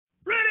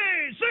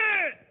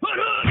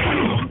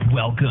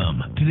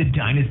Welcome to the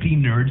Dynasty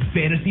NErds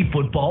Fantasy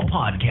Football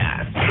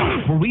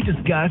Podcast, where we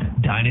discuss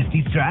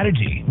Dynasty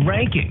strategy,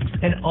 rankings,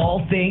 and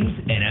all things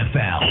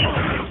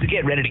NFL. So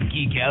get ready to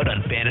geek out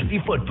on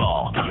fantasy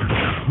football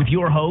with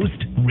your host,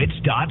 Rich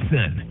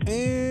Dotson.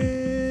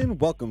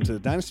 And welcome to the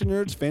Dynasty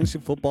NErds Fantasy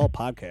Football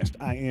Podcast.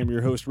 I am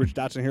your host, Rich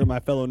Dotson, here with my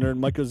fellow nerd,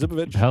 Michael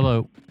Zipovich.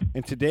 Hello.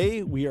 And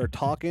today we are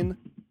talking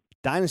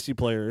Dynasty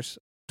players,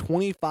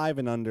 25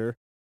 and under.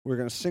 We're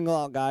going to single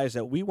out guys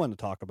that we want to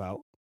talk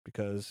about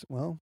because,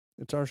 well,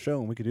 it's our show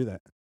and we can do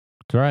that.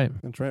 That's right.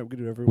 That's right. We can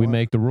do whatever we want.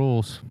 make the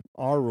rules.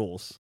 Our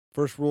rules.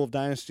 First rule of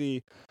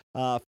Dynasty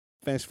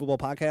Fantasy Football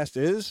Podcast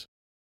is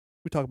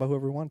we talk about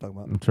whoever we want to talk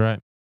about. That's right.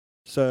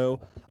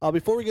 So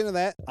before we get into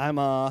that,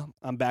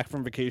 I'm back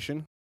from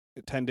vacation.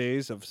 10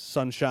 days of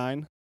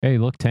sunshine. Hey,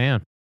 look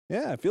tan.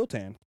 Yeah, I feel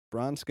tan.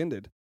 Bronze skinned.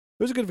 It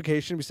was a good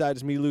vacation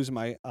besides me losing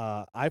my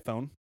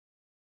iPhone.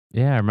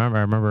 Yeah, I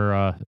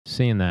remember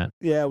seeing that.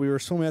 Yeah, we were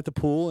swimming at the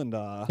pool and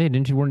Hey,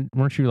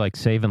 weren't you like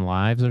saving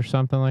lives or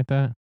something like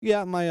that?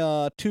 yeah, my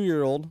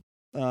 2-year-old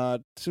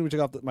as soon as we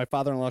took off my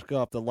father-in-law took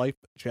off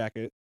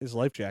his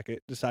life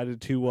jacket,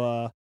 decided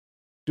to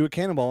do a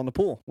cannonball in the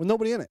pool with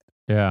nobody in it.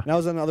 Yeah. And I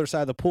was on the other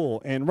side of the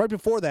pool, and right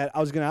before that, I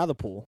was getting out of the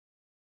pool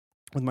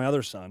with my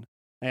other son.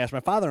 I asked my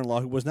father-in-law,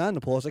 who was not in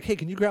the pool, I was like, hey,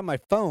 can you grab my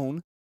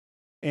phone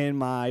and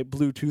my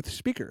Bluetooth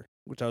speaker,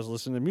 which I was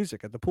listening to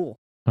music at the pool.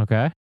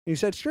 Okay. And he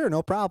said, sure,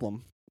 no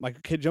problem. My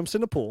kid jumps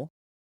in the pool.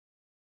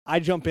 I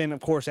jump in, of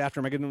course,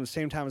 after him. I get in at the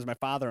same time as my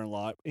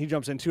father-in-law. He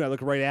jumps in, too. I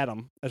look right at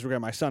him as we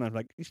grab my son. I'm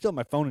like, you still have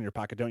my phone in your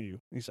pocket, don't you? And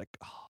he's like,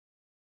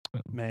 oh,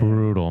 man.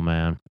 Brutal,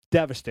 man.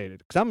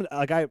 Devastated. Because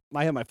I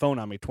have my phone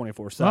on me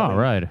 24/7. Oh,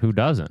 right. Who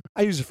doesn't?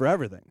 I use it for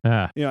everything.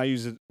 Yeah. You know, I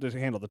use it to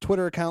handle the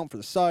Twitter account for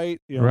the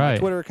site. You know, Right. my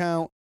Twitter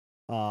account.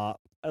 I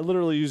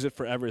literally use it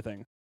for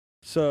everything.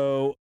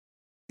 So,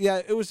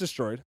 yeah, it was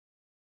destroyed.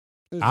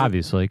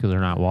 Obviously, because they're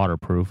not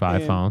waterproof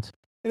iPhones.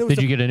 And it was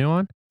Did you get a new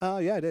one?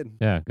 yeah, I did.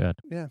 Yeah, good.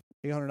 Yeah,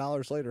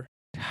 $800 later.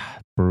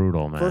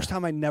 Brutal, man. First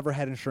time I never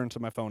had insurance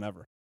on my phone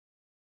ever.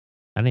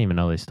 I didn't even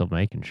know they still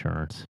make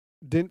insurance.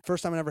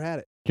 First time I never had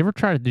it.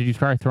 Did you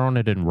try throwing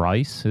it in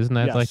rice? Isn't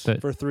that Yes, like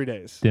that? for 3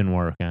 days. Didn't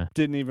work, huh?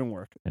 Didn't even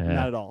work. Yeah.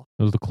 Not at all.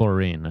 It was the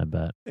chlorine, I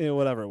bet.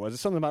 Whatever it was.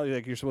 It's something about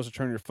like you're supposed to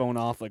turn your phone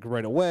off like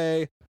right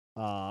away.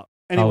 All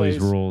Anyways,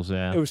 these rules,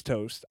 yeah. it was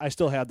toast. I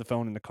still had the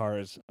phone in the car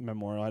as a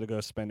memorial. I had to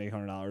go spend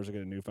 $800 to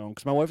get a new phone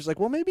because my wife was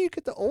like, well, maybe you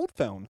get the old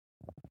phone.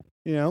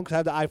 You know, because I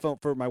have the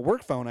iPhone for my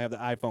work phone. I have the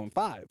iPhone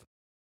 5.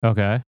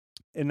 Okay.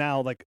 And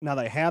now that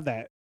I have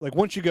that, like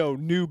once you go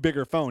new,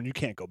 bigger phone, you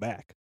can't go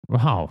back.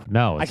 Wow,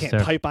 no. I can't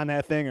type on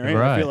that thing or anything.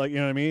 Right. I feel like, you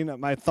know what I mean?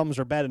 My thumbs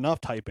are bad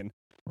enough typing.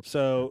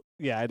 So,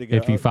 yeah, I had to go.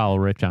 If you follow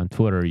Rich on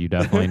Twitter, you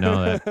definitely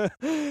know that.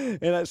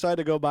 And so I had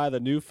to go buy the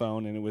new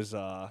phone, and it was,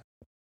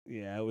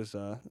 it was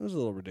a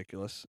little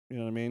ridiculous. You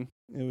know what I mean?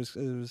 It was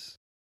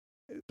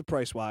the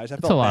price wise. I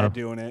felt bad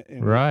doing it.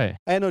 And right.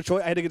 I had no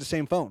choice. I had to get the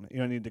same phone. You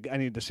know, I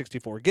need the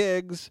 64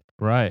 gigs.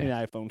 Right. And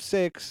the iPhone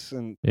 6.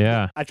 And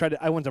yeah.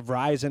 I went to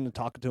Verizon and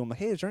talked to him like,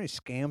 hey, is there any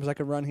scams I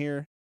could run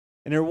here?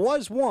 And there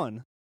was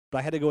one, but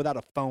I had to go without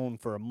a phone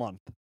for a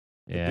month.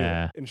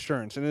 Yeah.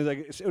 Insurance. And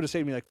it would have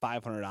saved me like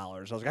 $500. I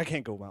was like, I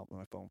can't go out with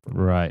my phone for a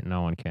month. Right.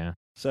 No one can.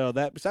 So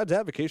besides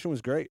that, vacation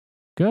was great.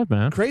 Good,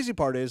 man. Crazy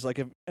part is, like,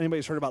 if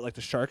anybody's heard about like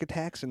the shark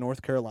attacks in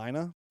North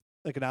Carolina,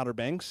 like in Outer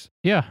Banks,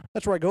 yeah,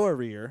 that's where I go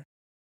every year.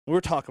 And we're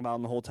talking about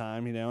them the whole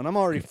time, you know, and I'm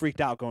already freaked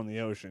out going to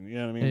the ocean. You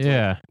know what I mean? It's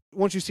yeah. like,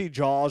 once you see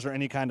Jaws or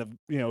any kind of,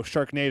 you know,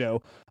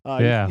 Sharknado,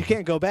 yeah. you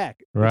can't go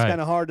back. Right. It's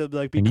kind of hard to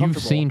like be and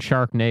comfortable. You've seen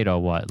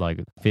Sharknado what,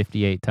 like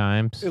 58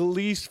 times? At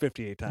least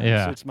 58 times.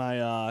 Yeah.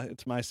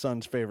 It's my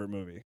son's favorite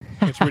movie.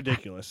 It's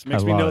ridiculous.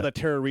 Makes me know that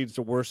Tara Reid's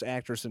the worst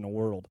actress in the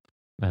world.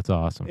 That's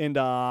awesome. And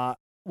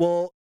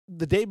well,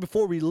 the day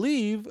before we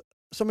leave,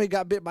 somebody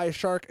got bit by a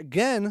shark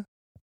again.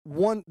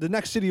 The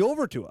next city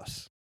over to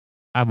us.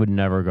 I would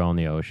never go in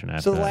the ocean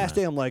after So the that, last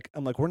man. day,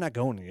 I'm like, we're not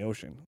going to the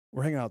ocean.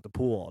 We're hanging out at the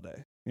pool all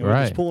day. You know,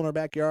 Right. This pool in our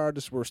backyard.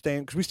 We're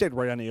staying because we stayed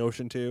right on the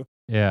ocean too.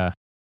 Yeah.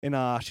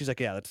 And she's like,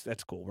 yeah,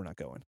 that's cool. We're not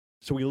going.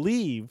 So we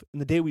leave,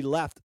 and the day we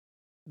left,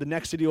 the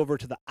next city over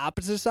to the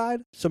opposite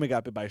side, somebody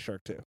got bit by a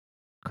shark too.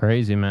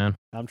 Crazy, man.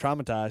 I'm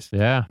traumatized.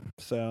 Yeah.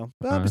 So,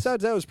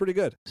 besides that, it was pretty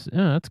good.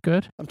 Yeah, that's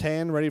good. I'm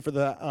tan, ready for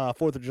the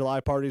 4th of July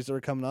parties that are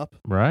coming up.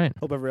 Right.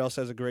 Hope everybody else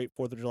has a great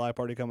 4th of July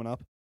party coming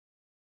up.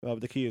 But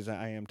the key is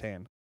I am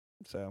tan.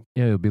 So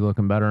yeah, you'll be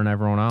looking better than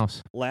everyone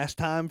else. Last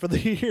time for the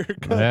year.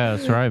 Yeah,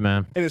 that's right,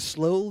 man. And it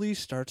slowly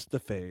starts to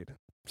fade.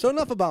 So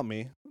enough about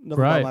me. Enough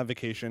about my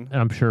vacation. And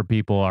I'm sure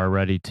people are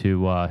ready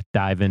to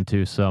dive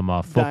into some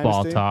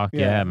football Dynasty? talk.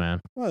 Yeah,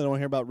 man. Well, they don't want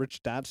to hear about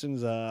Rich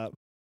Dotson's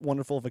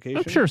wonderful vacation.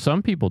 I'm sure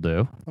some people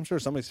do. I'm sure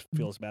somebody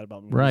feels bad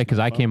about me. Right, because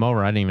I came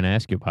over. I didn't even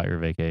ask you about your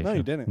vacation. No,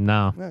 you didn't.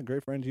 No. Yeah,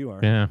 great friends you are.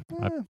 Yeah.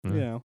 You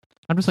know.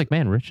 I'm just like,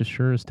 man, Rich is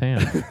sure is tan.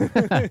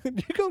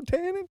 Did you go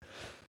tanning?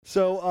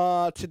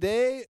 So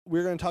today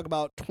we're going to talk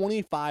about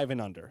 25 and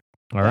under.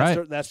 All right.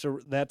 That's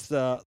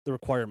the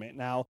requirement.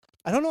 Now,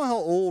 I don't know how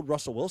old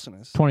Russell Wilson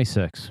is.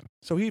 26.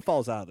 So he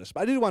falls out of this.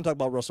 But I did want to talk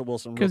about Russell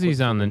Wilson because he's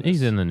in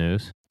the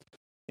news.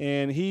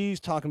 And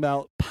he's talking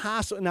about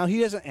possible. Now,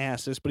 he hasn't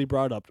asked this, but he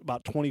brought up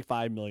about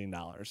 $25 million.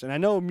 And I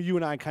know you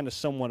and I kind of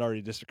somewhat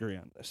already disagree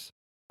on this.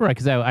 Right,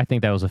 because I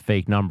think that was a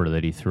fake number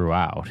that he threw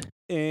out.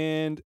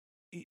 And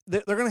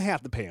they're going to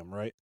have to pay him,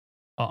 right?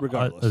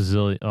 Regardless.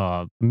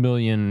 A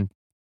million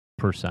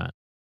 %.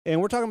 And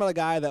we're talking about a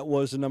guy that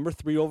was the number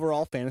 3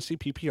 overall fantasy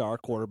PPR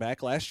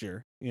quarterback last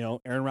year.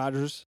 Aaron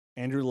Rodgers,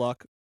 Andrew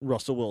Luck,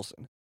 Russell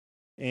Wilson.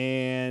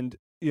 And,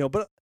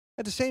 but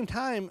at the same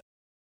time,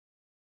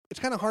 it's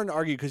kind of hard to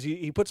argue because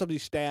he puts up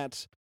these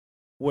stats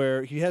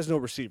where he has no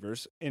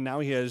receivers, and now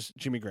he has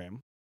Jimmy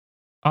Graham.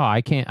 Oh,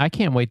 I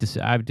can't wait to see.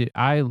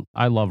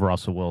 I love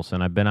Russell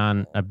Wilson. I've been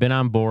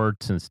on board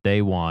since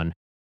day one.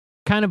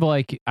 Kind of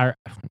like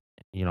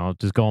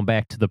just going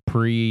back to the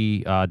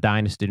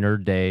pre-Dynasty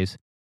Nerd days,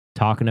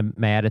 talking to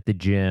Matt at the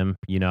gym.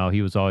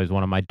 He was always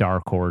one of my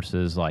dark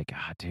horses. Like,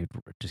 dude,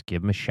 just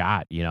give him a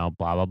shot. Blah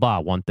blah blah.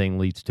 One thing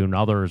leads to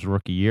another. His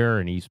rookie year,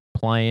 and he's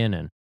playing,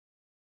 and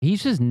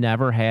he's just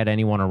never had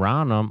anyone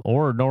around him,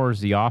 nor is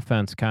the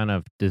offense kind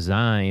of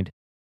designed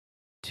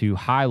to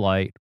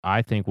highlight,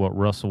 I think, what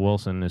Russell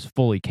Wilson is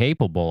fully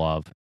capable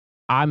of.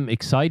 I'm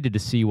excited to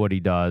see what he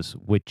does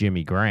with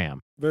Jimmy Graham.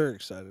 Very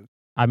excited.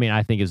 I mean,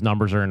 I think his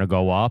numbers are going to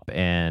go up,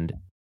 and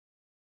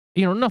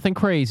nothing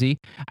crazy.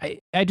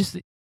 I just,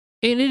 and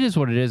it is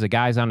what it is. A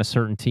guy's on a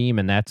certain team,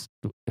 and it's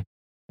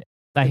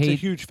a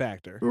huge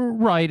factor,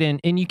 right?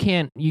 And you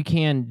can't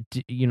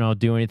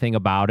do anything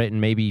about it.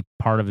 And maybe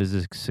part of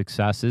his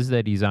success is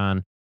that he's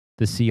on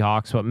the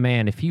Seahawks. But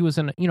man, if he was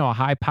in a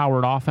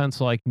high-powered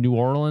offense like New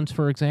Orleans,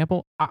 for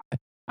example,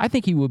 I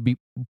think he would be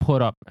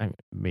put up,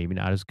 maybe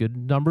not as good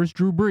numbers as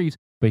Drew Brees,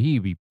 but he'd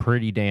be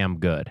pretty damn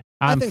good.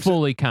 I'm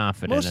fully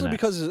confident. Mostly in that.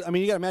 because, you got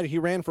to imagine, he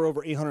ran for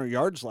over 800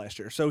 yards last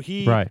year. So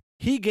he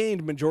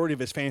gained majority of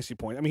his fantasy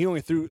points. I mean, he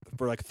only threw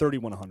for like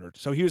 3,100.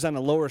 So he was on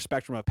the lower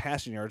spectrum of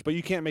passing yards. But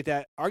you can't make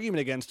that argument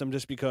against him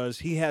just because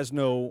he has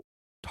no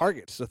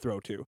targets to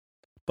throw to.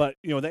 But,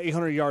 that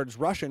 800 yards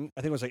rushing,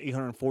 I think it was like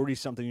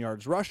 840-something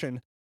yards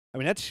rushing. I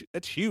mean,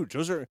 that's huge.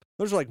 Those are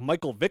like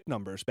Michael Vick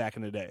numbers back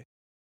in the day.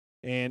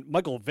 And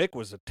Michael Vick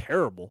was a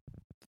terrible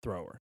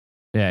thrower.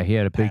 Yeah, he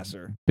had a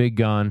big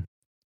gun,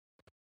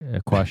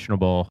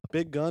 questionable.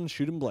 Big gun,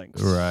 shooting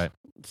blanks. Right.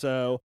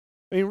 So,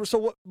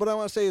 what I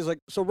want to say is,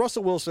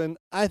 Russell Wilson,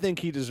 I think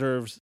he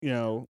deserves,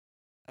 now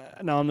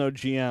I'm no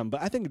GM,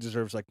 but I think he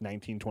deserves like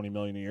 19, 20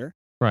 million a year.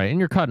 Right, and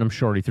you're cutting him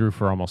short. He threw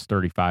for almost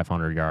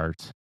 3,500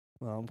 yards.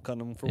 Well, I'm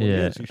cutting him for what he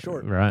is. He's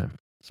short. Right.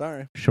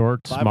 Sorry.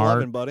 Short, 5'11",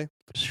 smart, buddy.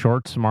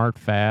 Short, smart,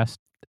 fast.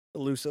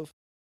 Elusive.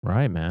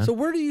 Right, man. So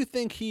where do you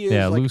think he is?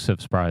 Yeah,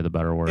 elusive's probably the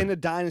better word. In the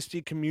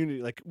dynasty community,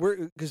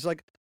 because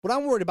what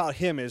I'm worried about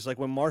him is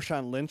when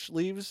Marshawn Lynch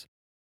leaves,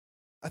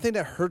 I think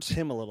that hurts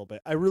him a little bit.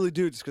 I really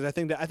do, just because I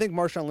think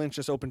Marshawn Lynch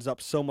just opens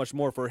up so much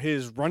more for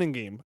his running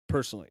game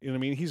personally. You know what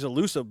I mean? He's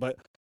elusive, but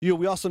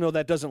we also know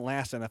that doesn't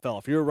last in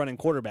NFL. If you're a running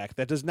quarterback,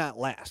 that does not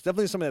last.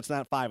 Definitely somebody that's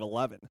not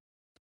 5'11".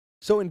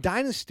 So in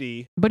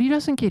Dynasty... But he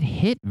doesn't get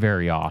hit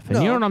very often.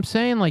 No, you know what I'm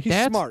saying?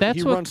 he's smart.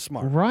 He runs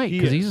smart. Right,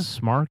 because he's a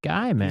smart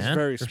guy, man. He's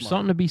very There's smart.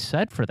 something to be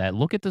said for that.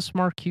 Look at the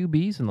smart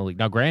QBs in the league.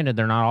 Now, granted,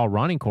 they're not all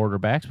running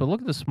quarterbacks, but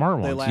look at the smart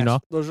ones. They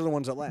last. Those are the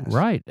ones that last.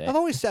 Right. I've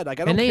always said, I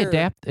don't and they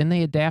care.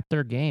 they adapt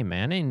their game,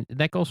 man. And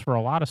that goes for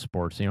a lot of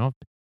sports,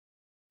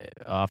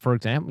 For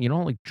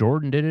example,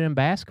 Jordan did it in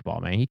basketball,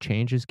 man. He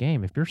changed his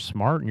game. If you're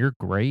smart and you're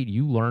great,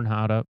 you learn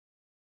how to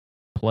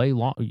play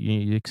long,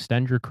 you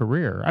extend your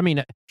career. I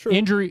mean, True.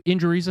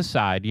 Injuries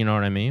aside, you know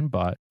what I mean?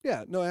 But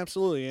yeah, no,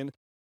 absolutely. And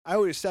I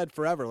always said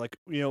forever, when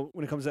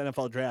it comes to the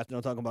NFL draft,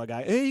 talking about a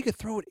guy, hey, you could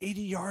throw it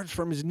 80 yards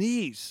from his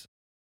knees.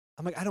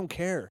 I'm like, I don't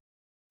care.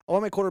 I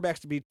want my quarterbacks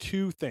to be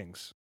two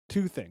things. I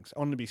want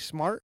them to be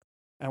smart,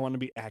 and I want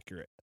them to be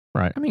accurate.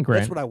 Right. I mean, great.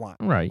 That's what I want.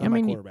 Right.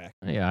 My quarterback.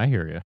 Yeah, I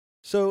hear you.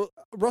 So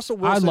Russell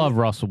Wilson. I love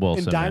Russell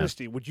Wilson in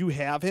Dynasty. Man. Would you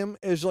have him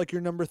as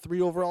your number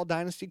 3 overall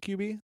Dynasty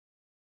QB?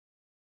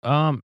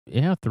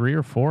 Yeah, 3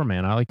 or 4,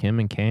 man. I like him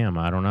and Cam.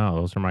 I don't know.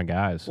 Those are my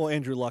guys. Well,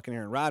 Andrew Luck and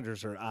Aaron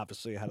Rodgers are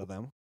obviously ahead of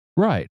them.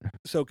 Right.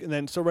 So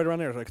right around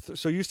there,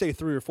 so you say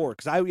 3 or 4?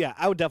 Because I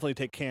would definitely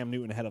take Cam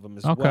Newton ahead of him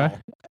as well.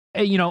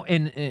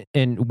 Okay.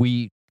 And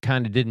we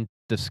kind of didn't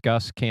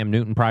discuss Cam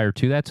Newton prior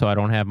to that, so I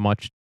don't have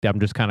much. I'm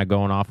just kind of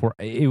going off where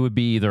it would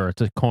be either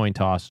it's a coin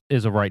toss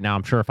as of right now.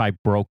 I'm sure if I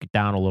broke it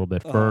down a little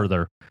bit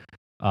further.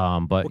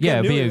 But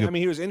yeah, Newton,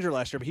 he was injured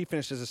last year, but he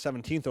finished as a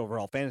 17th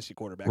overall fantasy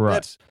quarterback.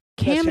 Right.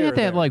 Cam had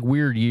that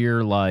weird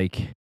year.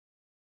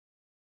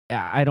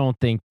 I don't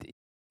think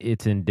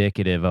it's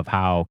indicative of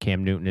how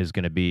Cam Newton is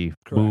going to be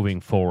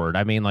moving forward.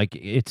 I mean,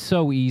 it's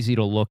so easy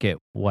to look at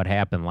what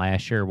happened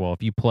last year. Well,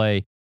 if you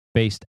play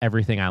based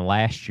everything on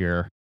last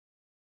year,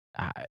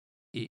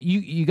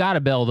 you got to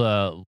be able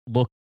to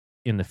look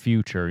in the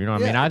future. You know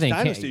what I mean? I think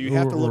Dynasty, you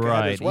have to look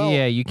at it as well.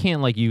 Yeah, you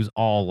can't use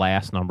all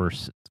last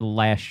year's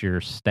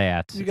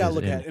stats. You got to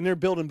look at it, and they're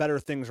building better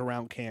things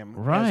around Cam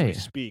as we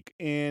speak.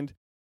 And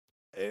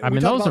I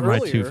mean, those are my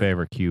 2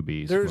 favorite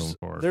QBs moving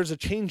forward. There's a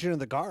change in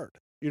the guard.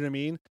 You know what I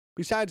mean?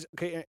 Besides,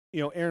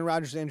 Aaron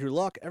Rodgers, Andrew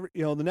Luck,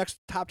 the next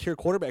top tier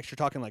quarterbacks, you're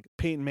talking like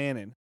Peyton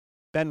Manning,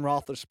 Ben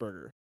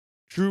Roethlisberger,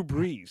 Drew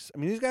Brees. I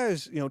mean, these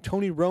guys,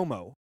 Tony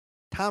Romo,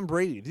 Tom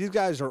Brady, these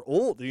guys are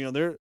old.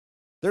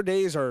 Their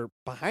days are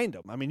behind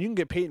them. I mean, you can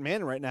get Peyton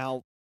Manning right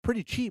now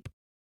pretty cheap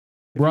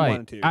if you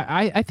wanted to.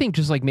 I think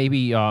just like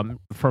maybe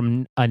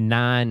from a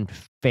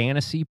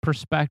non-fantasy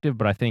perspective,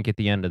 but I think at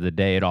the end of the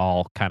day, it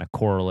all kind of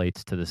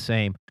correlates to the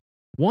same.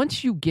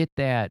 Once you get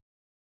that,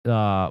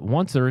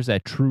 once there is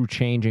that true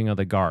changing of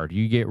the guard,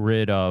 you get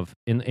rid of,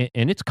 and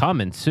it's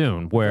coming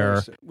soon,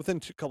 where within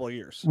a couple of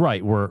years,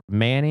 right? Where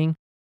Manning,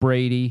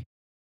 Brady,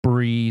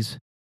 Breeze,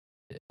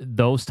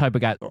 those type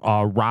of guys,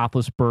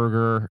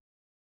 Roethlisberger,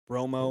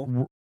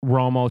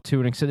 Romo to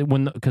an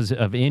extent, because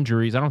of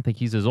injuries. I don't think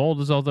he's as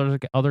old as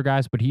other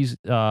guys, but he's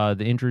the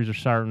injuries are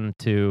starting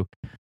to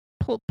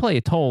play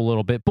a toll a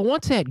little bit. But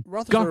once that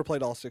Roethlisberger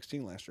played all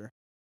 16 last year.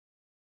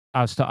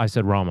 I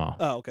said Romo.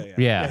 Oh, okay.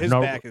 Yeah. His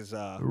back is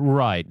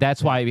right.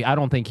 That's why I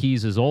don't think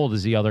he's as old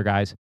as the other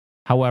guys.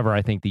 However,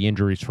 I think the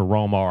injuries for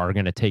Romo are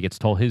going to take its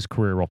toll. His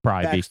career will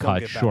probably be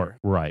cut short.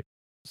 Right.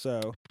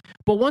 So,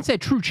 but once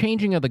that true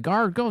changing of the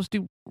guard goes,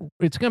 dude,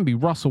 it's going to be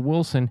Russell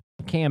Wilson,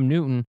 Cam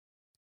Newton.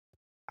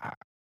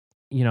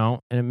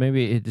 And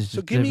maybe it's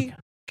so. Give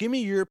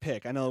me your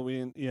pick. I know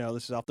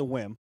this is off the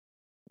whim.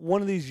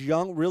 One of these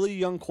really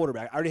young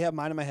quarterback. I already have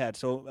mine in my head,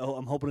 so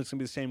I'm hoping it's gonna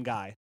be the same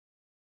guy.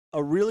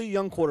 A really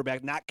young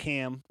quarterback, not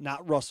Cam,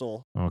 not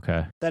Russell.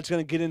 Okay. That's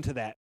gonna get into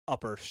that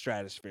upper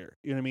stratosphere.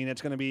 You know what I mean?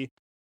 It's gonna be,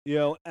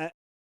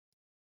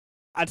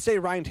 I'd say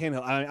Ryan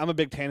Tannehill. I'm a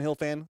big Tannehill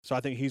fan, so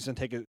I think he's gonna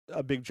take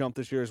a big jump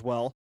this year as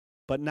well.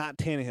 But not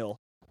Tannehill.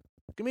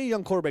 Give me a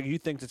young quarterback you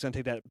think that's gonna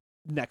take that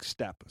next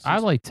step. I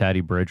like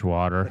Teddy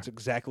Bridgewater. That's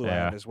exactly what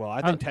I had as well.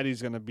 I think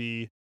Teddy's going to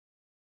be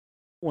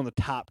one of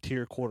the top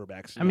tier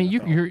quarterbacks. I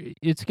mean,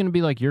 it's going to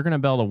be like you're going to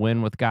be able to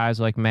win with guys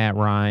like Matt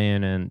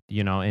Ryan and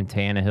and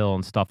Tannehill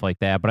and stuff like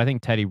that. But I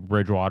think Teddy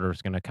Bridgewater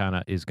is going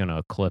to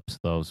eclipse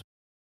those,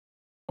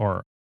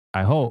 or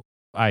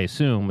I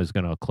assume is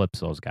going to eclipse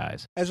those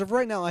guys. As of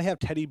right now, I have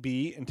Teddy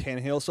B and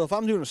Tannehill. So if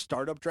I'm doing a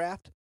startup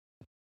draft,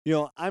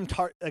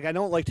 I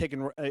don't like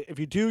taking. If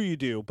you do, you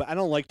do. But I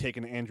don't like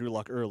taking Andrew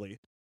Luck early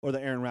or the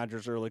Aaron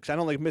Rodgers early, because I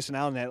don't like missing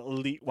out on that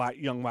elite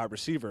young wide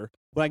receiver.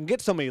 But I can get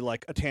somebody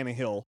like a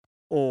Tannehill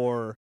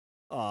or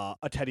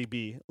a Teddy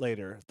B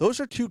later.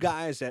 Those are two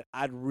guys that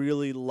I'd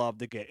really love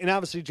to get. And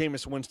obviously,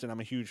 Jameis Winston, I'm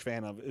a huge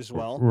fan of as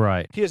well.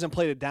 Right. He hasn't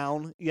played it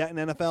down yet in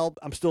NFL.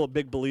 I'm still a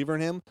big believer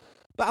in him.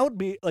 But I would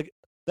be like,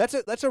 that's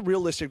a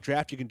realistic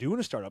draft you can do in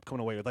a startup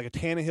coming away with, like a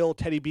Tannehill,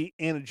 Teddy B,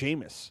 and a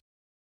Jameis.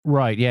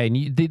 Right, yeah.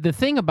 And the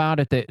thing about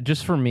it that,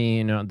 just for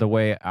me, the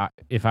way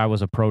if I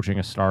was approaching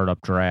a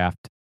startup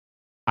draft,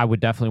 I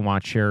would definitely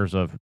want shares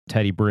of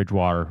Teddy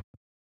Bridgewater.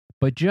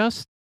 But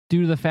just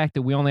due to the fact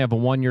that we only have a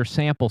 1-year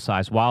sample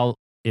size, while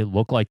it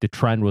looked like the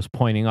trend was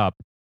pointing up,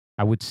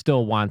 I would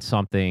still want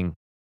something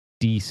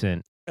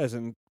decent. As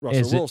in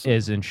Russell Wilson.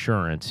 As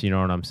insurance, you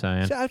know what I'm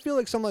saying? See, I feel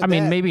like something like that. I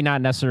mean, maybe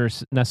not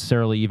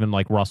necessarily even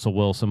like Russell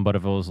Wilson, but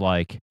if it was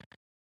like,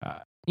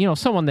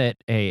 someone that,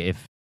 hey,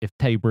 if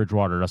Teddy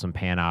Bridgewater doesn't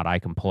pan out, I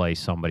can play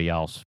somebody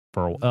else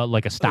for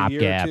like a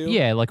stopgap.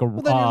 Yeah, like a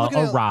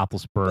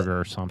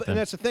Roethlisberger or something. And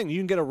that's the thing. You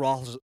can get a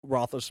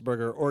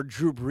Roethlisberger or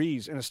Drew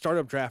Brees in a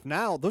startup draft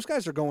now. Those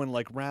guys are going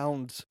like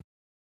rounds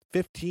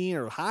 15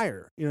 or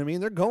higher. You know what I mean?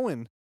 They're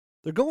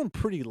going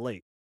pretty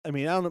late. I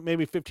mean, I don't know,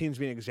 maybe 15 is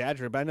being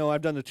exaggerated, but I know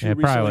I've done the two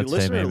recently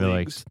listener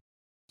leagues.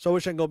 So I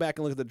wish I can go back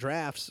and look at the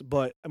drafts.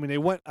 But I mean,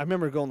 I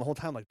remember going the whole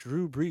time like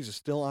Drew Brees is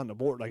still on the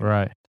board. Like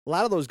right. A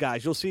lot of those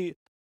guys, you'll see.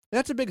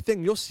 That's a big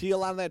thing. You'll see a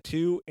lot of that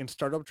too in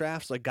startup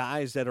drafts, like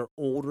guys that are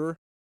older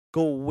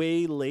go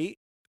way late.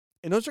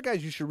 And those are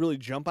guys you should really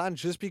jump on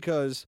just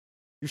because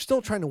you're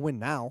still trying to win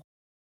now.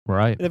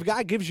 Right. And if a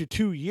guy gives you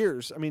 2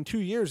 years, I mean, 2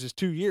 years is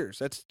 2 years.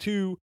 That's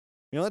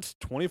that's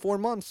 24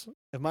 months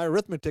if my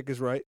arithmetic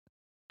is right.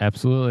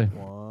 Absolutely.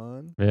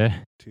 1, yeah.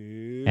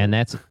 2. And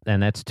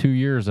that's 2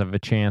 years of a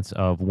chance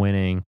of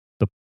winning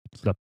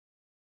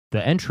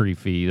the entry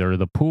fee or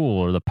the pool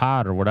or the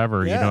pot or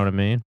whatever, you know what I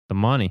mean? The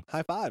money.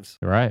 High fives.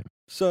 Right.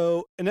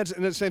 So, and that's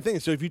the same thing.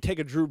 So if you take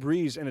a Drew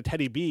Brees and a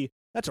Teddy B,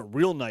 that's a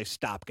real nice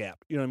stopgap.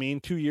 You know what I mean?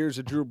 2 years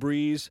of Drew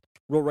Brees,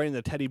 roll right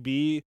into Teddy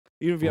B,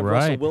 even if you have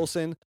Russell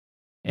Wilson.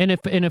 And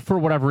if for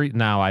whatever reason,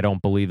 now I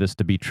don't believe this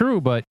to be true,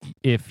 but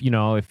if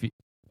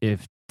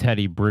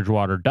Teddy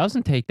Bridgewater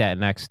doesn't take that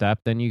next step,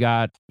 then you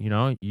got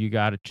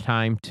a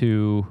time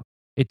to.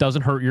 It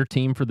doesn't hurt your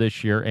team for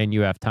this year, and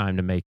you have time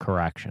to make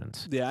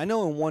corrections. Yeah, I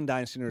know in one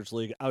Dynasty Nerds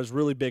league, I was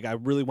really big. I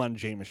really wanted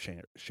Jameis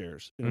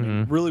shares. You know what I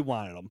mean? Really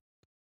wanted them.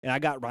 And I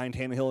got Ryan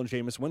Tannehill and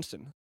Jameis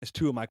Winston as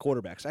two of my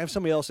quarterbacks. I have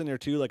somebody else in there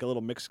too, like a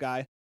little mixed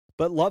guy.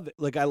 But love it.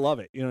 Like, I love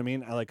it. You know what I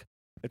mean? I like,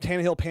 if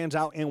Tannehill pans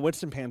out and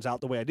Winston pans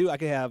out the way I do, I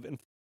could have in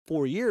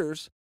 4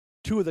 years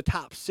 2 of the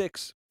top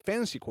 6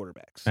 fantasy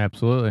quarterbacks.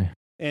 Absolutely.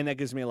 And that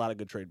gives me a lot of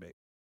good trade bait.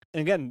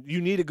 And again,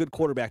 you need a good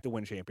quarterback to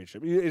win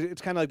championship.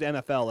 It's kind of like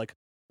the NFL. Like,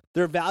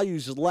 their value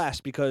is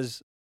less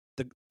because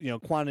the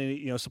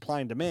quantity, supply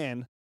and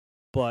demand,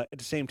 but at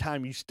the same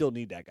time, you still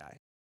need that guy.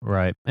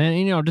 Right.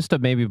 And, just to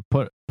maybe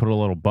put a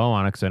little bow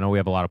on it, because I know we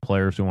have a lot of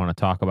players who want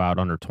to talk about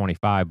under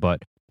 25,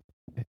 but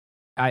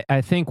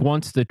I think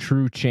once the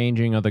true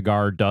changing of the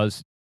guard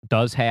does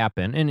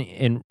happen,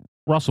 and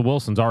Russell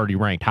Wilson's already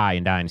ranked high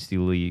in dynasty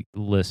league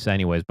lists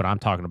anyways, but I'm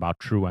talking about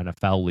true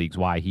NFL leagues,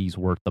 why he's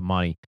worth the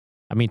money.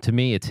 I mean, to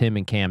me, it's him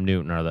and Cam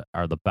Newton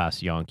are the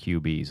best young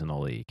QBs in the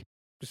league.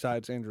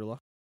 Besides Andrew Luck.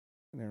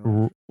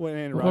 Aaron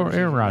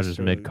Rodgers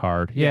mid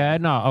card. Yeah,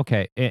 no,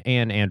 okay,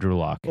 and Andrew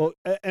Luck. Well,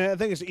 and I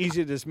think it's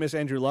easy to dismiss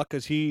Andrew Luck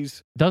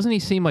because doesn't he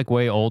seem like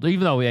way older,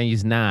 even though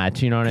he's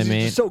not. You know what I mean?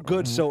 He's just so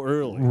good so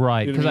early,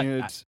 right? Because you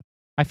know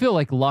I feel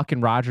like Luck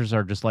and Rodgers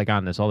are just like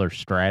on this other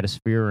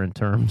stratosphere in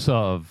terms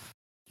of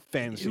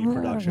fantasy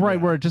production, right?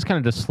 Where it just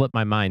kind of slipped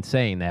my mind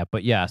saying that,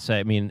 but yes,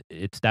 I mean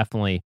it's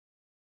definitely,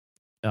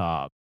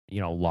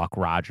 Luck,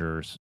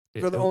 Rodgers.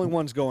 They're the only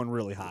ones going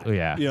really high.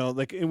 Yeah.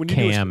 Like when you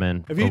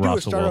if you do a Russell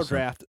startup Wilson.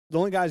 draft, the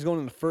only guys going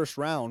in the first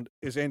round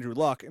is Andrew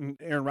Luck, and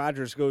Aaron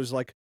Rodgers goes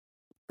like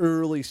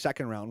early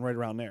second round, right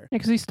around there. Yeah,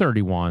 because he's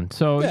 31.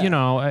 So,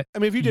 Yeah. I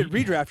mean, if you did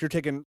redraft, you're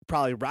taking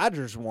probably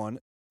Rodgers 1,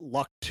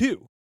 Luck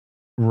 2.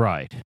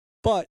 Right.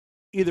 But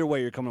either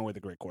way, you're coming with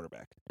a great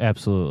quarterback.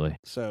 Absolutely.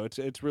 So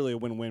it's really a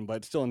win-win,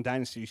 but still in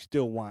Dynasty, you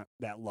still want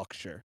that Luck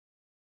share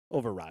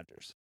over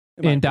Rodgers.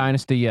 In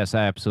Dynasty, yes,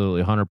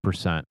 absolutely,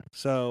 100%.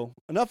 So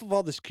enough of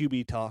all this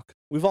QB talk.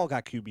 We've all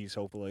got QBs,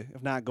 hopefully.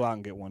 If not, go out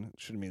and get one. It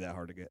shouldn't be that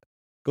hard to get.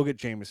 Go get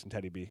Jameis and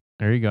Teddy B.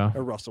 There you go.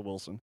 Or Russell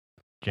Wilson.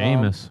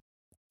 Jameis.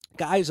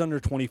 Guys under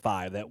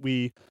 25 that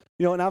we,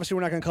 and obviously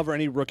we're not going to cover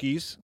any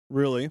rookies,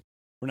 really.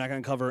 We're not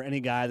going to cover any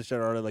guys that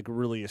are like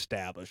really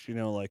established,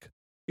 like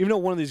even though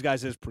one of these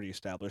guys is pretty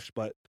established,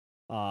 but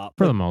for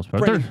the most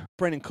part.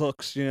 Brandon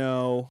Cooks,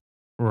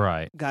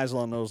 right. Guys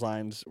along those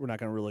lines, we're not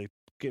going to really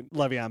get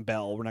Le'Veon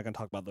Bell. We're not going to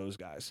talk about those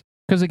guys.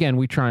 Because again,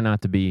 we try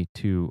not to be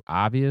too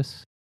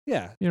obvious.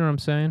 Yeah. You know what I'm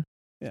saying?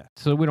 Yeah.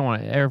 So we don't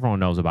want everyone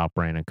knows about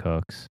Brandon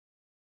Cooks.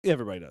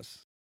 Everybody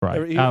does.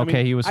 Right.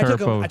 He was I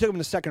hurt. I took him in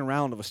the second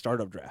round of a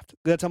startup draft.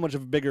 That's how much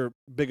of big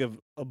of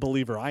a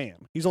believer I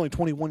am. He's only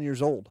 21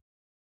 years old.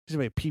 He's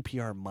going to be a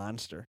PPR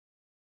monster.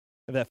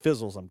 If that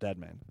fizzles, I'm dead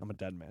man. I'm a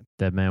dead man.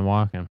 Dead man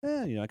walking.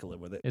 I can live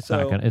with it. It's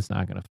not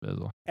gonna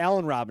fizzle.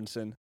 Allen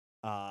Robinson,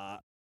 the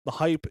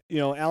hype.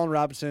 Allen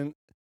Robinson.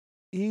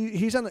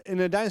 He's in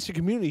the dynasty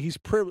community. He's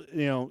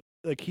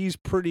he's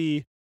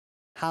pretty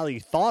highly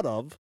thought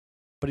of,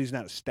 but he's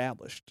not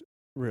established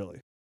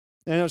really.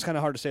 And I know it's kind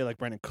of hard to say like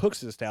Brandon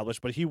Cooks is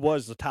established, but he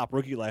was the top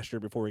rookie last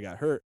year before he got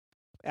hurt.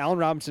 Allen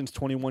Robinson's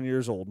 21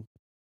 years old.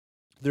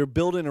 They're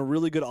building a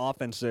really good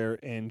offense there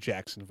in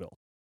Jacksonville,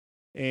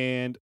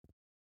 and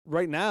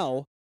right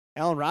now,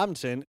 Allen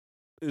Robinson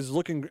is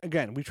looking,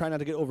 again, we try not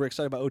to get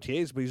overexcited about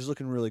OTAs, but he's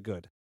looking really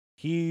good.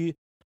 He,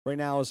 right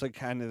now, is like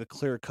kind of the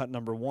clear-cut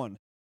number one.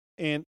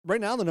 And right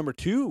now, the number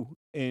 2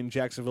 in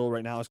Jacksonville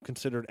right now is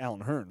considered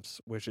Allen Hurns,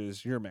 which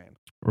is your man.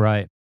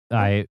 Right.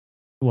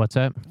 What's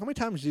that? How many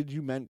times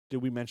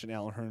did we mention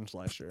Allen Hurns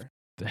last year?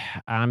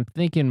 I'm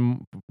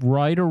thinking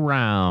right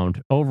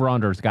around,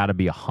 over-under's got to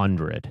be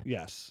 100.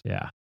 Yes.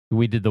 Yeah.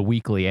 We did the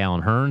weekly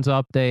Allen Hurns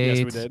updates.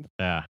 Yes, we did.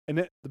 Yeah. And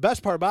the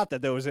best part about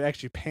that, though, is it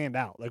actually panned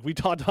out. Like, we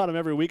talked about him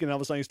every week, and all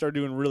of a sudden he started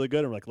doing really good.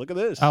 And we're like, look at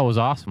this. Oh, it was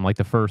awesome. Like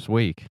the first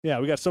week. Yeah,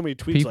 we got so many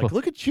tweets like,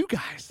 look at you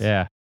guys.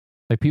 Yeah.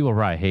 Like, people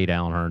probably hate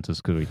Allen Hurns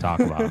just because we talk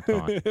about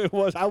him. It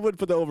was. I would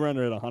put the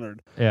over-under at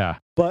 100. Yeah.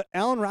 But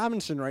Allen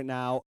Robinson right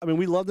now, I mean,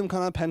 we loved him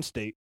coming out of Penn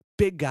State.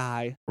 Big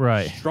guy.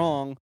 Right.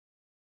 Strong.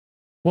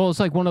 Well, it's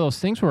like one of those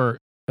things where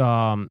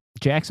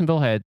Jacksonville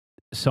had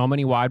so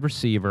many wide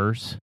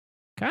receivers,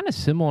 kind of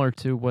similar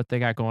to what they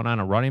got going on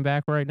a running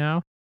back right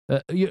now,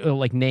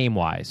 like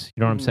name-wise.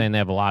 You know what I'm saying? They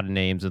have a lot of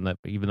names, and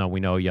even though we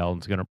know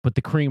Yeldon's going to put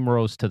the cream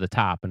rose to the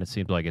top, and it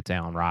seems like it's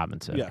Allen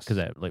Robinson. Yes.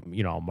 Because,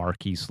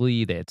 Marquise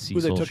Lee, they had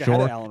Cecil Who they took Short.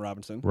 ahead of Allen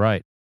Robinson.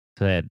 Right.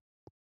 So they had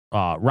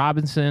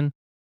Robinson,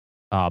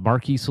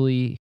 Marquise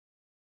Lee,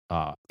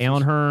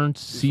 Allen Hurns,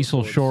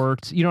 Cecil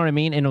Short. You know what I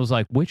mean? And it was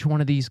like, which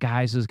one of these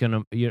guys is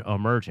going to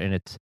emerge? And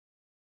it's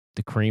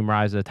the cream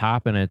rise to the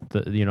top, and it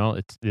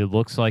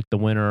looks like the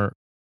winner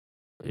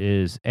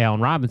is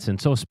Allen Robinson.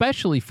 So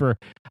especially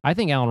I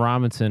think Allen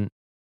Robinson,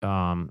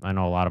 I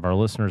know a lot of our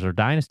listeners are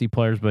dynasty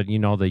players, but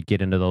they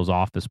get into those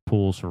office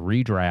pools for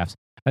redrafts.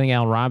 I think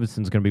Allen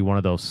Robinson's going to be one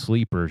of those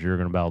sleepers you're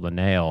going to be able to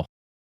nail.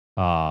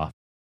 I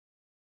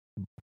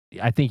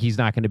think he's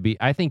not going to be.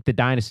 I think the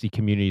dynasty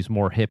community is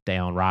more hip to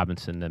Allen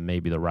Robinson than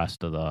maybe the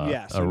rest of the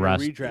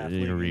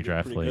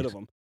redraft leagues.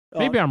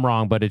 Maybe I'm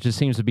wrong, but it just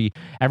seems to be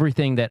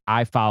everything that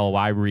I follow,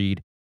 I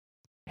read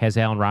has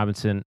Allen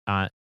Robinson.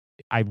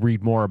 I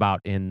read more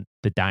about in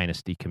the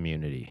dynasty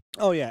community.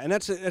 Oh yeah, and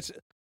that's.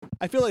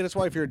 I feel like that's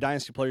why if you're a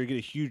dynasty player, you get a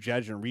huge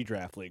edge in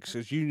redraft leagues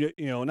because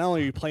not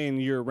only are you playing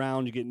year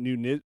round, you get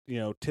new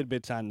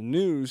tidbits on the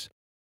news.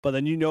 But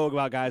then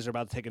about guys that are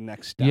about to take a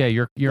next step. Yeah,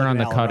 you're on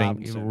the cutting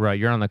Robinson. Right.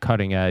 You're on the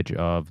cutting edge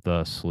of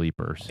the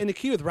sleepers. And the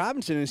key with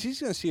Robinson is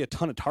he's going to see a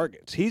ton of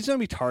targets. He's going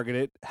to be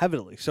targeted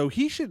heavily, so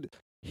he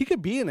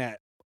could be in that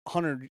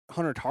 100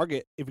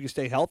 target if he can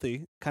stay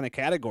healthy kind of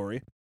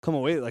category. Come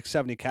away with like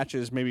 70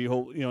 catches, maybe it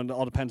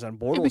all depends on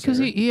Bortles. Yeah, because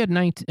he had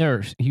 19,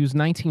 or he was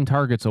 19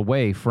 targets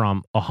away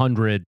from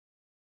 100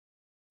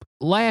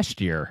 last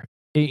year.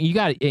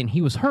 and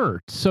he was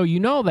hurt, so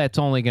that's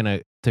only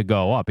going to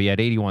go up. He had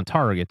 81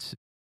 targets,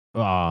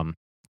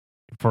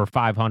 for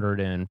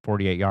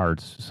 548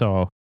 yards.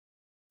 So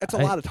that's a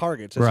lot of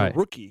targets as a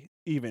rookie,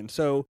 even.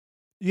 So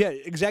yeah,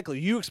 exactly.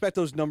 You expect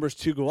those numbers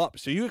to go up.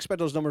 So you expect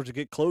those numbers to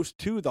get close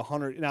to the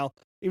 100. Now,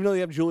 even though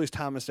you have Julius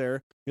Thomas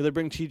there, they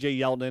bring T.J.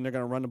 Yeldon in, they're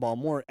going to run the ball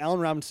more. Allen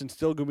Robinson's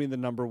still going to be the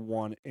number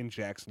one in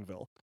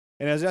Jacksonville.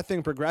 And as that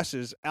thing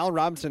progresses, Allen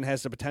Robinson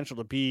has the potential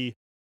to be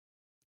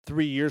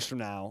 3 years from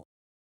now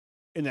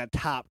in that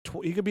top.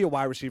 He could be a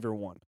wide receiver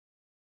one.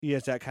 He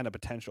has that kind of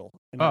potential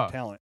and that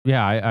talent.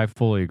 Yeah, I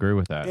fully agree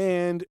with that.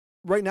 And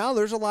right now,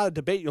 there's a lot of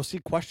debate. You'll see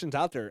questions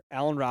out there: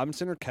 Allen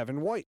Robinson or Kevin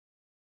White.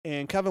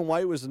 And Kevin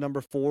White was the number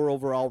 4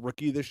 overall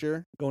rookie this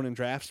year, going in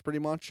drafts pretty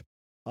much.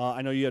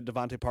 I know you had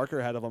Devontae Parker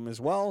ahead of him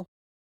as well.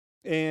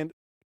 And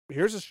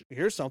here's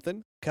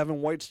something: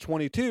 Kevin White's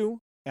 22,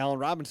 Allen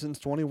Robinson's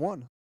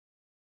 21.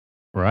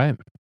 Right.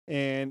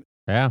 And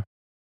yeah.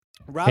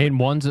 And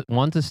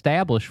one's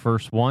established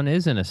first, one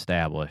isn't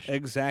established.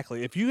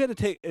 Exactly. If you had to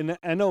take, and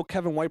I know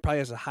Kevin White probably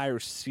has a higher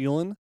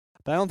ceiling,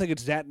 but I don't think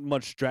it's that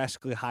much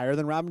drastically higher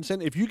than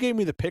Robinson. If you gave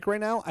me the pick right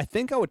now, I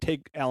think I would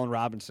take Allen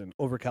Robinson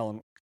over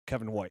Kevin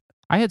White.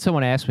 I had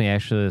someone ask me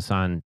actually this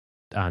on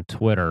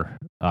Twitter.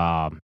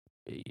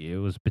 It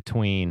was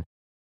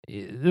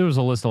there was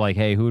a list of like,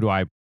 hey, who do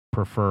I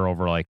prefer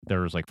over, like,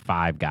 there was like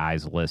 5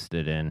 guys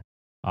listed, and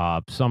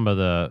some of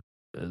the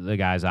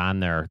guys on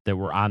there that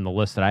were on the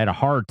list that I had a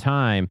hard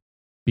time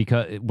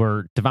because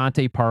were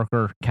Devontae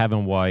Parker,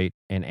 Kevin White,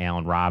 and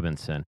Allen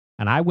Robinson.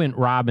 And I went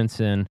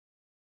Robinson,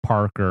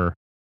 Parker,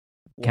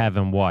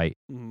 Kevin White.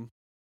 Mm-hmm.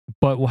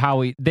 But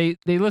how they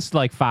listed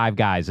like 5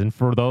 guys, and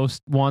for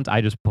those ones,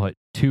 I just put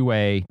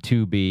 2A,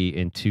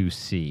 2B, and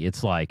 2C.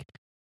 It's like,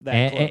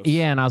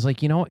 and I was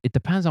like, it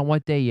depends on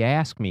what day you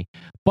ask me.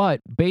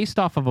 But based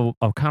off of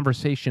a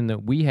conversation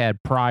that we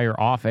had prior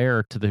off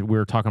air we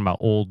were talking about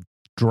old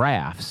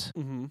drafts,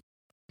 mm-hmm.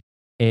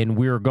 and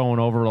we were going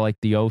over like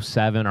the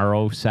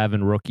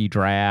 07 rookie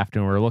draft,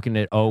 and we were looking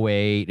at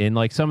 08 and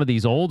like some of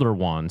these older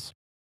ones,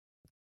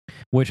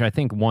 which I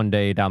think one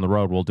day down the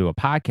road we'll do a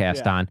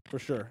podcast on. For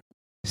sure.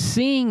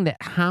 Seeing that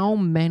how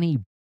many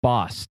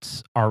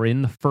busts are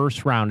in the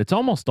first round, it's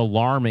almost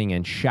alarming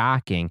and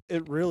shocking.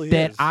 It really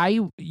is.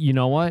 That you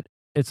know what?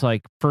 It's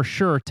like, for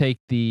sure, take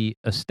the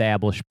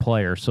established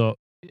player. So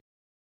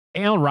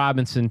Allen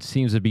Robinson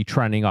seems to be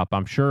trending up.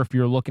 I'm sure if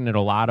you're looking at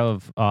a lot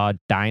of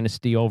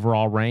Dynasty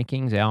overall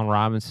rankings, Allen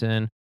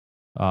Robinson,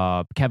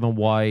 Kevin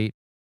White,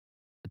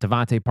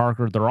 Devontae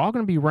Parker, they're all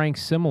going to be ranked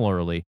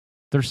similarly.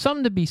 There's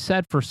something to be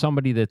said for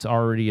somebody that's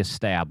already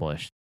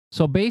established.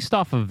 So based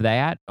off of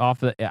that,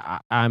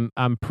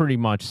 I'm pretty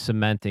much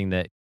cementing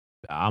that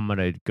I'm going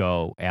to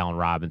go Allen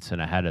Robinson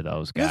ahead of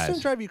those guys. Doesn't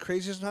it drive you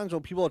crazy sometimes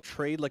when people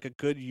trade like a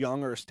good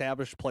young or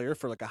established player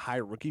for like a high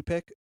rookie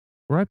pick?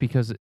 Right,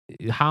 because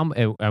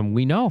and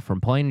we know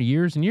from playing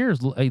years and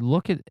years,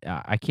 look at,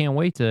 I can't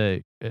wait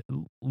to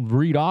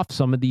read off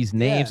some of these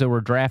names that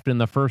were drafted in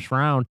the first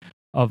round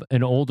of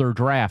an older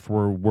draft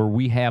where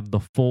we have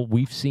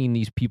we've seen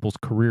these people's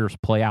careers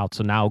play out.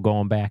 So now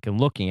going back and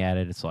looking at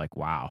it, it's like,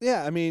 wow.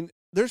 Yeah, I mean,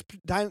 there's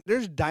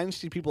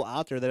dynasty people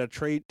out there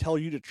that tell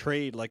you to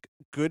trade like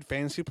good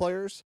fantasy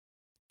players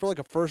for like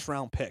a first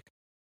round pick.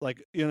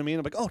 Like, you know what I mean?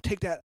 I'm like, oh,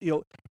 take that,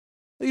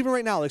 even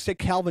right now, like say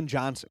Calvin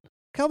Johnson.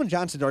 Calvin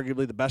Johnson's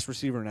arguably the best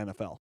receiver in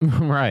NFL.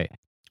 Right.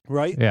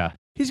 Right? Yeah.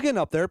 He's getting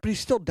up there, but he's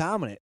still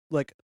dominant.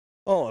 Like,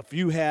 oh, if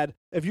you had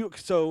to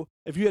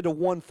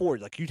 1-4,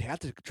 like you'd have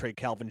to trade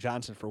Calvin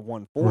Johnson for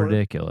 1-4.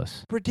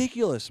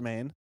 Ridiculous,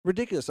 man.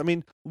 Ridiculous. I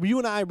mean, you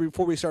and I,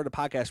 before we started the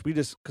podcast,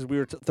 because we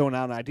were throwing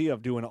out an idea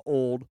of doing our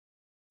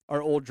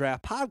old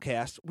draft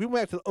podcast, we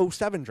went back to the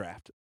 07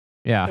 draft.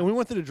 Yeah. And we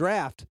went through the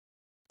draft.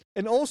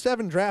 An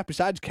 07 draft,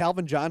 besides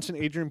Calvin Johnson,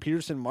 Adrian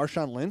Peterson,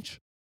 Marshawn Lynch,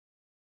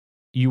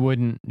 you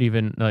wouldn't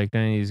even like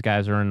any of these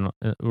guys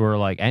were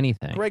like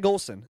anything. Greg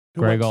Olsen.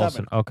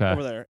 Okay.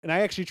 Over there. And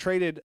I actually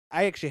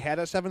had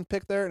a 7th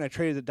pick there, and I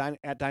traded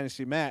at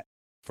Dynasty Matt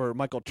for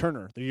Michael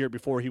Turner the year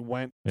before he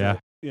went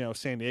to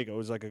San Diego. It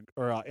was like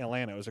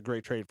Atlanta. It was a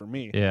great trade for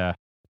me. Yeah.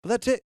 But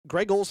that's it.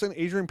 Greg Olsen,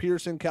 Adrian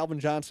Peterson, Calvin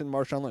Johnson,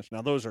 Marshawn Lynch.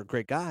 Now those are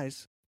great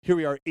guys. Here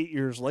we are 8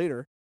 years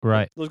later.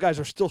 Right. Those guys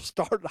are still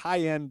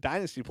high-end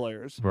Dynasty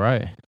players.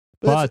 Right.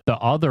 But the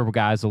other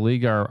guys in the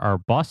league are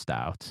bust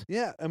outs.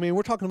 Yeah, I mean,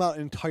 we're talking about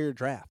an entire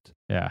draft.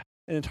 Yeah.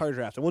 An entire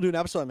draft. And we'll do an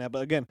episode on that.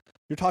 But again,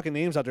 you're talking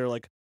names out there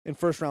like in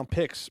first-round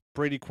picks,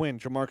 Brady Quinn,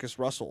 Jamarcus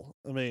Russell.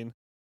 I mean,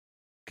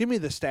 give me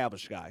the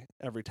established guy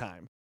every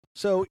time.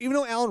 So even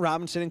though Allen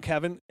Robinson and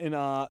Kevin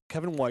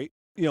White,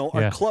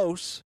 are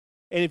close,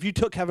 and if you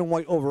took Kevin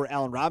White over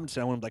Allen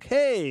Robinson, I would be like,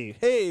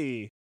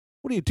 hey,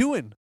 what are you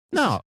doing?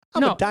 No.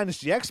 I'm a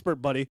dynasty expert,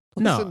 buddy.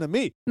 Listen to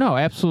me. No,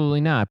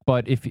 absolutely not.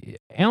 But if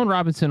Allen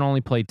Robinson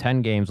only played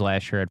 10 games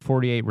last year, had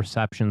 48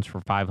 receptions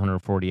for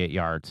 548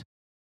 yards.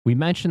 We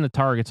mentioned the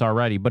targets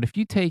already, but if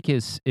you take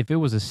if it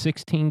was a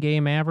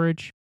 16-game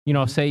average,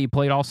 say he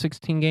played all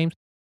 16 games,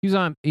 he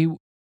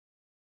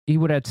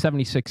would have had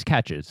 76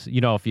 catches,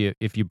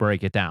 if you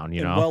break it down,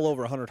 and well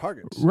over 100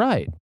 targets.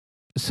 Right.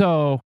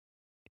 So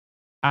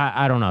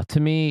I don't know. To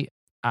me,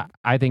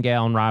 I think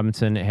Allen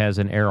Robinson has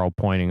an arrow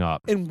pointing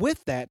up. And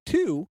with that,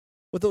 too,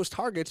 with those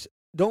targets,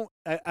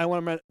 I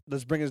want to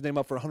let's bring his name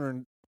up for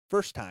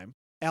 101st time.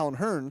 Allen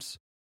Hurns.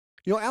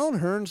 You know, Allen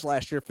Hurns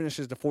last year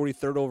finishes the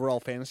 43rd overall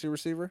fantasy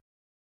receiver.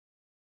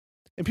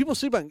 And people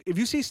sleep on, if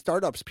you see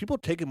startups, people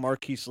taking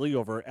Marquise Lee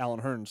over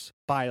Allen Hurns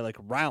by like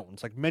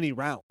rounds, like many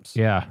rounds.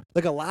 Yeah.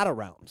 Like a lot of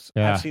rounds.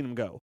 Yeah. I've seen him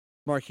go.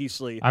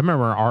 Marquise Lee. I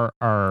remember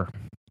our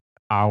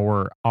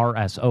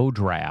RSO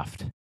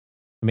draft.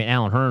 I mean,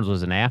 Allen Hurns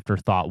was an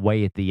afterthought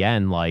way at the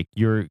end. Like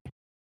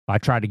I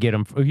tried to get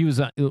him. He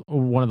was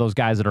one of those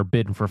guys that are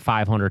bidding for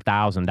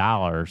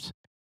 $500,000.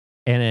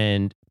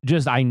 And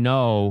then I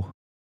know.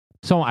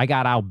 So I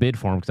got outbid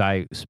for him because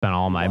I spent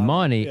all my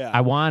money. Yeah.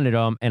 I wanted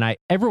him, and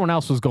everyone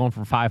else was going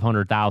for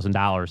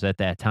 $500,000 at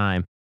that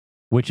time,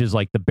 which is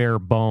like the bare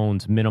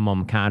bones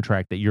minimum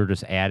contract that you're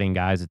just adding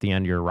guys at the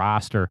end of your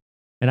roster.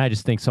 And I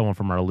just think someone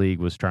from our league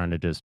was trying to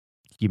just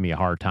give me a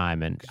hard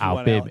time and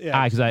outbid. They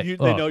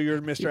know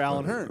you're Mr.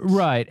 Allen Hurns.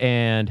 Right,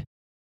 and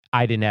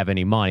I didn't have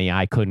any money.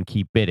 I couldn't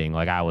keep bidding.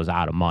 Like, I was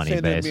out of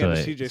money,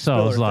 basically. So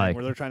it was like,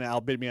 where they're trying to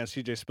outbid me on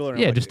CJ Spiller.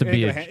 Yeah, like, just to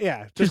be just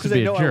because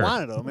they know I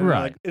wanted him. And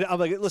right. I'm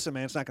like, listen,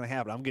 man, it's not going to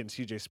happen. I'm getting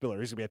CJ Spiller.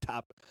 He's going to be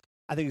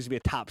I think he's going to be a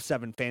top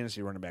 7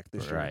 fantasy running back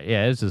this year. Right.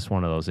 Yeah, it's just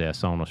one of those. Yeah,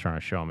 someone was trying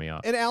to show me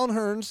up. And Allen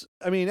Hurns,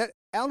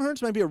 Allen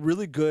Hurns might be a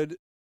really good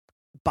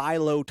buy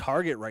low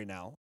target right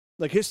now.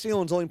 Like, his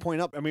ceiling's only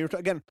pointing up. I mean, we're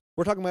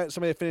talking about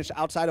somebody that finished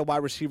outside of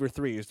wide receiver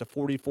 3. He's the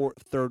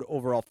 43rd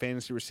overall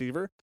fantasy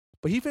receiver.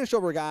 But he finished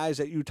over guys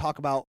that you talk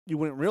about, you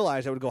wouldn't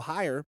realize that would go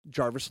higher.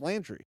 Jarvis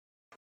Landry,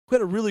 who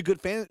had a really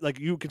good like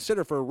you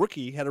consider for a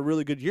rookie, had a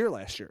really good year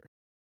last year.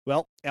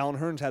 Well, Allen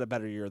Hurns had a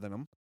better year than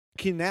him.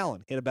 Keenan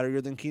Allen had a better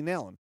year than Keenan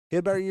Allen. He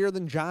had a better year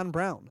than John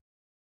Brown,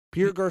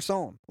 Pierre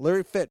Garçon,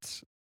 Larry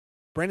Fitz,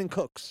 Brandon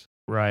Cooks.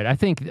 Right. I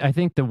think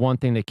the one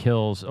thing that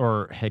kills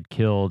or had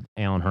killed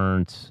Allen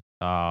Hurns,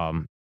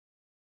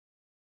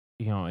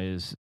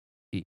 is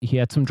he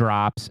had some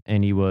drops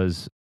and he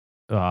was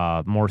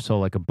more so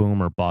like a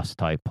boom or bust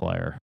type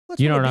player.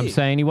 You know what I'm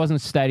saying? He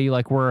wasn't steady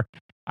like where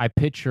I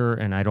picture,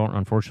 and I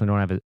unfortunately don't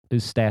have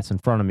his stats in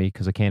front of me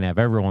because I can't have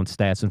everyone's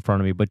stats in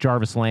front of me, but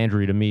Jarvis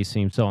Landry to me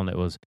seems someone that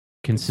was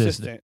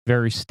consistent,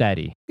 very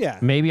steady. Yeah.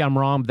 Maybe I'm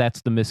wrong, but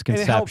that's the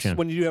misconception. And it helps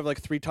when you have like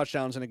 3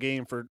 touchdowns in a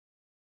game for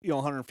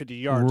 150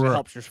 yards. It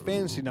helps your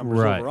fantasy numbers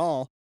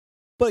overall.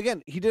 But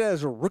again, he did it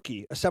as a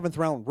rookie, a 7th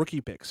round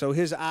rookie pick. So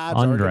his odds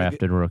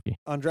undrafted rookie.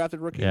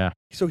 Undrafted rookie? Yeah.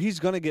 So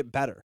he's going to get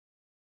better.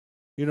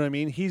 You know what I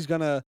mean? He's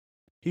gonna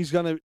just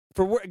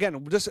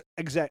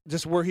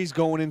where he's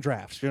going in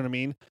drafts. You know what I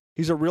mean?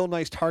 He's a real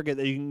nice target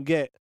that you can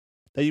get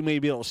that you may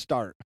be able to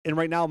start. And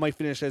right now, might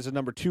finish as a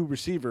number 2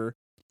 receiver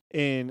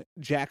in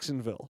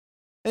Jacksonville.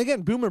 And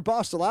again, boomer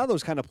bust. A lot of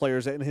those kind of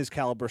players in his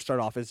caliber start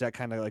off as that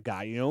kind of like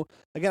guy. You know,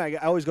 again, I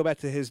always go back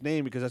to his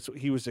name because that's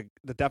he was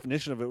the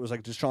definition of it was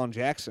like Deshaun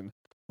Jackson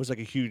was like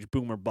a huge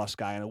boomer bust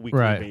guy on a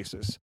weekly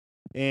basis.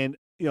 And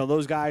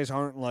those guys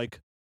aren't like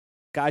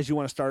guys you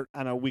want to start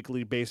on a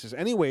weekly basis.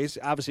 Anyways,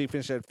 obviously, he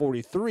finished at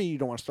 43. You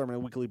don't want to start him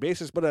on a weekly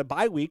basis. But a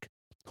bye week,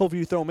 hopefully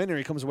you throw him in there.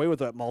 He comes away with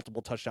a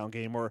multiple touchdown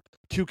game or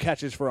 2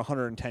 catches for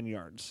 110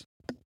 yards.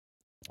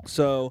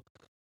 So,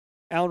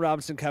 Allen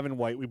Robinson, Kevin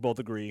White, we both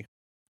agree.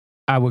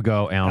 I would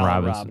go Allen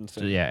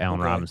Robinson. Yeah, Allen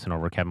Robinson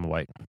over Kevin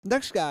White.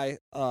 Next guy,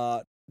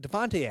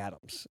 Davante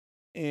Adams.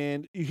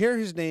 And you hear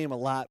his name a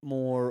lot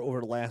more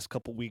over the last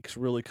couple weeks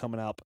really coming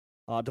up.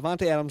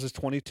 Davante Adams is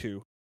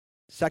 22.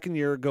 Second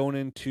year going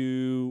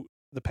into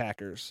the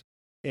Packers.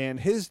 And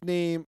his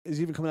name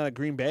is even coming out of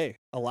Green Bay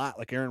a lot.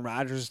 Like Aaron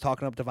Rodgers is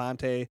talking up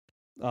Davante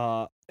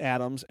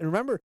Adams. And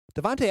remember,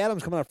 Davante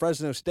Adams coming out of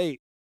Fresno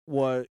State,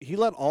 he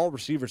led all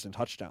receivers in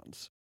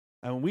touchdowns.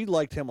 I mean, we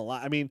liked him a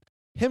lot. I mean,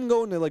 him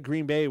going to like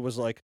Green Bay was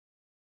like,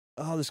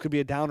 oh, this could be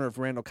a downer if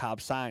Randall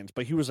Cobb signs.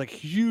 But he was like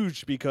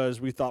huge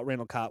because we thought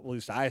Randall Cobb, at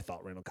least I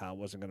thought Randall Cobb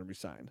wasn't going to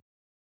resign.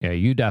 Yeah,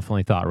 you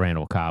definitely thought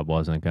Randall Cobb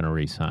wasn't going to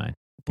resign.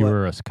 You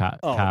were a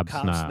Cobb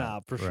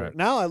snob for sure.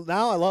 Now I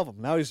love him.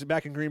 Now he's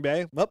back in Green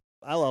Bay.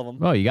 I love him.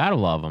 Well, you got to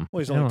love him. Well,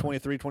 he's only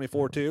 23,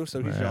 24 too,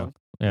 so he's young.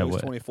 Yeah, he's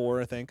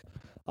 24, I think.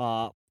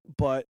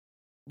 But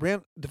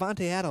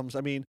Davante Adams,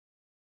 I mean,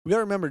 we got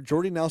to remember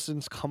Jordy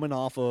Nelson's coming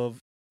off of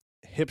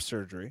hip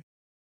surgery.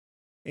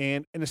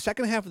 And in the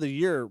second half of the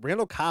year,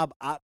 Randall Cobb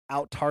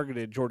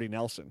out-targeted Jordy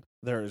Nelson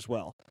there as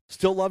well.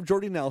 Still love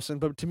Jordy Nelson,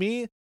 but to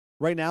me,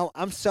 right now,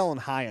 I'm selling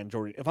high on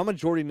Jordy. If I'm a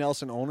Jordy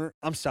Nelson owner,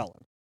 I'm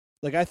selling.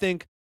 Like, I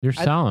think... You're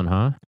selling,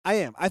 huh? I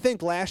am. I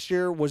think last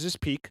year was his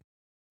peak.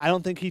 I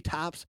don't think he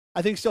tops.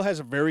 I think he still has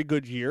a very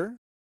good year.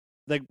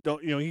 Like,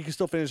 he can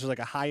still finish as like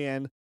a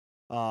high-end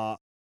wide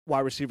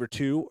receiver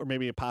 2, or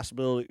maybe a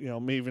possibility,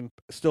 maybe even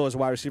still as a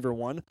wide receiver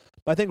 1.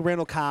 But I think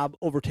Randall Cobb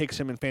overtakes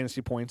him in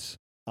fantasy points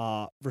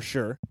for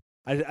sure.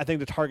 I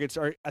think the targets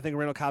are... I think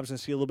Randall Cobb's going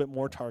to see a little bit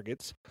more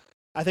targets.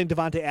 I think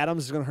Davante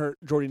Adams is going to hurt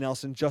Jordy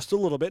Nelson just a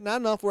little bit.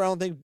 Not enough where I don't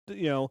think,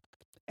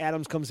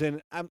 Adams comes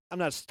in. I'm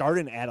not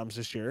starting Adams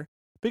this year.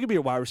 But he could be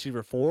a wide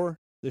receiver 4.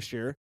 this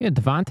year. Yeah,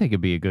 Devontae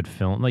could be a good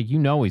film. Like,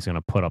 he's going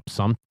to put up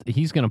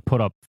he's going to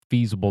put up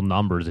feasible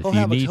numbers if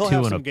you need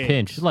to in a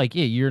pinch. Like,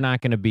 yeah, you're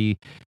not going to be,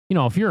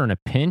 if you're in a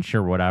pinch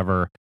or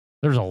whatever,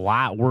 there's a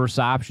lot worse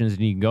options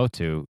than you can go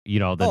to, you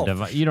know what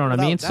I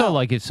mean? So,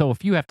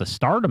 if you have to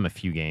start him a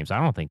few games,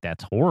 I don't think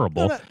that's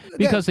horrible.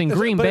 Because in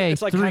Green Bay,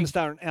 it's like kind of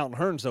starting Allen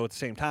Hurns, though, at the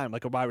same time,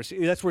 like a wide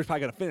receiver. That's where he's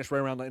probably going to finish, right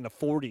around in the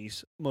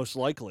 40s, most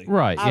likely.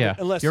 Right,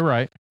 yeah, you're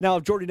right. Now,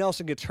 if Jordy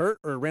Nelson gets hurt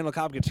or Randall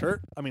Cobb gets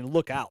hurt, I mean,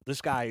 look out. This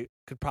guy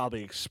could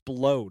probably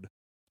explode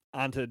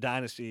onto the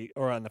dynasty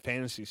or on the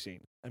fantasy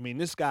scene. I mean,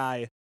 this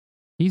guy...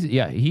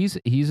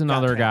 He's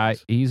another guy.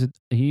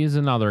 He is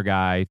another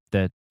guy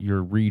that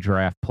your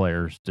redraft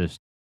players just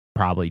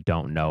probably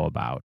don't know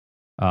about.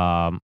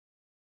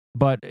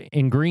 But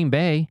in Green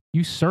Bay,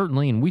 you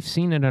certainly, and we've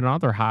seen it in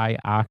another high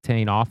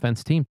octane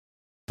offense team,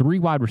 3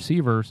 wide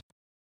receivers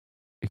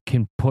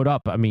can put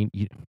up. I mean,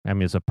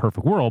 it's a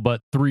perfect world, but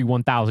 3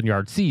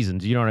 1,000-yard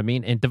seasons. You know what I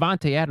mean? And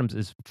Devontae Adams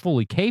is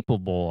fully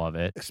capable of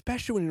it,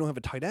 especially when you don't have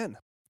a tight end.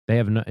 They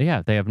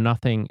have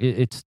nothing.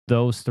 It's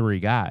those 3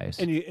 guys,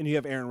 and you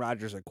have Aaron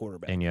Rodgers at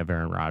quarterback,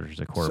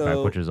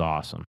 which is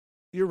awesome.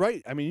 You're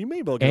right. I mean, you may be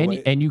able to get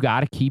away. And you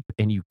got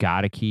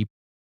to keep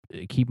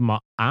them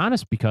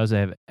honest because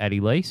they have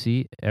Eddie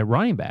Lacy at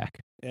running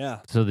back. Yeah.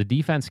 So the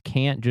defense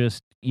can't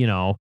just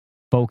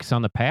focus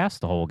on the pass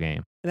the whole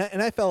game.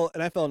 And I fell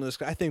into this.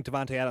 I think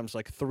Devontae Adams,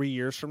 like 3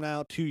 years from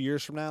now, 2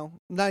 years from now,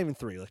 not even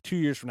 3, like 2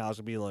 years from now, is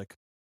gonna be like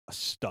a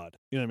stud.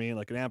 You know what I mean?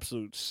 Like an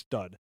absolute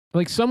stud.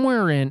 Like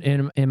somewhere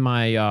in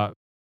my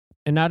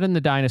and not in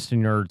the Dynasty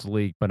Nerds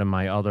League, but in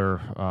my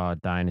other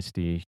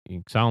Dynasty,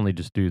 because I only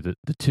just do the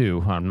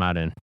 2. I'm not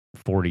in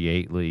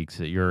 48 leagues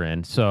that you're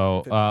in.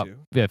 So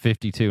 52.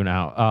 52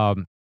 now.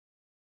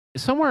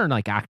 Somewhere in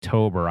like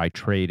October, I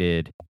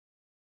traded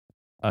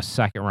a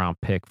 2nd round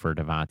pick for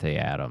Devontae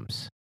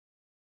Adams.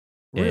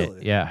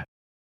 Really? Yeah.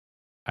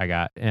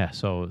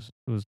 So it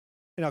was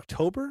in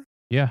October?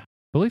 Yeah,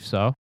 believe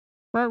so.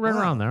 Right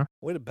around there.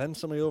 Way to bend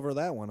somebody over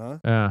that one, huh?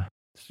 Yeah.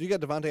 So you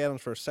got Devontae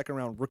Adams for a 2nd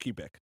round rookie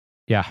pick.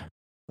 Yeah.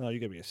 Oh, you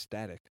gotta be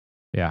ecstatic.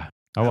 Yeah,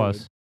 I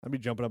was. I'd be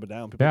jumping up and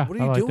down. People, yeah, what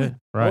are you doing?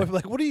 Right.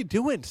 Like, what are you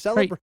doing?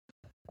 Celebrate. Right.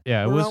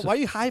 Yeah, it was. Why are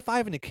you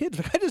high-fiving the kids?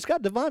 Like, I just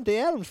got Devontae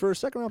Adams for a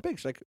 2nd round pick.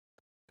 She's like,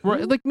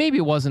 right, like maybe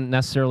it wasn't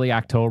necessarily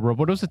October,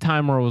 but it was a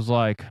time where it was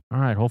like,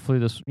 all right, hopefully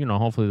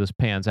this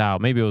pans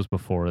out. Maybe it was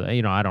before that.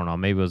 I don't know.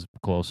 Maybe it was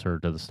closer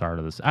to the start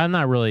of this. I'm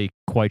not really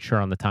quite sure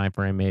on the time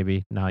frame.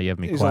 Maybe now you have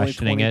me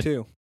questioning it.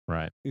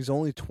 Right. He's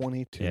only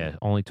 22. Yeah,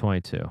 only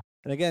 22.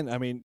 And again, I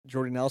mean,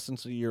 Jordy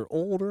Nelson's a year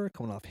older,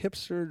 coming off hip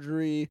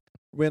surgery.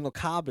 Randall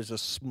Cobb is a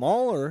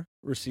smaller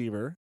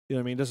receiver. You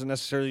know what I mean? Doesn't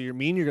necessarily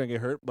mean you're going to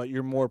get hurt, but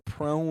you're more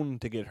prone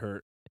to get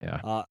hurt.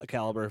 Yeah. A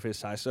caliber of his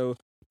size. So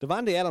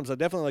Devontae Adams, I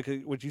definitely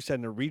like what you said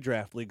in the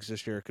redraft leagues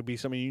this year. Could be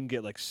something you can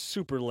get like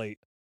super late.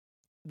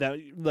 That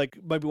like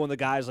might be one of the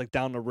guys like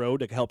down the road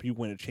that can help you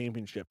win a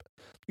championship.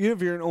 Even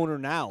if you're an owner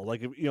now,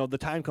 like if the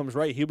time comes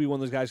right, he'll be one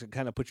of those guys that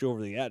kind of put you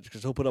over the edge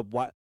because he'll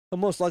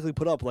most likely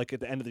put up like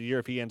at the end of the year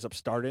if he ends up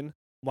starting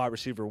wide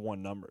receiver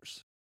 1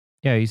 numbers.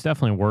 Yeah, he's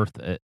definitely worth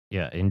it.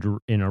 Yeah,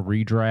 in a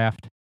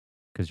redraft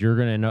because you're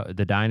gonna know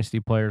the dynasty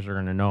players are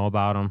gonna know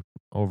about him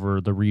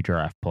over the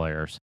redraft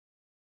players,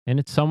 and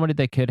it's somebody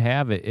that could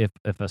have it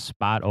if a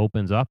spot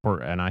opens up.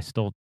 And I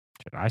still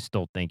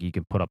think he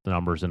can put up the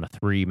numbers in a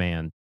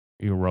 3-man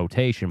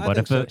rotation. But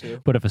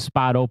if a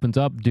spot opens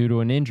up due to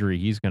an injury,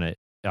 he's gonna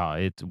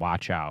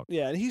watch out.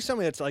 Yeah, and he's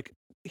somebody that's like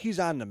he's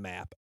on the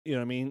map. You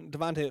know what I mean?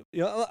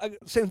 Devontae,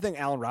 same thing,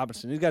 Allen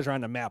Robinson. These guys are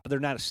on the map, but they're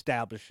not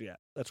established yet.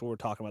 That's what we're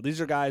talking about. These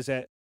are guys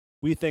that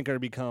we think are to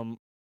become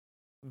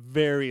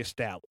very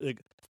established. Like,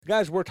 the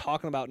guys we're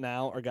talking about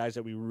now are guys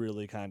that we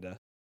really kind of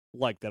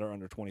like that are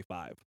under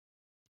 25.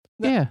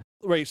 Yeah.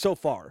 Right, so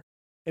far.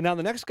 And now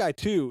the next guy,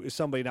 too, is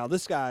somebody. Now,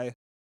 this guy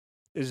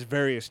is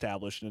very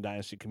established in the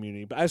dynasty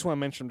community, but I just want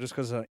to mention him just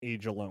because of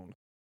age alone.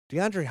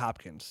 DeAndre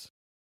Hopkins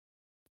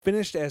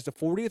finished as the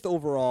 40th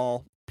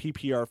overall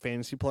PPR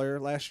fantasy player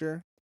last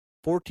year.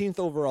 14th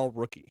overall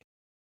rookie.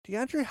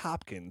 DeAndre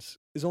Hopkins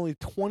is only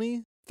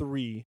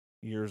 23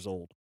 years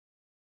old.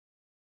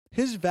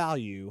 His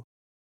value,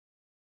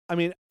 I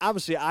mean,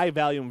 obviously I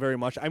value him very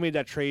much. I made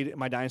that trade in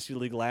my Dynasty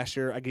League last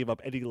year. I gave up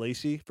Eddie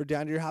Lacy for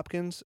DeAndre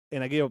Hopkins,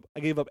 and I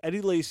gave up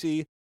Eddie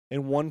Lacy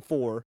and 1-4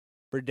 for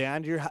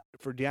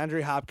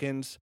DeAndre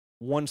Hopkins,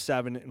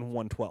 1-7 and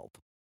 1-12.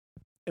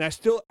 And I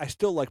still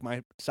like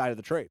my side of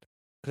the trade.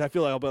 Because I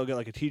feel like I'll be able to get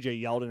like a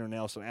TJ Yeldon or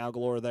Nelson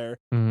Aguilar there,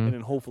 and then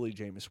hopefully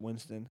Jameis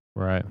Winston.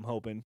 Right. I'm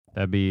hoping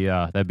that'd be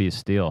a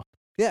steal.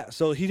 Yeah.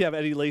 So he'd have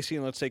Eddie Lacy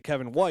and let's say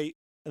Kevin White,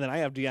 and then I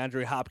have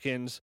DeAndre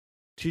Hopkins,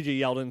 TJ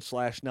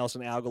Yeldon /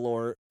 Nelson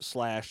Aguilar /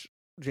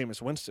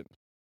 Jameis Winston.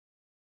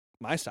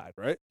 My side,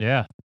 right?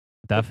 Yeah,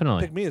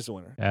 definitely. Pick me as the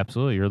winner.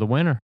 Absolutely, you're the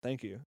winner.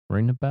 Thank you.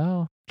 Ring the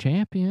bell,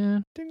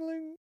 champion.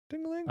 Ding-a-ling.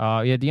 Ding-a-ling.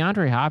 Yeah,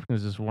 DeAndre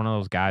Hopkins is one of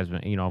those guys.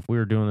 If we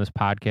were doing this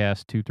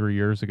podcast 2-3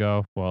 years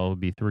ago, well, it would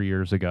be 3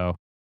 years ago,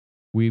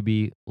 we'd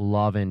be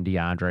loving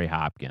DeAndre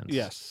Hopkins.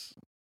 Yes,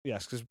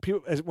 because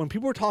when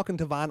people were talking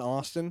to Von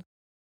Austin,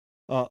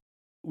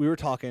 we were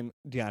talking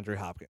DeAndre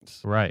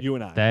Hopkins. Right. You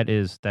and I. That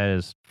is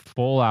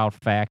full out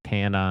fact,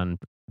 hand on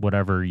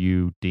whatever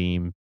you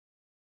deem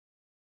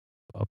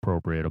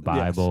appropriate, a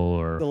Bible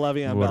or the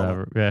Le'Veon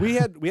whatever. Bell.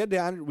 Yeah. We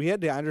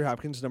had DeAndre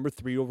Hopkins number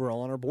 3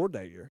 overall on our board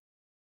that year.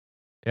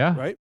 Yeah.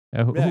 Right?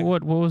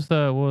 What was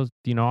do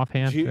you know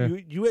offhand?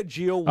 You had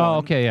Geo 1. Oh,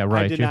 okay, yeah,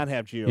 right. I did not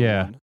have Geo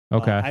 1.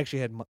 Okay. I actually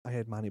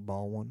had Monty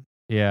Ball 1.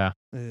 Yeah.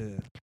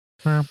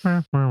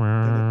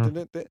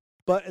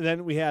 But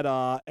then we had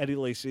Eddie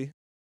Lacy,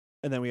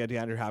 and then we had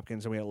DeAndre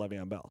Hopkins, and we had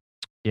Le'Veon Bell.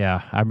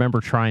 Yeah, I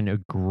remember trying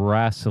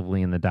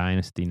aggressively in the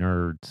Dynasty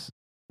Nerds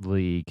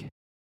League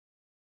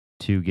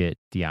to get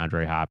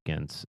DeAndre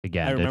Hopkins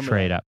again to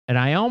trade up. And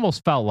I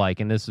almost felt like,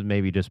 and this is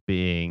maybe just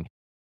being,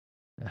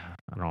 I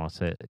don't want to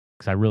say it,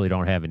 because I really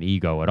don't have an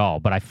ego at all,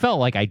 but I felt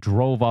like I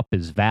drove up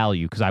his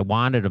value because I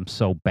wanted him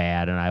so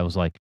bad. And I was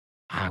like,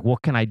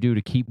 what can I do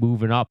to keep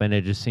moving up? And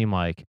it just seemed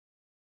like,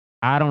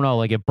 I don't know,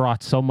 like it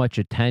brought so much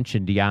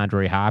attention,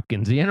 DeAndre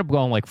Hopkins. He ended up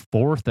going like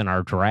 4th in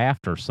our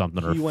draft or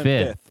something, or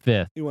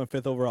 5th. He went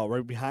 5th overall,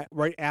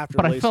 right after.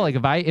 But Lacy. I felt like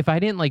if I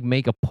didn't like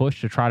make a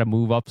push to try to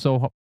move up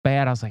so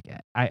bad, I was like,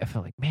 I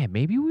felt like, man,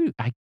 maybe he would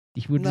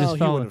just. No,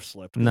 he would have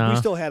slipped. No, we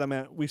still had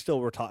him we still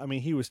were talking. I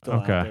mean, he was still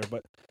out there,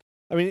 but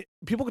I mean,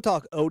 people can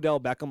talk Odell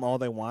Beckham all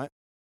they want,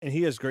 and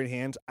he has great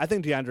hands. I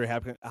think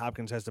DeAndre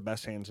Hopkins has the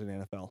best hands in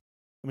the NFL.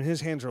 I mean,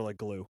 his hands are like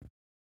glue.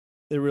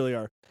 They really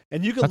are.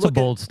 And you can That's a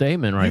bold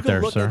statement right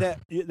there, sir. At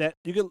that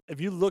you can,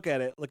 if you look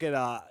at it, look at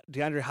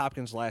DeAndre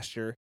Hopkins last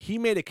year. He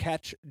made a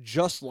catch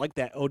just like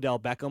that Odell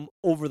Beckham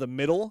over the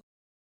middle,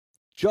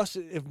 just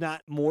if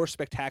not more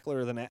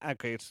spectacular than that.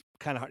 Okay, it's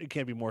kind of hard. You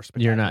can't be more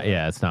spectacular. You're not.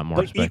 Yeah, it's not more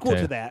but spectacular.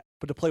 Equal to that.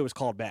 But the play was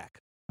called back.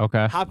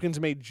 Okay. Hopkins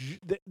made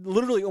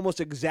literally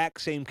almost exact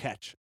same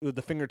catch with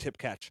the fingertip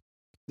catch.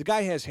 The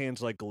guy has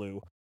hands like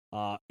glue.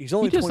 He's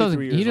only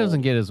 23 years old. He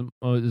doesn't get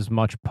as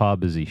much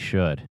pub as he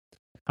should.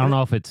 I don't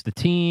know if it's the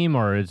team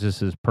or it's just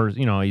his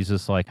person. He's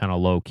just like kind of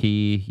low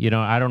key.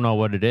 I don't know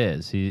what it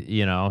is.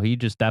 He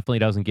just definitely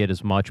doesn't get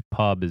as much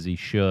pub as he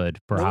should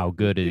for how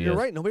good it is. You're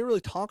right. Nobody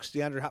really talks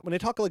DeAndre Hopkins. When they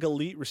talk like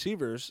elite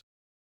receivers,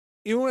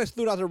 even when I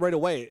threw it out there right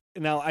away.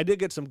 Now I did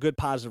get some good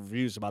positive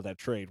reviews about that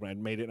trade when I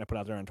made it and I put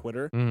it out there on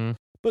Twitter. Mm-hmm.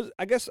 But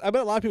I bet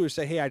a lot of people would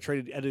say, "Hey, I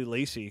traded Eddie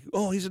Lacy.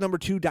 Oh, he's a number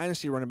 2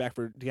 dynasty running back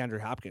for DeAndre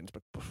Hopkins."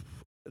 But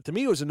to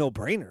me, it was a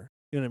no-brainer.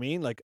 You know what I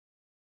mean? Like.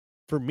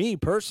 For me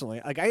personally,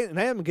 I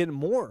am getting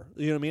more.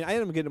 You know what I mean? I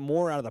am getting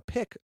more out of the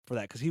pick for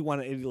that because he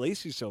wanted Eddie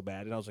Lacy so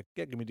bad, and I was like,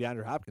 "Yeah, give me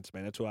DeAndre Hopkins,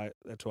 man. That's who I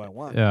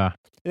want." Yeah.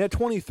 And at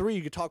 23,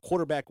 you can talk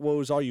quarterback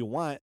woes all you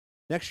want.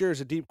 Next year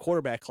is a deep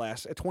quarterback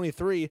class. At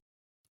 23,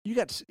 you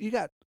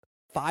got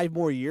 5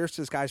 more years.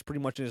 This guy's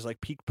pretty much in his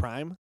like peak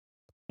prime.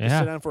 Yeah.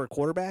 Sit down for a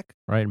quarterback.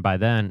 Right, and by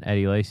then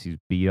Eddie Lacy's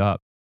beat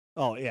up.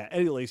 Oh yeah,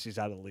 Eddie Lacy's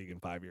out of the league in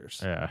 5 years.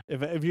 Yeah.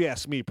 If you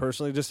ask me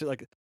personally, just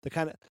like the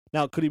kind of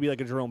now could he be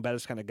like a Jerome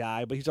Bettis kind of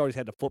guy? But he's always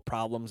had the foot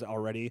problems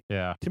already.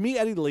 Yeah. To me,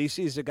 Eddie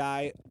Lacy is a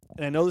guy,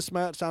 and I know this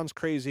sounds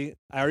crazy.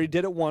 I already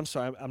did it once,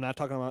 so I'm not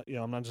talking about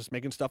I'm not just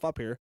making stuff up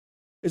here.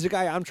 Is a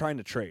guy I'm trying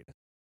to trade.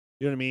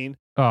 You know what I mean?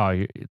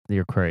 Oh,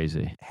 you're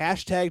crazy.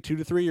 Hashtag 2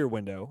 to 3 year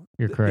window.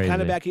 You're crazy. The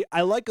kind of back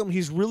I like him.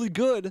 He's really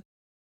good.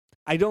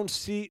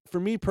 For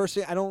me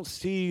personally, I don't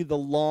see the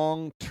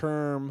long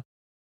term.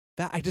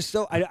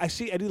 I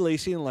see Eddie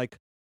Lacy in like,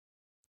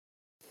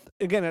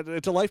 again,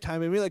 it's a lifetime,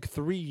 maybe like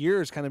 3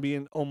 years kind of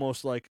being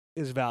almost like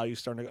his value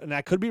starting to go. And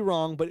I could be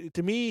wrong, but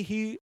to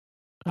me,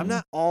 I'm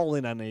not all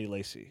in on Eddie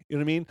Lacy. You know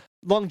what I mean?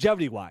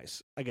 Longevity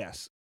wise, I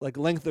guess, like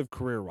length of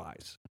career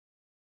wise,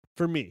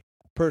 for me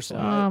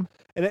personally.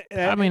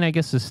 I mean, I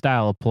guess his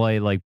style of play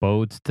like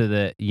bodes to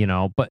the,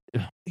 but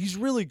he's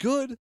really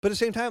good. But at the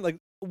same time, like,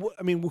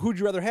 I mean, who'd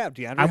you rather have,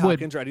 DeAndre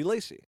Hopkins or Eddie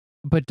Lacy?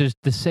 But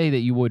to say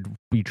that you would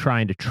be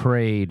trying to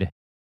trade,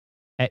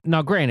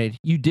 now granted,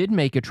 you did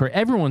make a trade.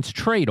 Everyone's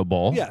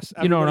tradable. Yes,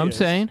 you know what I'm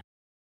saying.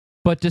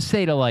 But to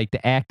say to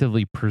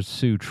actively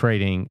pursue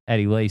trading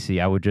Eddie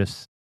Lacy, I would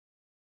just,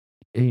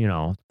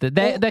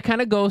 that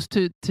kind of goes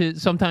to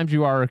sometimes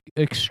you are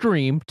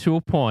extreme to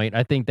a point.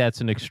 I think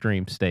that's an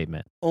extreme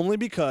statement. Only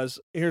because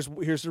here's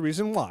the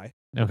reason why.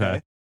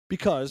 Okay.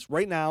 Because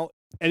right now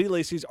Eddie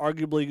Lacy's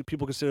arguably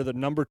people consider the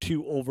number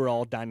 2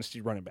 overall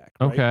dynasty running back.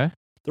 Right? Okay.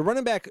 The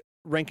running back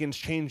rankings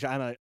change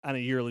on a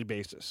yearly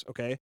basis,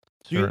 okay?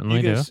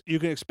 Certainly do. You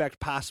can expect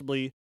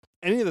possibly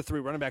any of the 3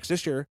 running backs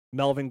this year,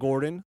 Melvin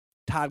Gordon,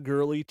 Todd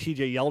Gurley,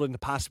 TJ Yeldon, to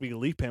possibly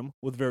leap him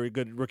with very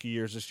good rookie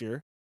years this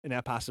year, and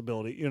that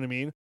possibility, you know what I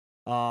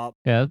mean?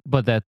 Yeah,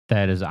 but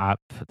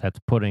that's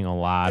putting a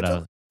lot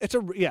of...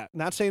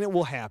 not saying it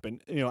will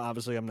happen.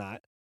 Obviously I'm not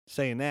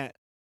saying that.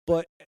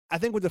 But I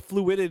think with the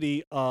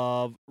fluidity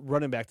of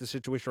running back, the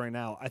situation right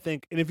now, I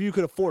think, and if you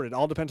could afford it,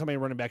 all depends how many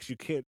running backs you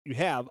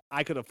have.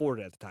 I could afford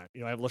it at the time.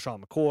 I have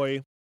LaShawn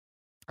McCoy,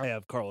 I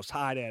have Carlos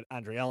Hyde, I have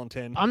Andre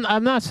Ellington.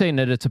 I'm not saying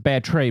that it's a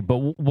bad trade, but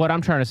what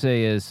I'm trying to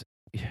say is,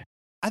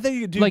 I think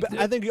you do.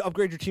 I think you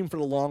upgrade your team for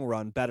the long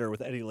run better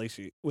with Eddie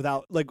Lacy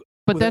without like.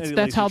 but with an Eddie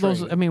that's Lacy how those.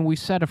 trade. I mean, we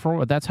said it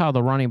for. That's how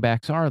the running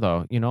backs are,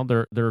 though. You know,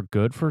 they're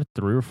good for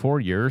 3 or 4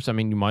 years. I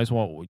mean, you might as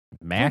well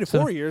max 3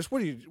 to 4 years.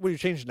 What are you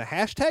changing the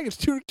hashtag? It's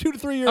 2 to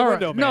 3 year All right,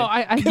 window, man. no,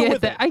 I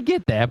get that. It. I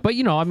get that. But,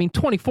 you know, I mean,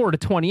 24 to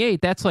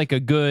 28, that's like a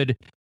good,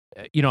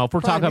 you know, if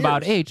we're Prime talking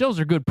about years. age, those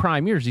are good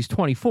prime years. He's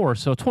 24.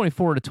 So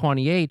 24 to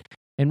 28.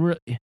 And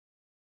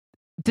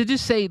to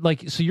just say,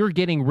 like, so you're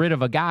getting rid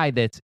of a guy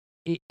that's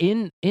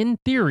in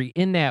theory,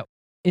 in that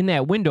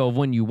window of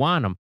when you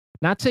want him.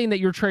 Not saying that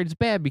your trade is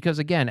bad because,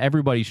 again,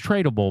 everybody's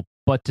tradable.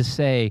 But to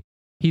say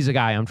he's a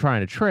guy I'm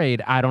trying to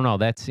trade, I don't know.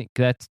 That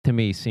to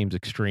me seems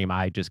extreme.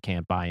 I just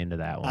can't buy into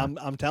that one.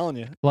 I'm telling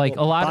you. Like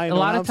well, a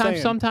lot of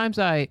times,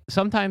 saying.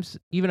 sometimes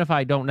even if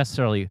I don't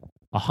necessarily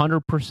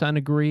 100%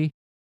 agree,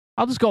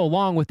 I'll just go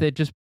along with it.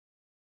 Just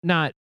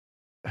not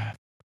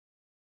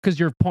because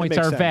your points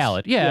are sense.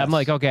 valid. Yeah, Yes. I'm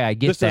like, okay, I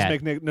get This that.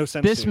 does make no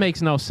sense. This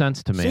makes no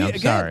sense to me. See, I'm again,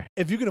 sorry.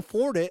 If you can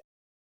afford it,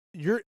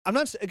 I'm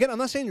not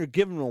saying you're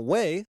giving them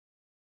away.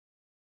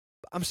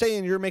 I'm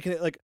saying you're making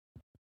it like.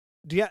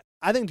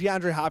 I think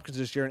DeAndre Hopkins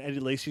this year and Eddie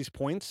Lacy's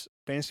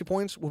fantasy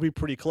points, will be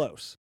pretty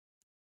close.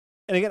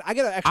 And again, I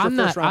get an extra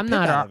first round pick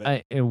out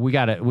of it. We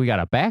got to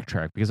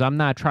backtrack because I'm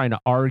not trying to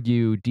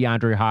argue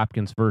DeAndre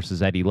Hopkins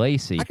versus Eddie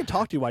Lacy. I can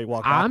talk to you while you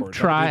walk I'm backwards.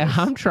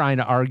 trying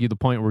to argue the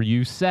point where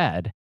you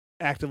said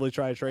actively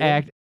try to trade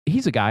him.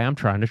 He's a guy I'm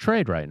trying to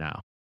trade right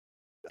now.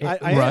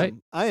 I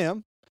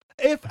am.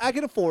 If I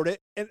can afford it,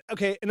 and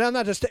I'm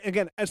not just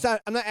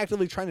I'm not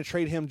actively trying to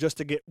trade him just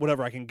to get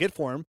whatever I can get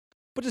for him,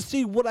 but to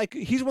see what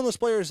he's one of those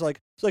players like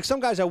some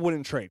guys I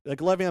wouldn't trade. Like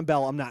Le'Veon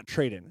Bell, I'm not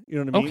trading. You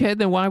know what I mean? Okay,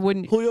 then why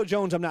wouldn't Julio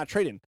Jones, I'm not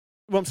trading.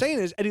 What I'm saying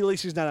is Eddie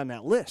Lacy's not on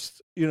that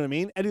list. You know what I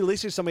mean? Eddie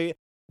Lacy's somebody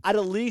I'd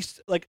at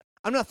least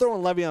I'm not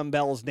throwing Le'Veon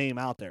Bell's name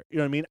out there. You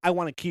know what I mean? I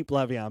want to keep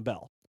Le'Veon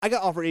Bell. I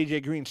got offered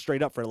AJ Green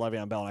straight up for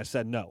Le'Veon Bell, and I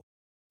said no.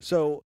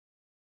 So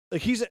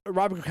he's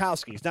Robert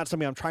Gronkowski. He's not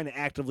somebody I'm trying to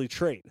actively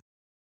trade.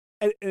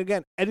 And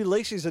again, Eddie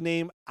Lacy's a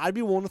name I'd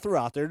be willing to throw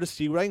out there to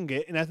see what I can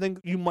get. And I think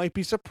you might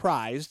be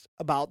surprised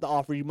about the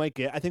offer you might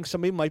get. I think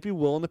somebody might be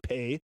willing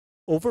to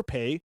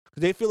overpay,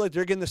 because they feel like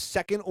they're getting the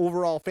second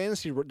overall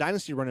fantasy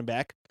dynasty running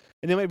back,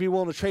 and they might be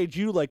willing to trade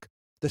you like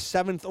the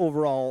 7th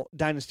overall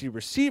dynasty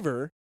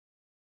receiver,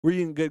 where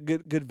you can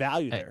get good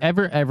value there.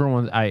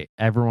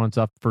 Everyone's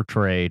up for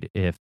trade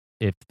if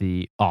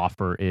the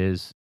offer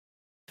is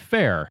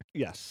fair.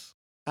 Yes.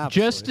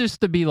 Absolutely.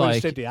 Just to be we'll like,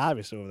 just state the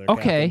obvious over there.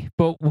 Okay,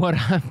 Captain.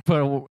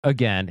 but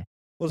again,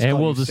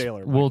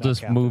 we'll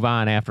just move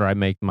on after I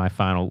make my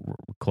final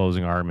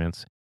closing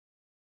arguments.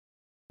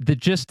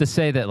 Just to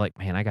say that, like,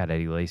 man, I got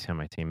Eddie Lacy on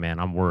my team. Man,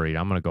 I'm worried.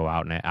 I'm going to go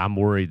out and I'm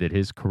worried that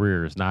his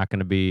career is not going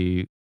to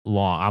be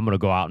long. I'm going to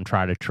go out and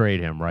try to trade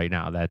him right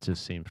now. That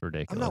just seems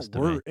ridiculous. I'm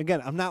not worried.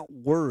 Again, I'm not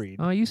worried.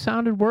 Oh, you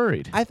sounded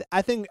worried. I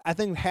think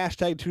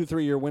hashtag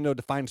 2-3 year window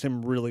defines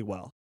him really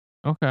well.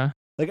 Okay.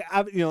 Like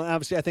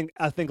obviously, I think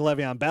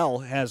Le'Veon Bell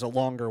has a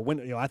longer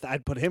window.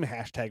 I'd put him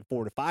hashtag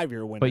 4 to 5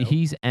 year window. But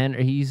he's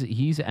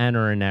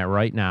entering that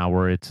right now,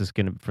 where it's just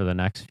gonna for the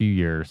next few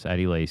years.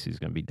 Eddie Lacy's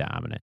gonna be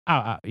dominant.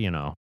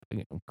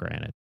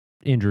 Granted,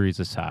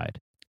 injuries aside.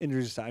 I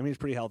mean, he's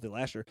pretty healthy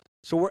last year.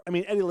 So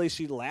Eddie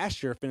Lacy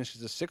last year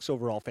finishes the 6th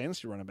overall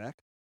fantasy running back,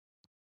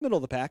 middle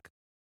of the pack,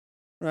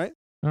 right?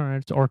 All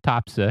right, or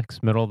top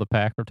 6, middle of the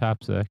pack, or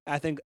top 6. I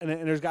think, and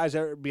there's guys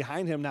that are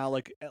behind him now,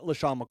 like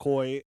LaShawn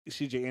McCoy,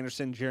 C.J.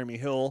 Anderson, Jeremy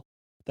Hill,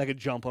 that could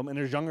jump him. And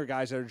there's younger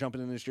guys that are jumping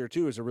in this year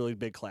too. Is a really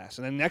big class.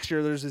 And then next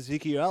year there's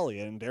Ezekiel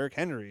Elliott and Derrick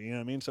Henry. You know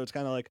what I mean? So it's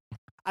kind of like,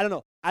 I don't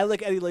know. I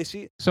like Eddie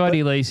Lacy. So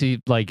Eddie Lacy is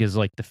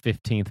the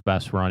 15th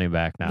best running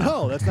back now.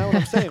 No, that's not what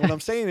I'm saying. What I'm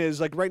saying is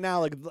right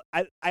now,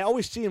 I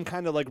always see him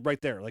kind of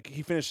right there. Like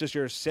he finished this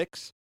year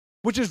 6,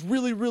 which is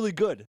really, really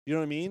good. You know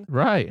what I mean?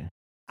 Right.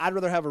 I'd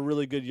rather have a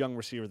really good young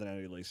receiver than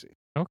Eddie Lacy.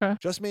 Okay.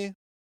 Just me.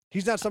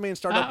 He's not somebody in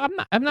startup.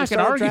 I'm not going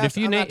to argue. If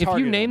you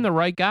name the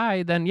right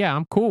guy, then yeah,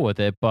 I'm cool with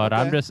it. But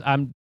okay.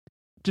 I'm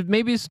just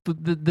maybe it's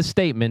the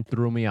statement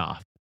threw me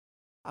off.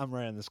 I'm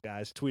right on this,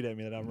 guys. Tweet at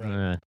me that I'm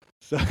right.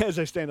 So as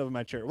I stand up in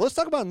my chair, well, let's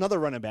talk about another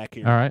running back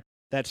here. All right.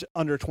 That's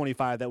under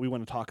 25 that we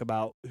want to talk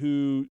about,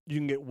 who you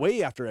can get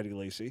way after Eddie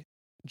Lacy.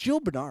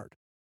 Gio Bernard,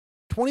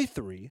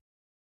 23,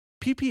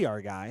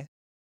 PPR guy.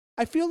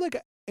 I feel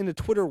like in the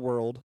Twitter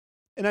world,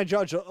 and I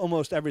judge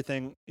almost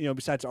everything,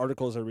 besides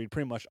articles I read,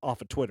 pretty much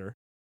off of Twitter.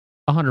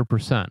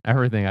 100%.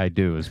 Everything I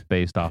do is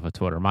based off of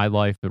Twitter. My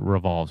life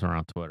revolves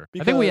around Twitter.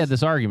 I think we had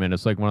this argument.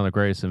 It's like one of the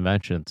greatest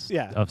inventions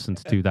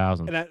since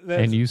 2000.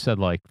 And you said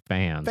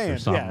fans or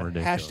something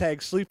ridiculous.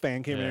 Hashtag sleep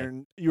fan came in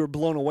and you were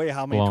blown away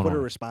how many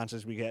Twitter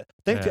responses we get.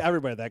 Thanks to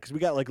everybody that, because we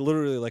got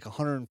literally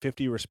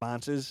 150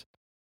 responses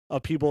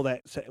of people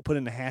that put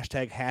in the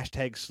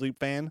hashtag sleep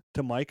fan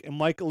to Mike. And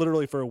Mike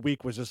literally for a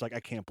week was just like,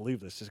 I can't believe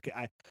this.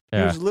 He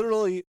was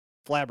literally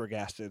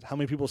flabbergasted how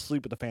many people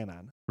sleep with the fan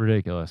on.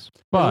 Ridiculous.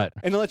 But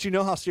and to let you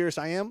know how serious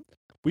I am,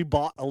 we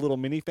bought a little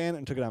mini fan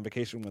and took it on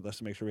vacation with us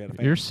to make sure we had a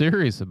fan. You're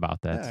serious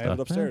about that stuff. I have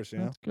it upstairs.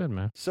 That's good,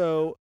 man.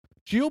 So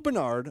Gio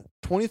Bernard,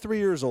 23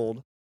 years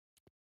old.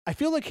 I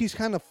feel like he's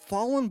kind of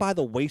fallen by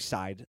the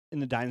wayside in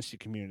the dynasty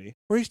community,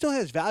 where he still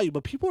has value,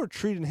 but people are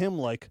treating him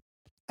like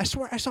I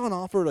swear I saw an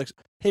offer like,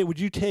 hey, would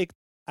you take?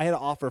 I had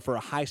an offer for a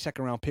high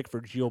second round pick for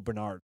Gio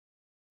Bernard,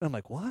 and I'm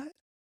like, what?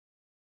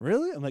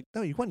 Really? I'm like,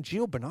 no, you want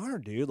Gio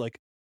Bernard, dude? Like,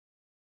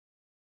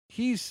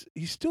 he's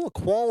still a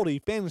quality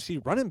fantasy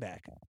running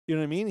back. You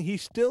know what I mean? He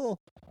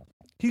still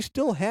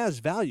has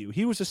value.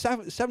 He was a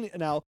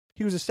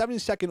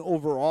 72nd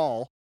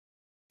overall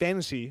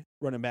fantasy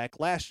running back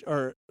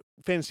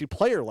fantasy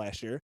player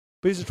last year,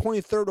 but he's a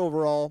 23rd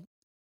overall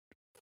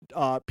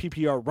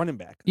PPR running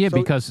back. Yeah, so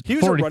because he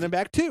was a running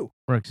back too.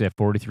 He had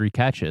 43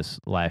 catches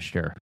last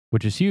year,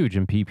 which is huge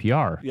in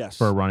PPR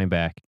for a running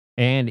back.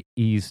 And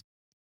he's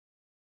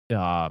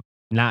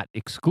not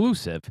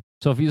exclusive.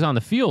 So if he's on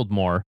the field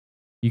more,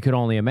 you could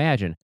only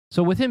imagine.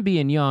 So with him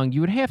being young,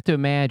 you would have to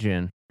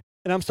imagine.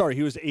 And I'm sorry,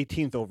 he was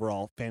 18th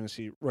overall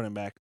fantasy running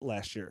back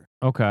last year.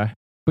 Okay.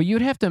 But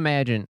you'd have to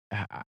imagine,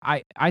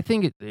 I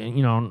think,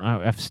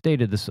 I've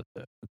stated this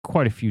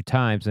quite a few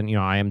times, and,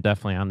 I am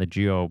definitely on the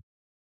Gio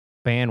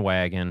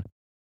bandwagon.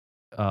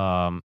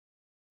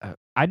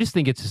 I just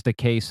think it's just a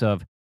case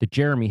of the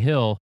Jeremy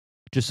Hill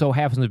just so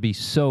happens to be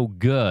so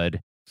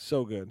good.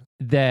 So good.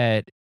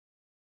 That,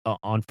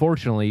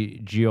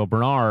 unfortunately, Gio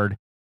Bernard,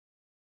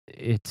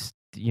 it's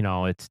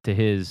to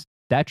his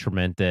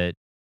detriment that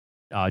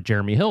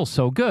Jeremy Hill's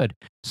so good.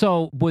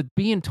 So with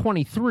being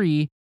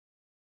 23,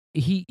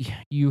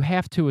 you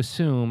have to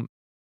assume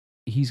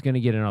he's going to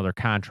get another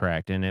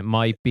contract, and it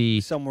might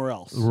be somewhere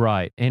else,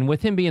 right? And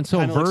with him being so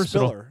kinda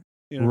versatile, like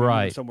Spiller,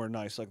 right? Somewhere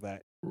nice like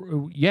that.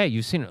 Yeah,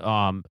 you've seen.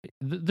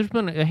 There's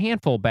been a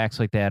handful of backs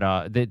like that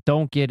that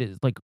don't get it.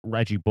 Like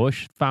Reggie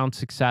Bush found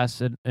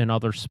success in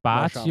other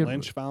spots. Marshawn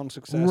Lynch found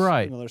success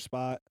right in another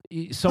spot.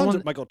 Tons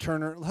of Michael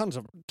Turner,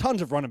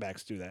 tons of running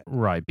backs do that.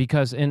 Right,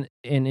 because in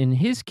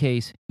his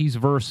case, he's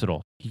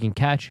versatile. He can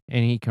catch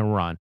and he can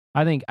run.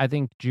 I think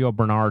Gio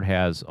Bernard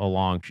has a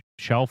long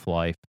shelf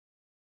life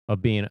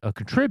of being a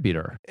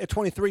contributor. At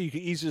 23, you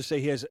could easily say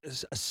he has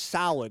a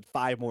solid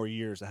 5 more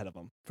years ahead of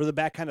him for the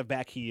kind of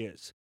back he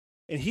is.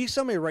 And he's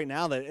somebody right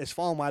now that is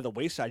falling by the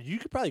wayside. You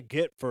could probably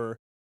get for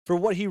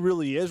what he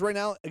really is right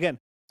now. Again,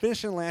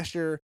 finishing last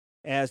year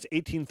as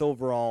 18th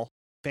overall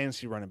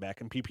fantasy running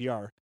back in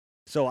PPR.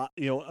 So, a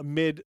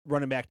mid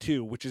running back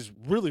too, which is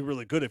really,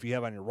 really good if you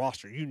have on your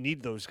roster. You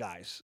need those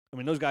guys. I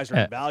mean, those guys are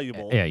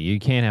invaluable. Yeah, you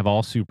can't have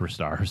all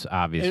superstars,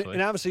 obviously.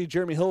 And obviously,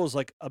 Jeremy Hill is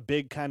like a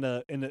big kind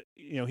of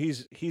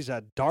he's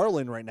a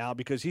darling right now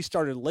because he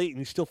started late and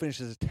he still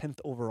finishes as 10th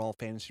overall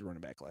fantasy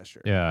running back last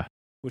year. Yeah,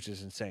 which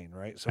is insane,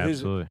 right? So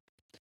absolutely.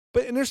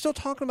 And they're still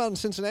talking about in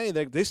Cincinnati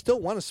that they still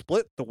want to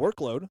split the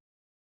workload.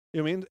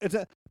 You know what I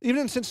mean?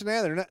 Even in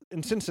Cincinnati,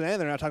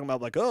 they're not talking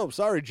about like, oh,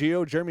 sorry,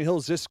 Jeremy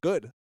Hill's this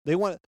good.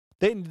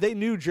 They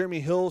knew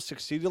Jeremy Hill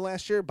succeeded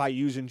last year by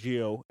using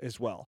Gio as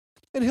well.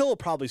 And Hill will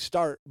probably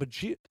start, but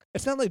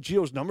it's not like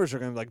Gio's numbers are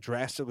going to like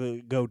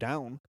drastically go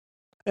down.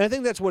 And I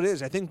think that's what it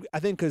is. I think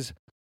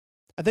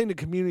the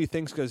community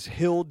thinks because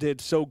Hill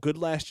did so good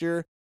last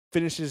year,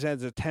 finishes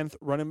as a 10th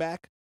running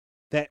back,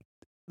 that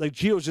like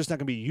Gio's just not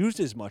going to be used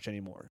as much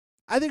anymore.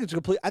 I think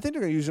they're going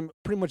to use him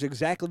pretty much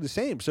exactly the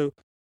same. So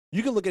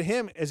you can look at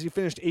him as he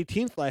finished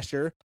 18th last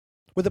year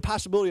with the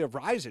possibility of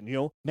rising.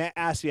 Matt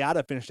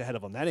Asiata finished ahead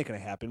of him. That ain't going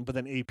to happen, but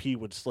then AP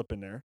would slip in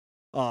there.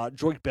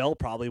 Joyke Bell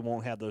probably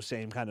won't have those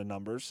same kind of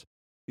numbers.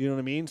 You know what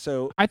I mean?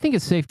 So I think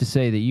it's safe to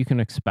say that you can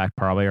expect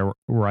probably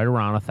right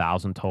around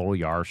 1,000 total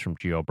yards from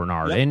Gio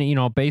Bernard. Yep.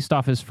 And, based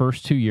off his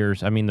first 2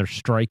 years, I mean, they're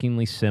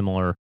strikingly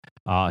similar.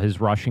 His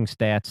rushing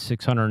stats,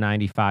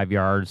 695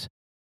 yards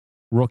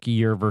rookie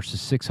year versus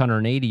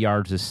 680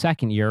 yards his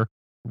second year.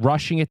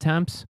 Rushing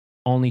attempts,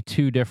 only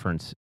 2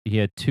 difference. He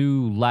had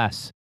 2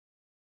 less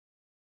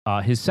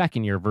his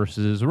second year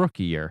versus his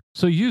rookie year.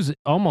 So you use it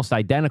almost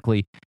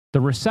identically. The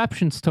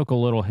receptions took a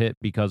little hit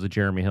because of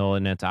Jeremy Hill,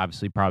 and that's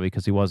obviously probably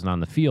because he wasn't on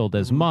the field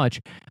as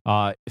much.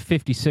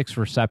 56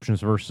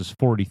 receptions versus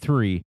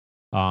 43,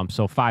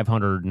 so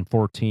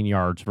 514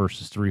 yards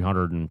versus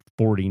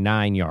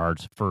 349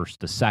 yards first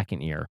to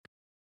second year.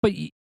 But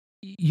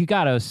you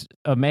got to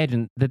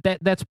imagine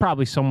that's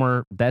probably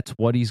somewhere that's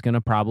what he's going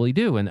to probably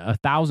do. And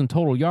 1,000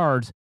 total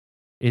yards,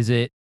 is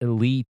it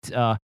elite?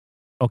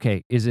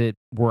 Okay, is it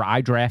where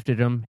I drafted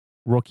him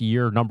rookie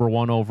year, number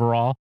 1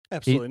 overall?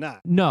 Absolutely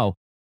not. No.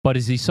 But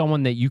is he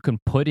someone that you can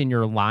put in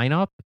your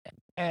lineup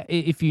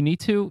if you need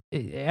to?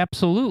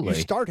 Absolutely.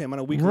 You start him on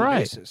a weekly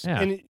basis.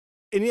 Yeah. And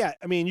yeah,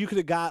 I mean, you could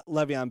have got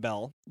Le'Veon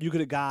Bell. You could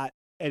have got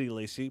Eddie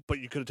Lacy, but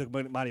you could have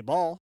took Monty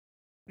Ball.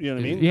 You know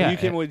what I mean? Yeah. You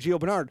came with Gio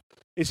Bernard.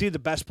 Is he the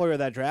best player of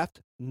that draft?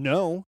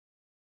 No.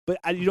 But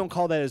you don't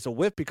call that as a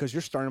whiff because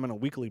you're starting him on a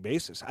weekly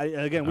basis. We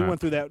went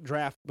through that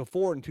draft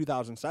before in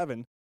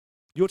 2007.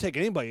 You'll take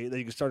anybody that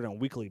you can start on a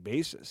weekly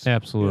basis.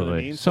 Absolutely. You know what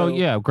I mean? So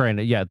yeah,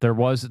 granted, yeah, there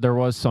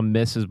was some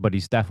misses, but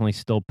he's definitely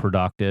still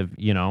productive,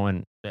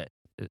 and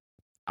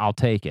I'll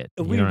take it.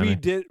 If we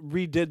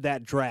redid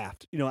that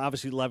draft,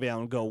 obviously Le'Veon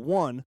would go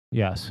 1.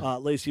 Yes.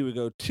 Lacy would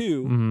go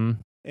 2, mm-hmm.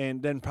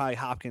 and then probably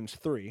Hopkins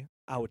 3.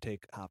 I would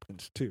take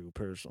Hopkins too,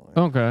 personally.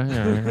 Okay,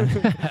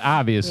 yeah.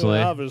 Obviously.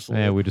 Yeah, obviously.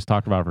 Yeah, we just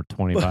talked about it for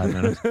 25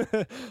 minutes.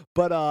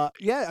 But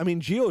yeah, I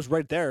mean, Gio's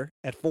right there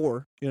at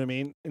 4. You know what I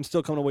mean, and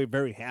still coming away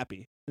very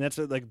happy. And that's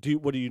like,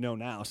 what do you know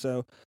now?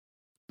 So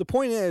the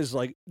point is,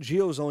 like,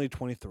 Gio's only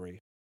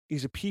 23.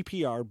 He's a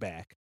PPR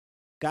back.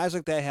 Guys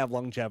like that have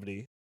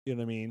longevity. You know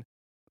what I mean?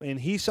 And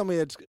he's somebody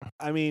that's,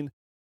 I mean,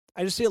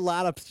 I just see a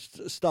lot of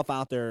stuff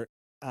out there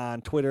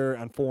on Twitter,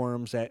 on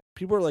forums, that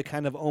people are like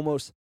kind of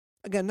almost,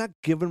 again, not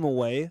giving him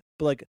away,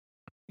 but like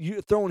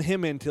you throwing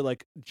him into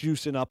like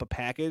juicing up a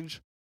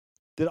package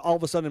that all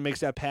of a sudden makes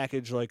that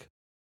package like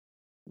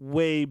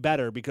way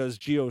better because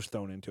Gio's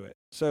thrown into it.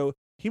 So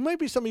he might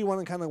be somebody you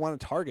want to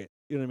target.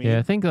 You know what I mean?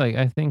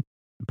 Yeah, I think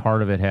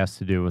part of it has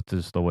to do with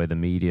just the way the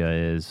media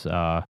is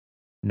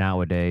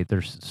nowadays.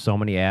 There's so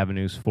many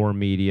avenues for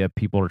media.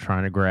 People are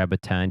trying to grab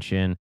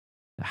attention.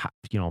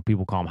 You know,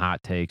 people call them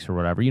hot takes or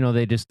whatever. You know,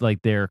 they just like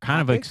they're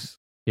kind Hot of takes?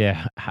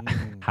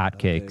 hot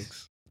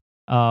cakes.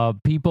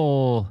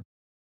 People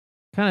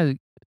kind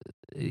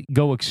of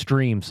go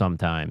extreme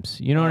sometimes.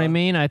 You know what I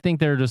mean? I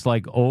think they're just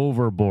like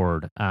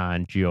overboard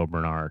on Gio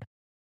Bernard.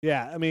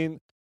 Yeah, I mean,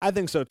 I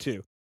think so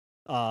too.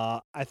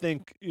 I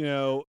think, you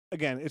know,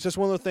 again, it's just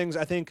one of those things.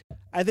 I think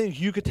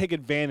you could take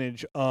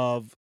advantage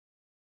of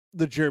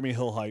the Jeremy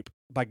Hill hype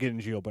by getting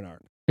Gio Bernard.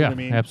 You Yeah, know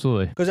what I mean?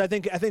 absolutely. Because I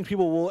think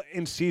people will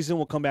in season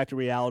will come back to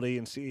reality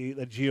and see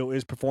that Gio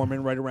is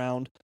performing right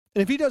around.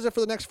 And if he does it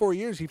for the next 4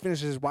 years, he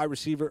finishes wide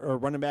receiver or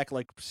running back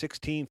like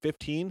 16,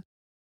 15,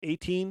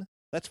 18.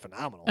 That's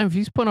phenomenal. And if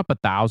he's putting up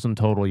 1,000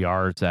 total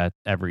yards at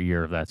every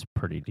year, that's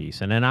pretty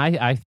decent. And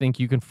I think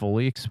you can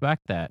fully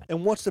expect that.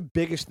 And what's the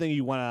biggest thing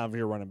you want out of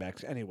your running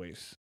backs,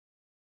 anyways?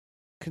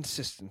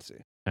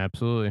 Consistency.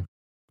 Absolutely.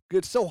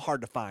 It's so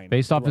hard to find.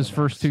 Based off his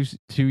first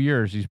two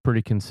years, he's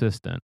pretty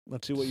consistent.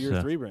 Let's see what year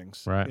 3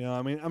 brings. Right. You know,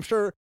 I mean, I'm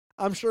sure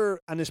on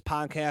this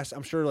podcast,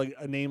 I'm sure like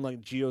a name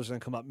like Gio's gonna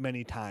come up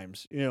many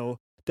times. You know,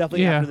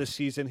 definitely after this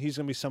season, he's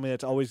gonna be somebody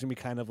that's always gonna be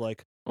kind of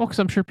like. Well, because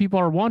I'm sure people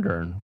are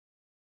wondering.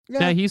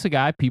 Yeah, he's a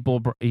guy.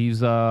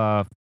 He's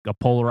a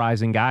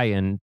polarizing guy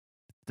in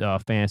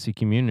the fantasy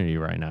community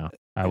right now.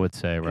 I would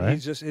say, right?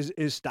 He's just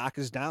his stock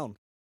is down.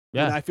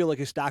 Yeah, and I feel like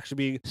his stock should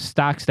be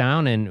stocks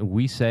down, and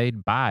we say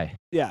buy.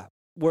 Yeah.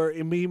 Where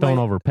don't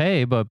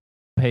overpay, but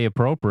pay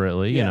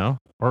appropriately, you know,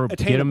 or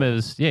get him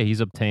as he's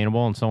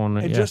obtainable and so on.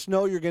 And just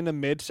know you're getting a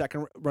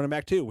mid-second running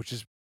back too, which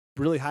is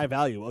really high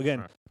value.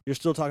 Again, you're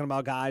still talking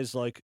about guys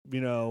like,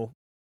 you know,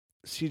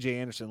 C.J.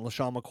 Anderson,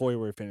 LaShawn McCoy,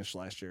 where he finished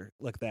last year,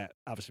 like that.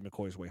 Obviously,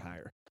 McCoy's way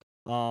higher.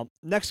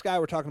 Next guy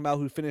we're talking about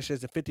who finished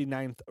as the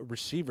 59th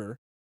receiver,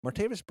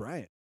 Martavis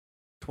Bryant,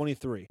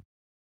 23.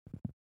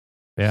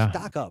 Yeah,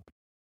 stock up.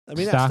 I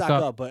mean, not stock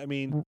up, but I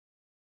mean,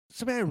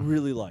 somebody I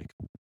really like.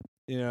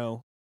 You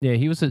know, yeah,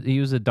 he was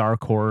a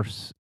dark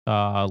horse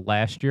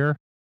last year,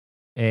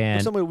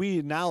 and somebody we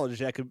acknowledge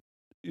that could,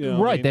 you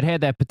know, that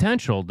had that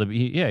potential to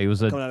be. Yeah, he was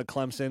coming out of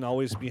Clemson,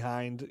 always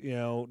behind, you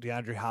know,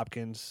 DeAndre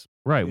Hopkins.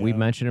 Right, we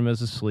mentioned him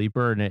as a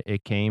sleeper, and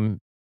it came,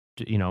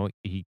 to, you know,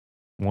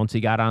 once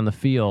he got on the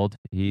field,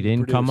 he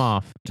didn't come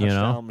off. You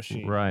know,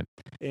 machine. Right.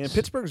 And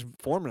Pittsburgh's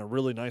forming a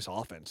really nice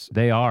offense.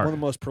 They are one of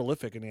the most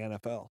prolific in the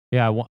NFL.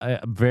 Yeah,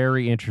 I'm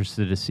very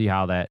interested to see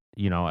how that.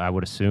 You know, I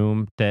would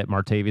assume that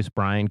Martavis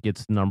Bryant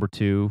gets the number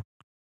 2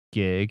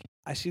 gig.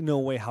 I see no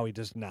way how he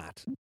does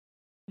not.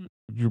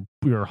 You're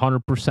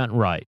 100%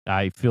 right.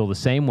 I feel the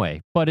same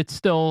way, but it's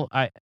still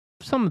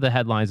some of the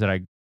headlines that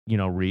I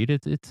read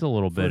it's a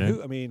little bit.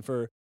 Who? I mean,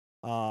 for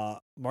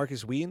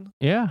Marcus Wheaton.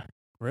 Yeah.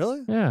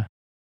 Really? Yeah.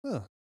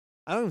 Huh.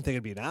 I don't even think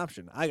it'd be an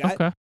option.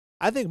 Okay.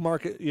 I think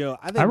Marcus. You know,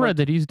 I read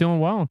that he's doing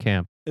well in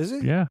camp. Is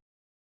he? Yeah.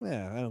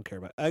 Yeah, I don't care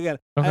about. Again,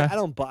 okay. I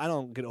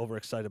don't get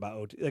overexcited about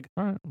OT. Like,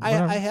 right,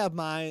 I have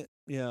my,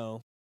 you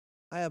know,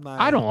 I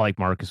don't like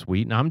Marcus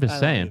Wheaton. I'm just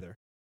saying.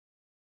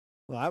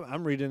 Well,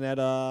 I'm reading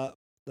that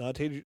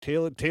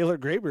Taylor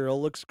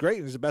Gabriel looks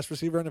great. He's the best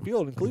receiver on the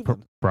field in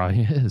Cleveland.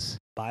 Probably is.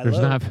 Buy there's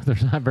low.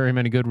 not very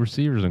many good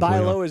receivers in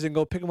Cleveland. Buy low is and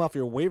go pick him off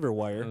your waiver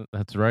wire.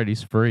 That's right.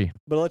 He's free.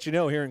 But I'll let you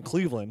know, here in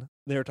Cleveland,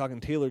 they're talking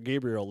Taylor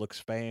Gabriel looks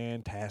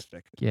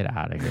fantastic. Get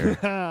out of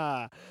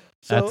here.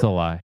 So, that's a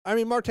lie. I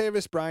mean,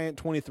 Martavis Bryant,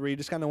 23,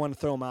 just kind of want to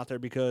throw him out there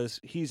because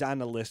he's on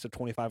the list of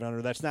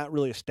 2,500. That's not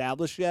really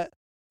established yet,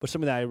 but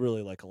something that I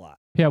really like a lot.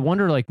 Yeah, I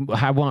wonder,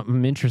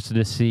 I'm interested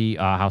to see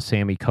how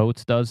Sammy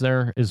Coates does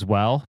there as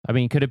well. I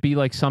mean, could it be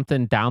like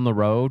something down the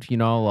road, you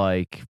know,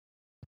 like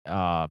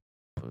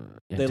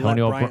they let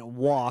Bryant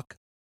walk.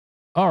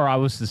 Or I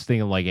was just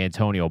thinking like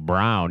Antonio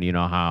Brown, you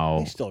know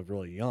how... He's still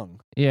really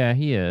young. Yeah,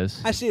 he is.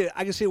 I see it.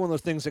 I can see one of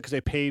those things because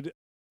they paid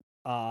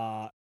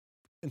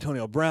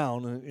Antonio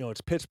Brown, and, you know, it's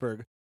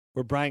Pittsburgh,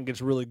 where Bryant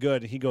gets really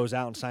good, and he goes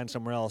out and signs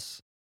somewhere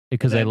else.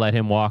 Because they let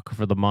him walk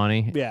for the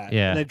money? Yeah.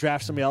 And they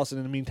draft somebody else, and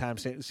in the meantime,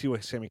 see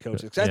what Sammy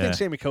Coates is. Because I think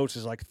Sammy Coates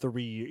is like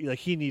 3 years. Like,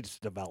 he needs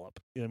to develop.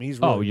 You know what I mean? He's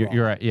really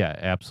you're right. Yeah,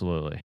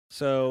 absolutely.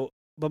 So,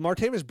 but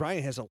Martavis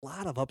Bryant has a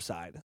lot of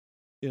upside.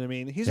 You know what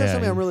I mean? He's not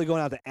something I'm really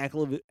going out to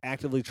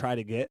actively try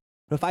to get.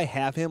 But if I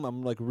have him,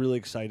 I'm like really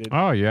excited.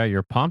 Oh yeah,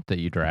 you're pumped that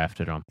you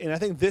drafted him. And I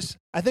think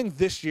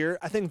this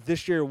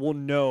year we'll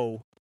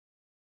know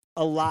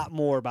a lot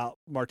more about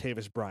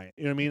Martavis Bryant.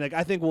 You know what I mean? Like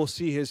I think we'll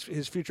see his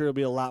future will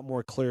be a lot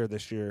more clear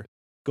this year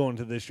going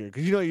into this year.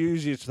 Because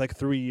usually it's like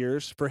 3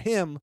 years. For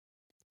him,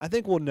 I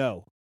think we'll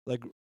know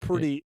like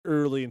pretty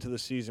early into the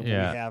season when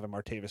we have a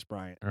Martavis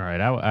Bryant. All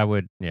right, I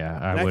would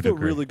I would feel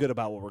agree. really good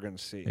about what we're going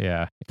to see.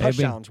 Yeah,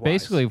 touchdowns wise.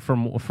 Basically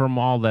from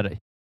all that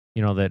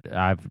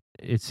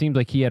it seems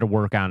like he had to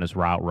work on his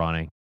route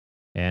running,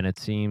 and it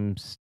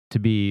seems to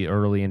be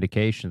early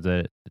indications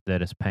that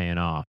it's paying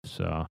off.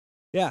 So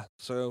yeah,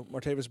 so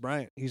Martavis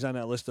Bryant, he's on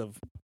that list of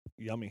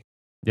yummy.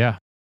 Yeah.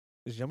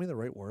 Is yummy the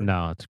right word?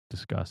 No, it's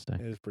disgusting.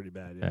 It is pretty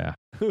bad.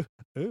 Yeah.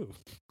 Ooh.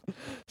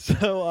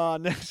 So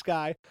next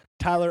guy,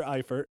 Tyler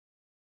Eifert,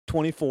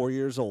 24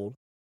 years old.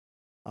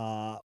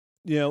 A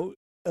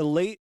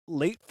late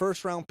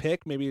first round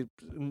pick. Maybe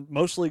in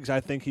most leagues, I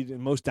think in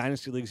most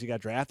dynasty leagues he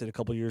got drafted a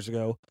couple years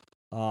ago.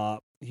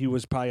 He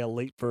was probably a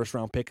late first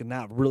round pick and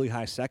not really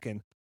high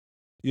second.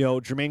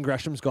 Jermaine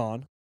Gresham's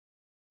gone.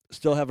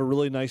 Still have a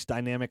really nice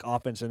dynamic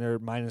offense in there,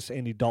 minus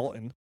Andy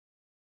Dalton.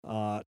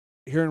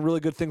 Hearing really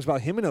good things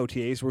about him in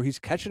OTAs where he's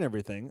catching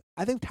everything.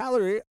 I think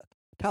Tyler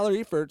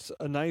Eifert's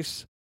a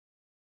nice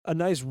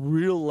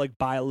real like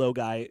buy low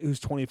guy who's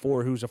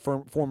 24, who's a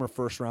former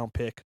first round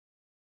pick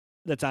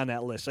that's on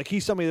that list. Like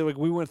he's somebody that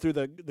we went through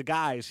the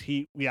guys.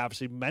 We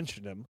obviously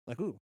mentioned him. Like,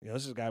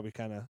 this is a guy we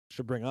kind of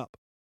should bring up.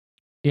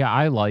 Yeah,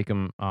 I like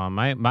him.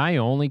 My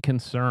only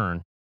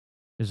concern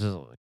is just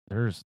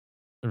there's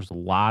a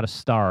lot of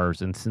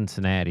stars in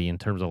Cincinnati in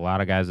terms of a lot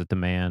of guys that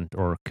demand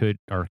or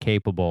are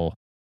capable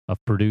of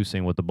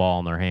producing with the ball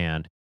in their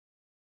hand.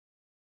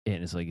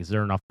 And it's like, is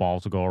there enough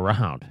balls to go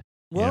around?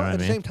 Well, at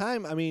the same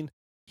time, I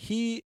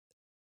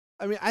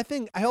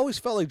always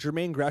felt like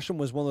Jermaine Gresham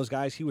was one of those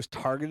guys. He was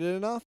targeted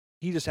enough.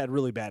 He just had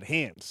really bad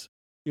hands.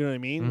 You know what I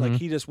mean? Mm-hmm. Like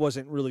he just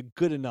wasn't really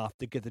good enough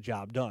to get the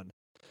job done.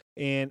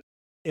 And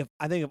if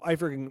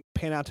Eifert can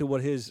pan out to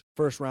what his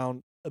first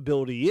round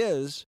ability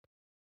is,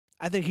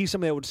 I think he's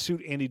somebody that would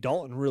suit Andy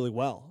Dalton really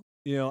well.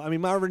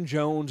 Marvin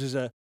Jones is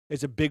a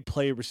big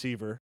play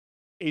receiver.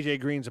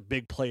 AJ Green's a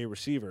big play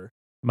receiver.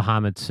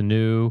 Mohamed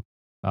Sanu,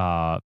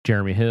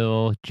 Jeremy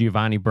Hill,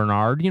 Giovanni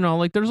Bernard.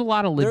 There's a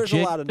lot of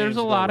legit. There's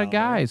a lot of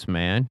guys,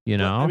 man. He's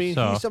somebody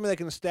that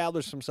can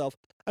establish himself.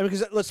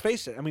 Because let's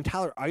face it.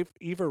 Tyler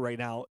Eifert right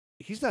now,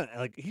 he's not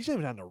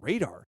even on the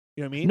radar.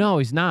 You know what I mean? No,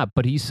 he's not.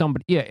 But he's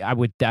somebody. Yeah, I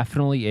would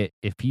definitely,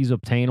 if he's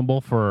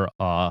obtainable for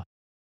a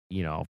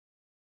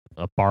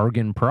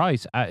bargain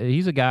price,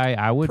 he's a guy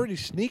I would. Pretty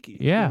sneaky.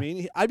 Yeah.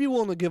 I'd be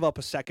willing to give up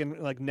a second,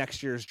 like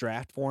next year's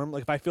draft for him.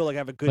 Like if I feel like I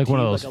have a good team, one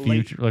of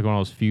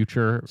those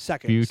future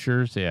seconds.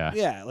 Futures. Yeah.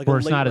 Yeah. Like where a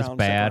it's late not round, as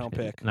bad. second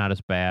round pick. Not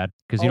as bad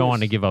because you don't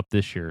want to give up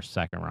this year's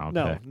second round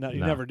pick. No, you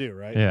never do,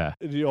 right? Yeah.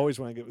 You always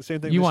want to give the same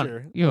thing you this want,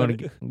 year. You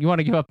want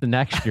to give up the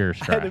next year's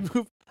draft.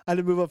 I had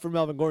to move up for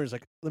Melvin Gordon. He's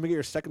like, let me get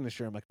your second this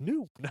year. I'm like,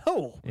 no.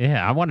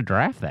 Yeah, I want to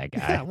draft that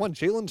guy. Yeah, I want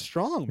Jalen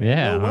Strong, man.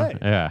 Yeah. No way.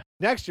 Yeah.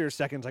 Next year's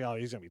second's like,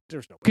 he's going to be,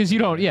 there's no way. Because you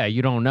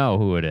don't know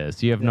who it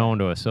is. You have no one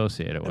to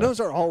associate it with. And those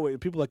are always,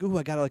 people are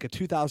like, I got like a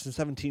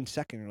 2017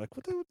 second. You're like,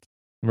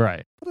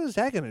 right. What is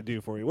that going to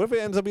do for you? What if it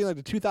ends up being like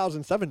the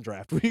 2007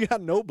 draft where you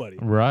got nobody?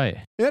 Right.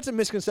 And that's a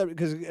misconception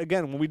because,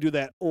 again, when we do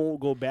that old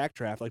go back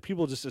draft, like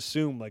people just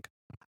assume, like,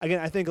 again,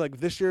 I think like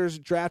this year's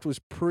draft was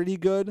pretty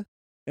good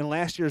and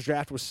last year's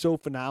draft was so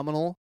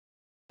phenomenal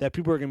that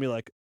people are going to be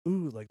like,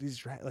 ooh, like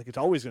these, like it's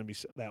always going to be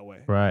that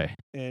way. Right.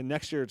 And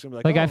next year it's going to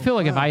be like I feel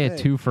like if I had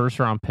 2 first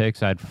round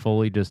picks, I'd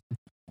fully just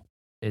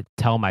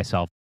tell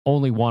myself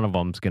only one of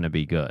them's going to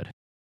be good.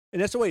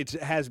 And that's the way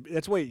that's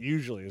the way it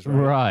usually is,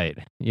 right? Right.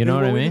 You know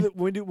what I mean?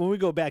 When we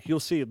go back, you'll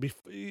see it.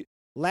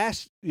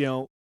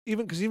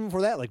 Even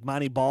for that, like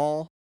Monty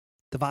Ball,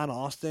 Devon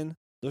Austin,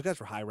 those guys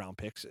were high round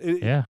picks.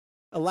 Yeah.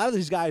 A lot of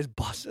these guys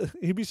bust.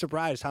 You'd be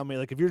surprised how many.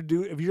 Like if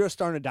you're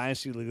starting a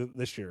dynasty league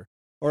this year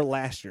or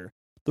last year,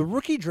 the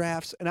rookie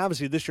drafts, and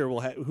obviously this year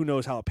who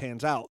knows how it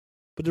pans out.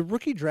 But the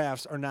rookie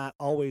drafts are not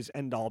always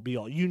end all be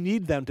all. You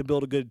need them to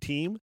build a good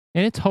team.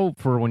 And it's hope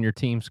for when your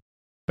team's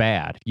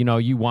bad.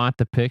 You want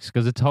the picks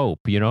because it's hope.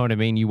 You know what I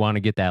mean? You want to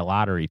get that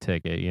lottery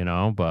ticket,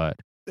 but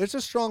there's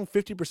a strong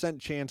 50%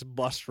 chance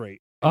bust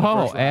rate.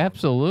 Oh,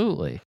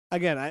 absolutely.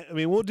 Again,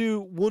 we'll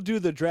do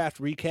the draft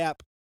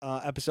recap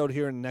episode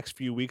here in the next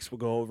few weeks. We'll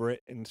go over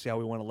it and see how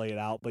we want to lay it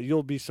out. But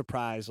you'll be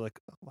surprised, like,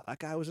 that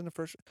guy was in the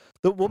first.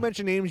 We'll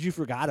mention names you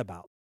forgot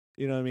about.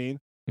 You know what I mean?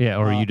 Yeah,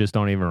 or you just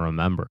don't even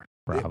remember.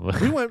 Probably.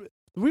 Yeah,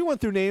 we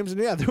went through names,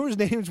 and there was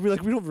names we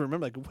don't even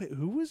remember. Like, wait,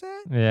 who was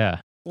that? Yeah.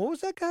 What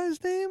was that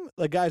guy's name?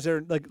 Like guys that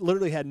are like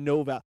literally had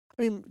no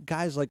value.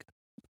 Guys like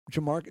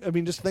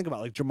just think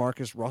about like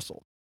Jamarcus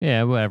Russell.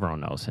 Yeah, well,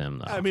 everyone knows him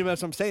though.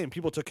 That's what I'm saying.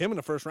 People took him in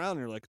the first round, and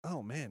you're like,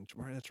 oh man,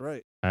 that's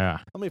right. Yeah.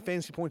 How many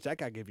fantasy points that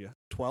guy give you?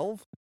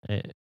 12?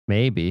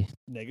 Maybe.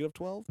 Negative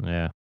 12?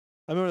 Yeah.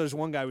 I remember there's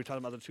one guy we talked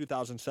about the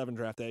 2007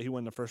 draft that he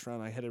went in the first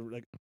round. I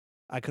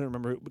couldn't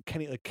remember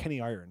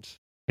Kenny Irons.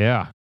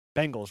 Yeah.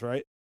 Bengals,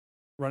 right?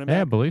 Running back.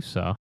 Yeah, I believe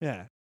so.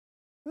 Yeah.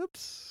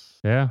 Oops.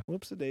 Yeah.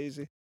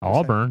 Whoops-a-daisy.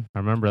 Auburn. I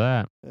remember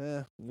that.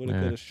 Yeah. Woulda,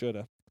 Yeah. coulda,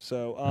 shoulda.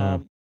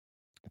 So,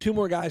 two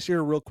more guys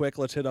here real quick.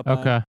 Let's hit up on.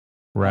 Okay.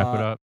 Wrap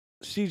it up.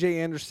 C.J.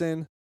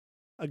 Anderson.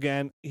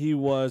 Again, he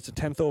was the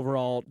 10th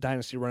overall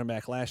Dynasty running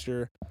back last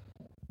year.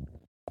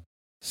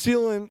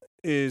 Ceiling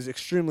is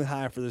extremely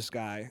high for this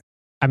guy.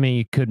 I mean,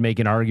 you could make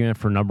an argument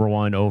for number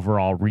 1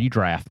 overall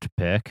redraft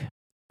pick.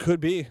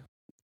 Could be.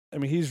 I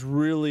mean, he's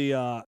really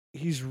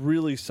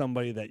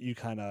somebody that you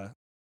kind of.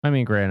 I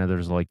mean, granted,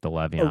 there's like the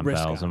Le'Veon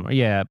risk Bells. on.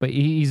 Yeah, but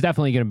he's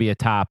definitely going to be a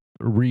top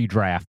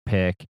redraft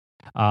pick.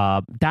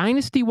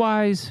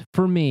 Dynasty-wise,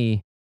 for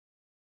me,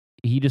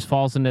 he just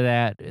falls into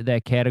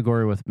that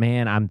category with,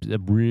 man, I'm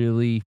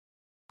really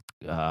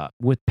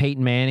with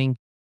Peyton Manning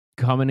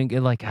coming and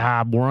get like,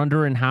 we're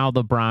wondering how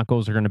the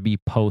Broncos are going to be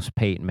post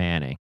Peyton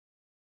Manning.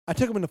 I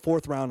took him in the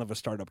 4th round of a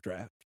startup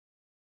draft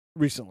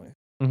recently.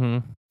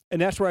 Mm-hmm.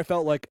 And that's where I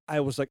felt like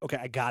I was like, okay,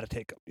 I got to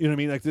take him. You know what I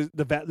mean? Like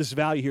this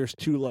value here is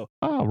too low.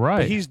 Oh, right.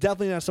 But he's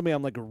definitely not somebody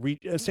I'm like,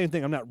 same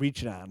thing. I'm not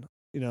reaching on,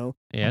 you know?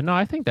 Yeah, no,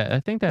 I think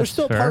that's there's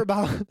still fair.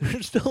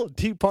 There's still a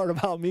deep part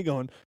about me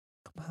going,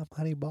 come on,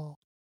 Moneyball.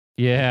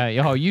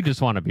 Yeah. Oh, you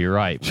just want to be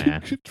right,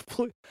 man.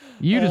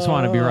 You just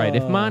want to be right.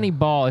 If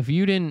Moneyball,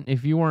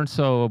 if you weren't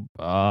so,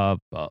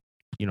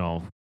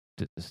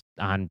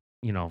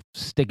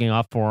 sticking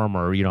up for him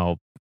or,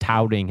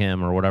 touting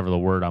him or whatever the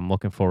word I'm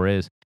looking for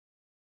is,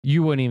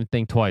 you wouldn't even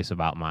think twice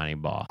about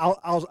Moneyball.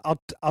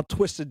 I'll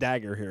twist a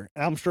dagger here,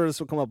 and I'm sure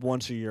this will come up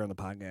once a year on the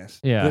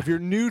podcast. Yeah. But if you're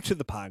new to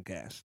the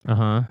podcast,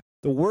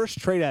 the worst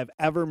trade I've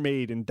ever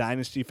made in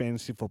Dynasty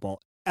Fantasy Football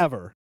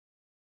ever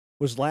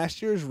was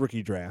last year's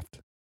rookie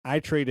draft. I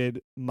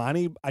traded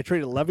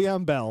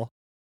Le'Veon Bell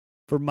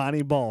for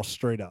Moneyball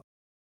straight up.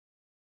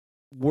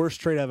 Worst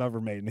trade I've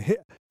ever made.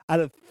 Out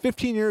of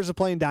 15 years of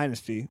playing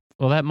Dynasty.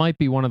 Well, that might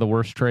be one of the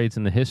worst trades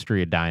in the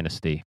history of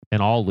Dynasty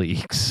in all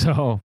leagues.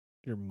 So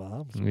your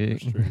mom's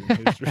worst trade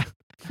in history.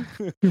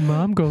 Your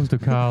mom goes to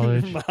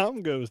college. Your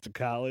mom goes to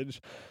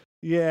college.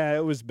 Yeah,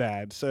 it was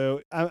bad.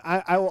 So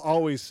I will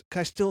always.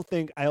 I still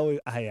think I always.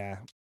 I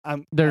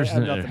have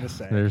nothing to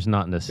say. There's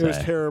nothing to say. It was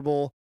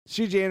terrible.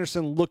 C.J.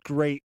 Anderson looked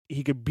great.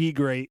 He could be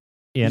great.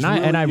 Yeah,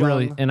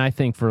 and I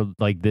think for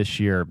like this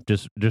year,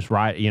 just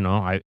ride.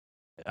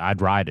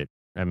 I'd ride it.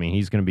 I mean,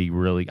 he's going to be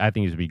really. I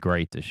think he's going to be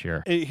great this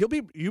year. He's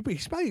probably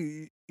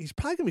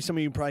going to be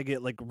somebody you probably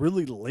get like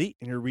really late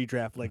in your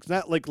redraft. Like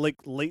not like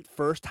late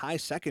first, high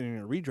second in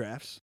your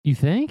redrafts. You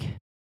think?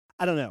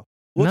 I don't know.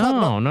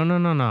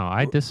 No.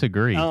 I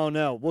disagree. Oh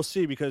no, we'll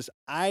see because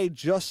I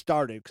just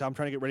started because I'm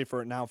trying to get ready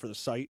for it now for the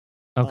site.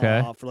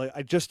 Okay.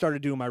 I just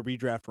started doing my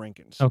redraft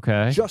rankings.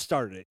 Okay. Just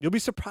started it. You'll be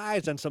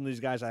surprised on some of these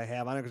guys I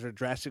have on it because they're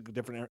drastically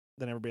different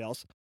than everybody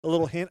else. A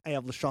little hint: I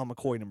have LaShawn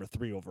McCoy number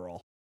 3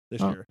 overall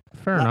this year.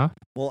 Fair enough.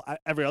 Well,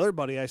 every other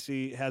buddy I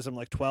see has him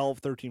like 12,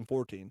 13,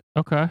 14.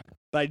 Okay.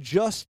 But I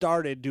just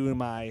started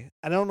doing I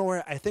don't know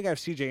where. I think I have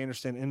C.J.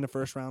 Anderson in the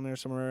first round there,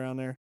 somewhere around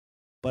there.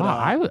 But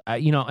I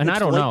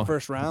don't know.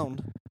 First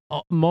round.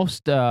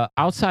 Most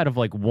outside of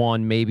like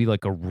one, maybe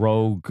like a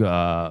rogue,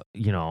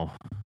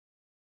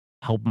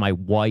 help my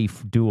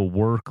wife do a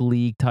work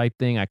league type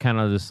thing. I kind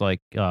of just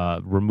like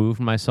removed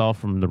myself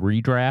from the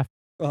redraft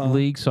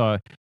league. So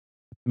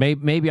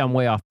maybe I'm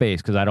way off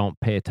base because I don't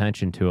pay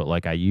attention to it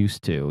like I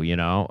used to,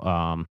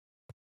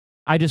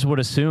 I just would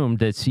assume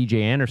that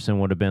C.J. Anderson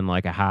would have been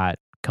like a hot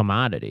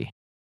commodity.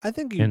 I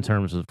think in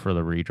terms of for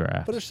the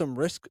redraft. But there's some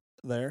risk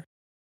there.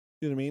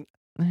 You know what I mean?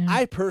 Yeah.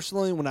 I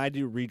personally, when I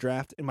do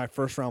redraft in my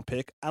first round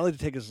pick, I like to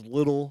take as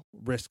little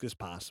risk as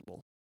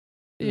possible.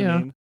 You know what I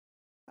mean?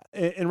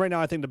 And right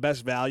now, I think the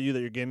best value that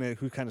you're getting,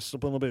 who kind of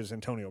slipping a little bit, is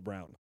Antonio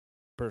Brown,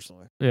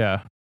 personally.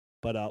 Yeah.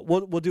 But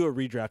we'll do a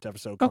redraft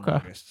episode come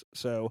August.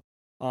 So,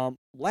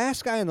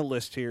 last guy on the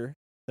list here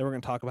that we're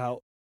going to talk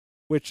about,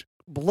 which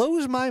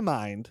blows my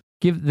mind.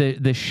 Give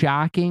the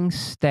shocking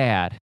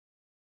stat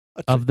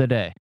of the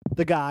day.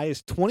 The guy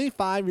is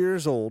 25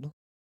 years old,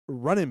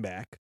 running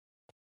back,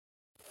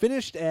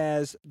 finished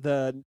as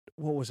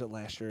what was it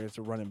last year as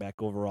a running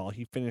back overall?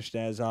 He finished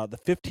as the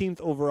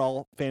 15th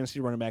overall fantasy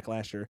running back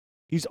last year.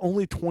 He's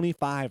only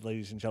 25,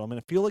 ladies and gentlemen.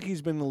 I feel like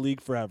he's been in the league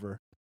forever.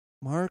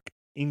 Mark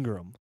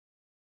Ingram.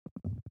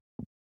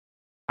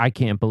 I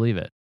can't believe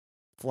it.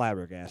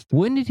 Flabbergasted.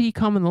 When did he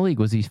come in the league?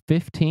 Was he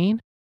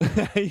 15?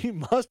 He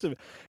must have.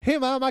 Hey,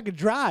 Mom, I could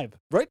drive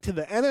right to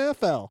the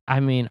NFL.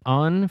 I mean,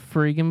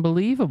 unfreaking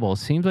believable.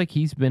 Seems like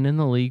he's been in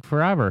the league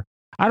forever.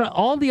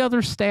 All the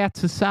other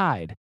stats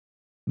aside,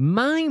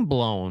 mind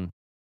blown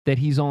that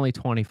he's only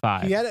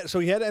 25. He had to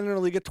enter the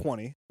league at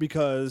 20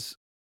 because,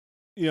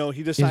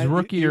 he decided his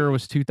rookie year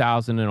was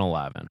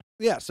 2011.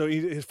 Yeah, so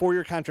his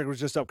 4-year contract was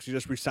just up because he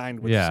just re-signed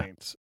with the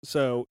Saints.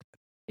 So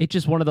it's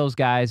just one of those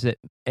guys that,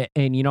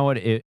 and you know what,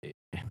 it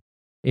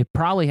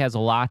probably has a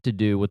lot to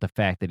do with the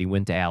fact that he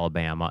went to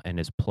Alabama and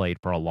has played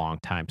for a long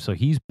time. So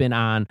he's been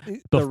on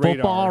the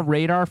football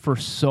radar for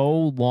so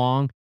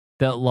long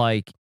that,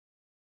 like,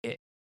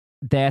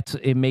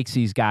 it makes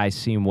these guys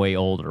seem way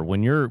older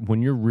when you're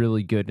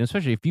really good, and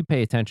especially if you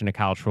pay attention to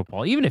college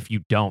football. Even if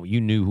you don't, you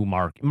knew who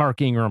Mark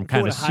Ingram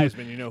kind of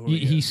Heisman, you know who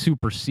he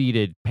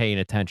superseded paying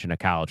attention to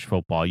college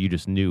football. You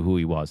just knew who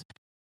he was.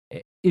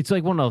 It's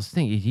like one of those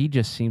things. He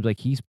just seems like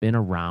he's been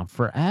around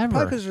forever.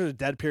 Probably because there's a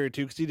dead period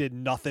too, because he did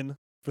nothing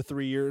for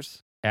 3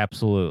 years.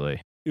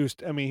 Absolutely. He was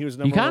number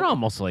you kind of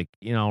almost like,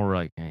 we're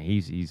like,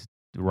 he's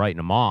writing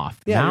him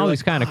off. Yeah, now he's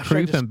like, kind of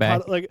creeping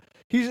back. Like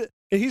he's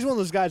one of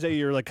those guys that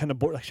you're like kind of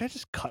bored. Like, should I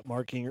just cut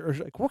Mark Ingram? Or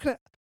like, what can I?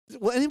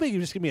 Well, anybody can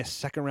just give me a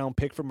second round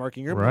pick for Mark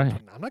Ingram. Right.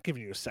 I'm not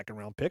giving you a second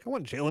round pick. I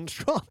want Jalen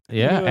Strong.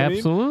 Yeah, you know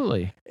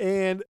absolutely. I mean?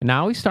 And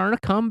now he's starting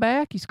to come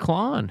back. He's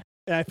clawing.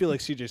 And I feel like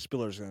CJ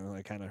Spiller's going to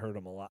like kind of hurt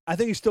him a lot. I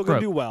think he's still going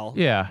to do well.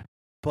 Yeah.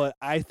 But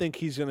I think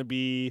he's going to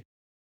be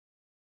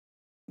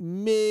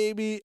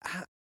maybe.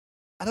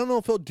 I don't know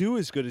if he'll do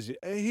as good as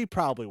he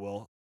probably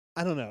will.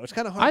 I don't know. It's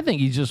kind of hard. I think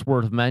he's just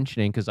worth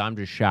mentioning because I'm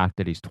just shocked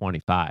that he's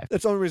 25.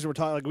 That's the only reason we're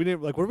talking. Like, we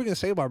didn't like. What are we going to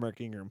say about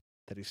Mark Ingram?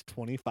 That he's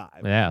 25.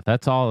 Yeah,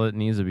 that's all that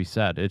needs to be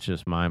said. It's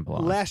just mind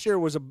blowing. Last year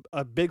was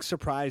a big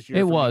surprise year.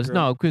 It was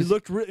Ingram. because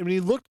he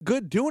looked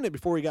good doing it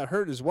before he got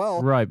hurt as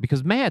well. Right,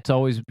 because Matt's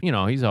always,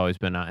 he's always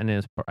been,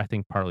 and I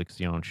think partly because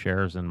he owns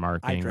shares in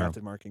Mark Ingram. I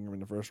drafted Mark Ingram in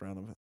the first round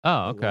of it.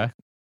 Oh, okay.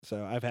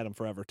 So I've had him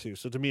forever too.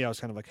 So to me, I was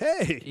kind of like,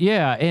 hey.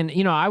 Yeah, and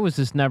I was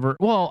just never.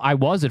 Well, I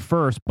was at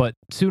first, but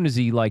as soon as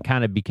he like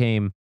kind of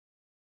became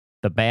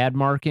the bad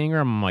Mark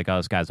Ingram, I'm like, oh,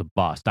 this guy's a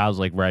bust. I was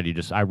like ready.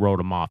 I wrote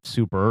him off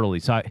super early.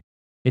 So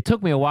it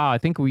took me a while. I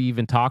think we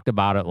even talked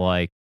about it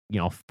like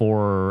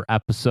 4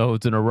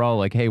 episodes in a row.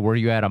 Like, hey, where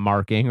you at on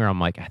Mark Ingram? I'm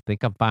like, I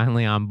think I'm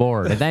finally on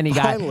board. And then he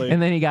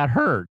got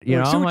hurt. See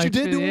what like, you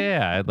did to him?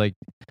 Yeah, like.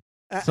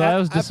 So that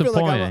was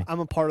disappointing. I feel like I'm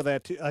a part of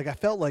that too. Like I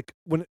felt like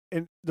when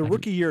in the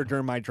rookie year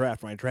during my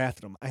draft, when I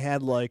drafted him, I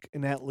had like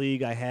in that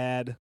league, I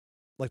had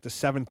like the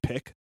 7th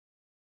pick.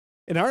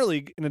 In our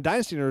league, in the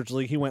Dynasty Nerds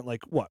league, he went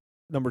like what,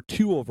 number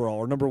 2 overall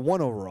or number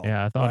 1 overall?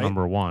 Yeah, I thought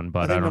number 1,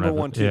 but I don't know. Number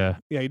 1 too.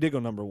 Yeah, he did go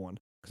number 1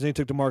 because then he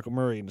took DeMarco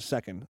Murray in the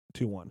second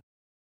 2-1.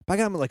 But I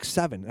got him at like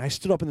 7, and I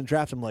stood up in the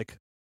draft. I'm like,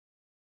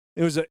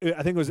 I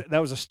think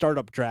that was a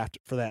startup draft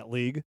for that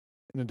league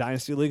in the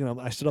Dynasty league, and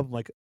I stood up. I'm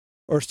like.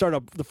 Or start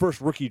up the first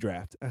rookie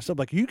draft. I said,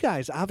 like, you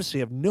guys obviously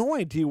have no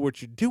idea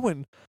what you're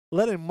doing,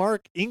 letting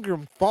Mark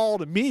Ingram fall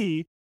to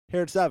me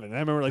here at 7. And I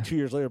remember like 2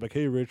 years later, like,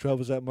 hey, Rich, how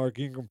was that Mark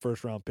Ingram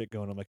first round pick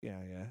going? I'm like, yeah.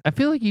 I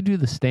feel like you do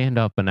the stand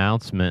up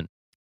announcement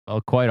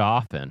quite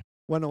often.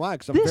 Well, no, why?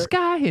 This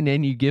guy, and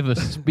then you give a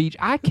speech.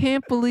 I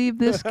can't believe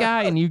this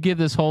guy, and you give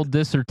this whole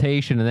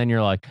dissertation, and then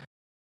you're like,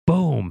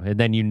 boom, and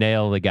then you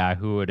nail the guy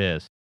who it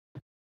is.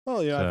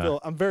 Well, yeah,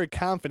 I'm very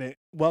confident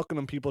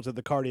welcoming people to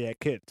the Cardiac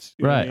Kids.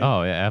 You know right. what I mean?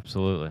 Oh, yeah,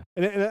 absolutely.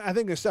 And I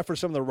think except for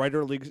some of the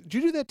writer leagues, do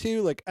you do that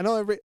too? Like, I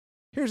know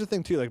here's the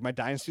thing too, like my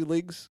Dynasty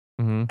leagues,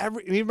 and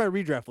even my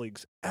redraft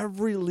leagues,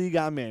 every league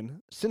I'm in,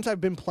 since I've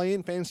been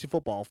playing fantasy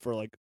football for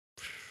like,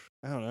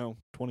 I don't know,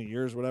 20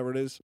 years, whatever it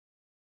is,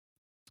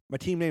 my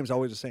team name's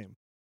always the same.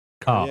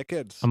 Cardiac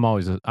Kids. I'm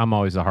always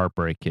a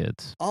Heartbreak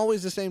Kids.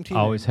 Always the same team.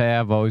 Always name.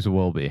 have, always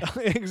will be.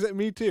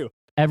 Me too.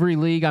 Every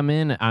league I'm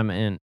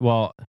in.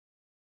 Well,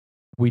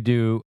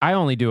 I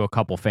only do a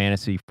couple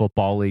fantasy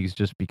football leagues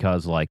just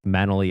because like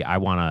mentally I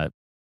want to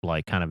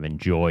like kind of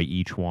enjoy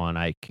each one.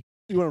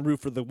 You want to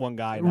root for the one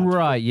guy.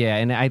 Right. Yeah.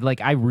 And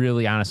I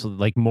really honestly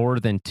like more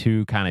than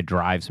 2 kind of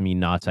drives me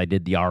nuts. I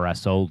did the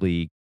RSO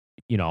league,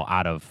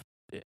 out of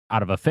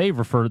a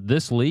favor for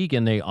this league,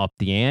 and they upped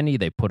the ante.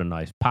 They put a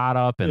nice pot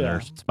up, and they're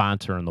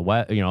sponsoring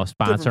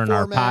sponsoring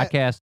our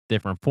podcast,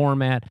 different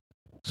format.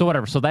 So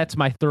whatever. So that's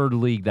my 3rd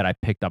league that I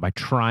picked up. I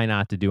try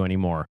not to do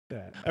anymore.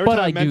 Yeah. Every time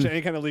I mention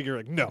any kind of league, you're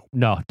like, no.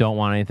 No, don't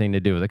want anything to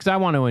do with it because I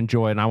want to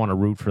enjoy it and I want to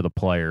root for the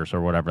players or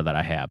whatever that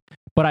I have.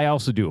 But I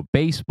also do a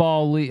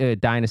baseball league, a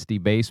Dynasty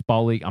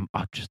baseball league.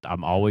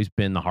 I'm always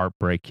been the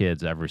Heartbreak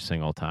Kids every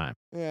single time.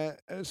 Yeah,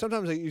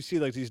 sometimes you see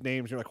like these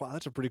names, you're like, wow,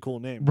 that's a pretty cool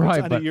name.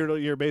 Right, on a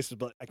year-to-year basis,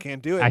 but I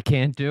can't do it. I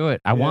can't do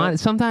it. I want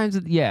sometimes.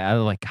 Yeah,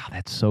 I'm like, God,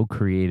 that's so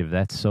creative.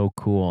 That's so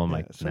cool. I'm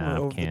like,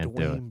 nah, I can't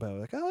do it.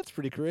 Like, oh, that's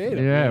pretty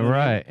creative. Yeah,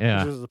 right.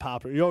 Yeah, this is the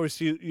popular. You always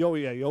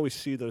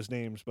see those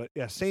names, but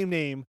yeah, same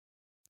name,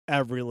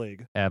 every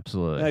league.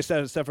 Absolutely. And I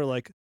said except for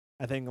like.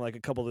 I think like a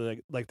couple of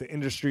like the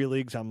industry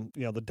leagues, I'm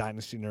the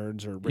Dynasty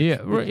Nerds or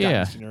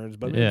Dynasty Nerds.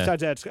 But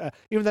besides that,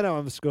 even then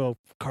I'm just go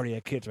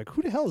Cardiac Kids. Like,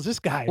 who the hell is this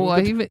guy? Well,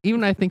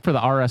 even I think for the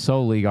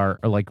RSO league are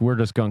like we're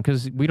just going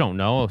because we don't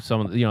know if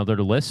some they're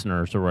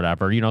listeners or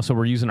whatever. So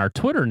we're using our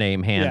Twitter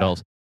name handles.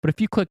 Yeah. But if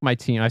you click my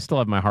team, I still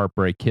have my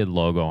Heartbreak Kid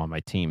logo on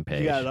my team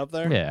page. You got it up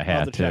there? Yeah, I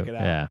had to check it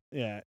out.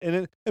 Yeah, yeah.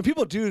 And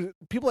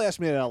people ask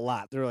me that a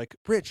lot. They're like,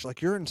 Rich,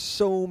 like you're in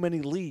so many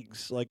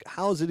leagues. Like,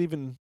 how is it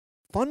even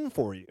fun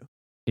for you?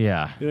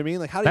 Yeah. You know what I mean?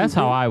 Like, that's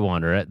how I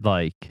wonder it.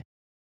 Like,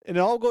 and it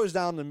all goes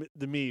down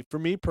to me. For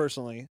me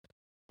personally,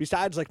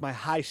 besides like my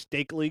high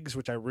stake leagues,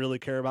 which I really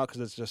care about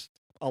because it's just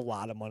a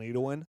lot of money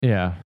to win.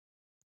 Yeah.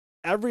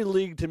 Every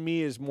league to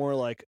me is more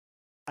like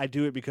I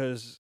do it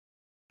because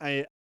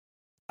I'm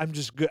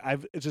just good. I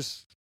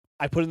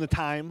put in the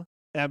time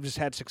and I've just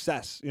had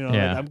success. Like,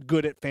 I'm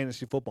good at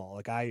fantasy football.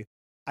 Like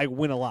I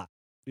win a lot.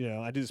 You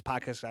know, I do this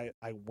podcast,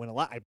 I win a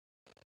lot.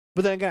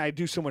 But then again, I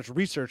do so much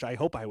research, I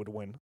hope I would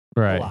win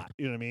a lot.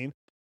 You know what I mean?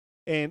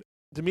 And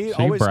to me, so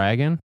always you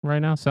bragging right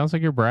now? Sounds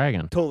like you're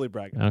bragging. Totally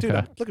bragging. Okay.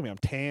 Dude, look at me. I'm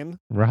tan.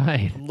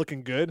 Right. I'm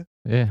looking good.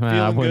 Yeah,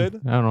 Feeling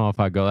good. I don't know if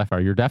I go that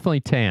far. You're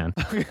definitely tan.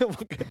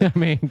 I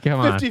mean, come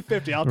on.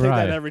 50-50. I'll take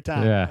that every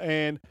time. Yeah.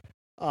 And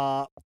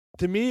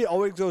to me, it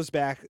always goes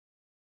back,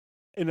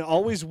 and it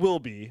always will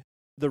be,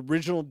 the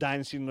original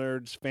Dynasty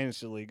Nerds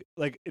Fantasy League.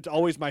 Like, it's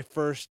always my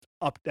first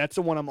up. That's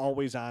the one I'm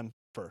always on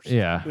first.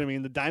 Yeah. You know what I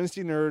mean? The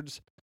Dynasty Nerds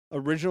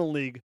original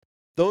league.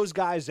 Those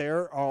guys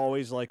there are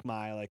always like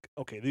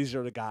okay, these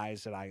are the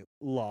guys that I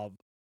love.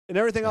 And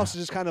everything else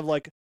is just kind of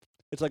like,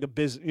 it's like a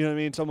business, you know what I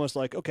mean? It's almost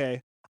like,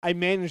 okay, I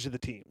manage the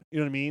team. You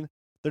know what I mean?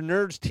 The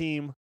Nerds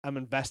team I'm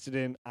invested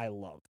in, I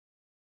love,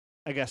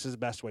 I guess is the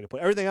best way to put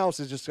it. Everything else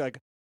is just like,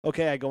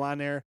 okay, I go on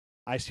there,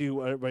 I see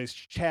what everybody's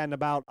chatting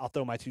about, I'll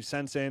throw my 2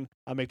 cents in,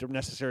 I'll make the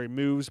necessary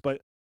moves.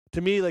 But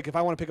to me, like, if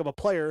I want to pick up a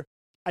player,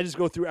 I just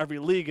go through every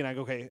league and I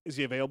go, okay, is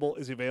he available?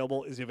 Is he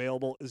available? Is he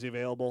available? Is he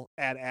available?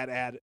 Add.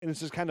 And it's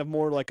just kind of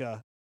more like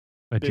a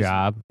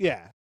job.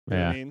 Yeah. You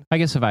know what I mean? I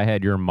guess if I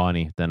had your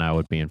money, then I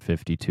would be in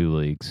 52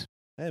 leagues.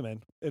 Hey,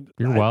 man.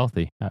 You're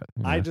wealthy.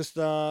 I just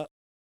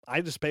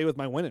pay with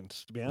my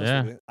winnings, to be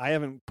honest with you. I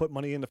haven't put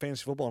money into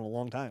fantasy football in a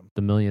long time.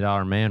 The $1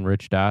 Million Man,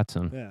 Rich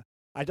Dotson. Yeah.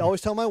 I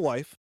always tell my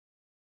wife,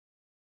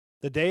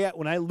 the day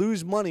when I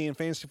lose money in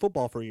fantasy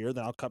football for a year,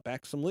 then I'll cut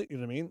back some league. You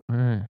know what I mean?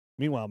 Right.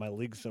 Meanwhile, my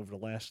leagues over the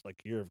last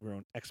year have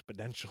grown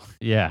exponentially.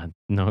 Yeah,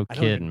 no I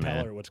kidding, don't even man.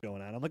 tell her what's going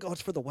on. I'm like, oh,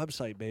 it's for the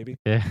website, baby.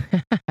 Yeah.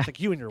 It's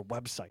like you and your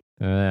website.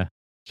 Yeah.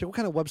 So what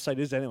kind of website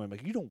is that anyway? I'm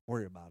like, you don't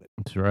worry about it.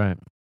 That's right.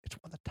 It's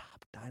one of the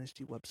top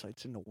dynasty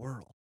websites in the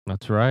world.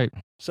 That's right.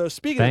 So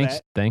speaking of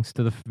that, thanks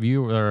to the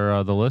viewer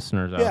or the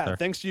listeners out there. Yeah,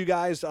 thanks to you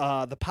guys.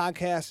 The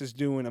podcast is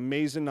doing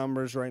amazing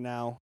numbers right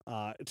now.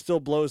 It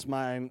still blows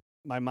my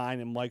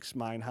mind and Mike's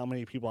mind how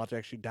many people have to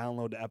actually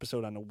download the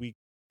episode on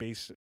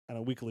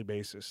a weekly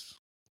basis.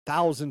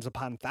 Thousands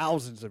upon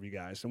thousands of you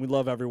guys, and we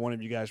love every one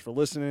of you guys for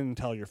listening, and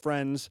tell your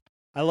friends.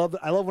 I love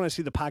when I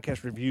see the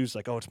podcast reviews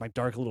like, oh, it's my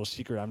dark little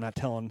secret.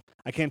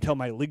 I can't tell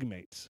my league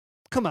mates.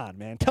 Come on,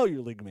 man, tell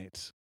your league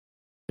mates.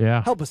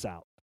 Yeah, help us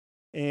out.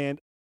 And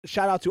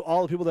shout out to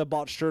all the people that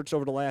bought shirts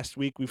over the last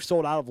week. We've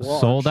sold out of large.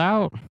 Sold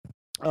out.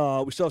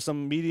 We still have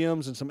some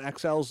mediums and some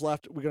XLs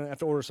left. We're going to have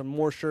to order some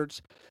more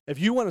shirts. If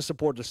you want to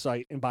support the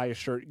site and buy a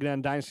shirt, get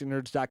on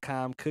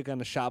DynastyNerds.com, click on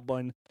the shop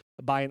button,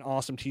 buy an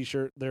awesome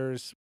t-shirt.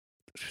 There's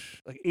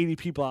like 80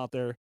 people out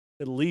there,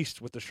 at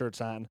least, with the shirts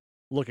on,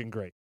 looking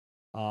great.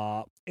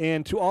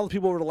 And to all the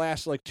people over the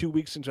last 2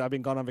 weeks since I've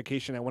been gone on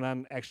vacation, I went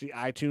on actually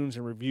iTunes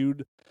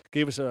and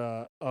gave us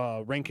a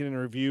ranking and a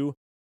review.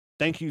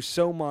 Thank you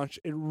so much.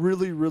 It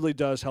really, really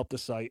does help the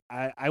site.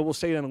 I will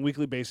say it on a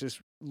weekly basis.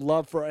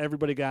 Love for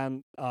everybody to get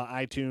on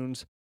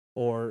iTunes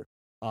or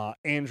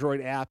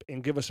Android app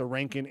and give us a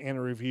ranking and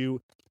a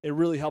review. It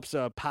really helps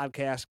a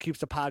podcast, keeps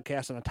the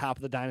podcast on the top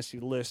of the Dynasty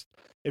list.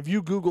 If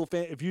you put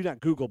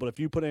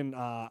in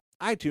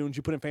iTunes,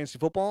 you put in fantasy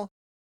football,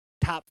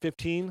 top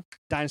 15,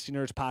 Dynasty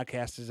Nerds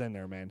Podcast is in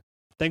there, man.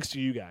 Thanks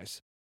to you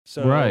guys.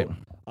 So right.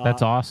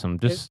 That's awesome.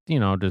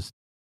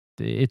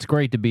 It's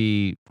great to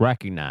be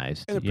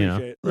recognized.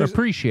 And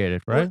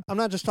appreciated, right? I'm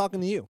not just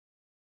talking to you.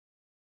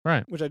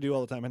 Right. Which I do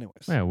all the time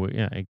anyways.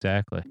 Yeah,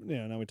 exactly.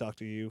 Yeah, now we talk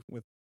to you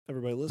with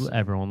everybody listening.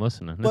 Everyone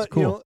listening. That's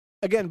cool. You know,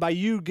 again, by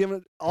you giving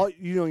it all,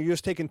 you're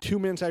just taking 2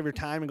 minutes out of your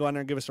time and go on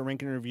there and give us a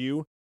ranking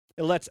review.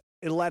 It lets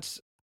the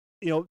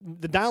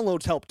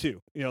downloads help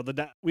too.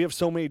 We have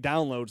so many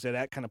downloads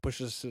that kind of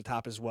pushes us to the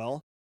top as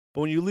well.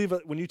 But when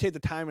you take the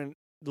time and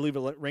leave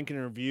a ranking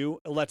and review,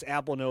 it lets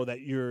Apple know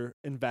that you're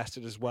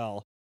invested as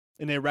well,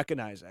 and they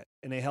recognize that,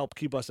 and they help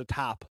keep us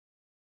atop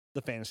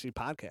the fantasy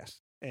podcast.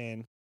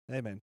 And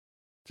hey, man,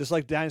 just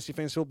like Dynasty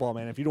Fantasy Football,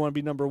 man, if you don't want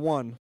to be number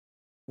one,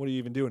 what are you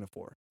even doing it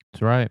for?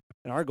 That's right.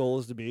 And our goal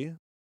is to be.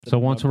 So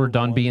once we're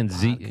done being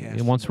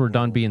Z-list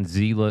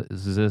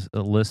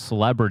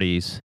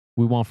celebrities,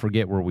 we won't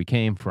forget where we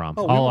came from.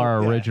 All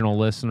our original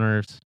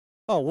listeners.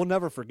 Oh, we'll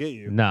never forget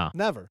you. No.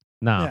 Never.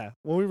 No. Yeah.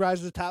 When we rise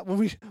to the top,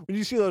 when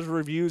you see those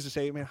reviews that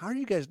say, man, how are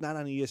you guys not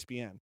on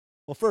ESPN?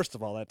 Well, first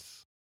of all,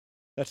 that's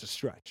a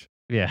stretch.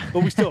 Yeah.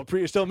 But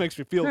it still makes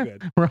me feel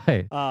good.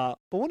 Right. But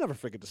we'll never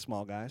forget the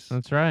small guys.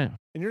 That's right.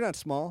 And you're not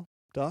small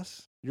to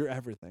us. You're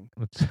everything.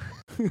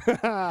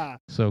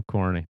 So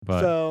corny.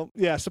 But so,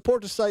 yeah,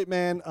 support the site,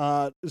 man.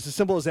 It's as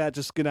simple as that.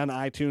 Just get on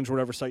iTunes,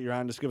 whatever site you're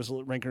on. Just give us a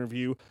rank and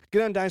review.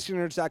 Get on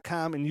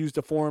DynastyNerds.com and use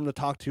the forum to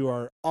talk to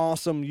our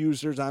awesome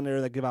users on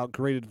there that give out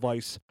great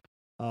advice.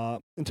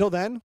 Until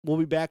then, we'll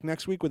be back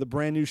next week with a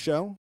brand new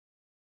show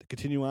to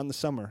continue on the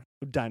summer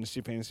of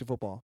Dynasty Fantasy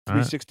Football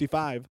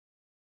 365. Right.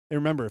 And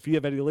remember, if you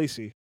have Eddie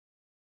Lacy,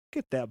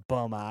 get that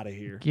bum out of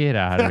here. Get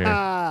out of here.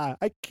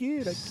 I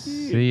kid.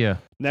 See ya.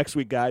 Next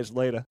week, guys.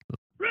 Later.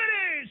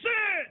 Ready,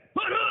 set,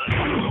 put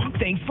up.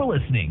 Thanks for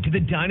listening to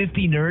the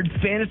Dynasty Nerds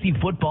Fantasy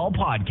Football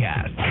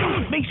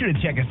Podcast. Make sure to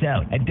check us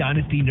out at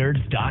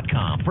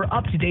DynastyNerds.com for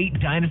up-to-date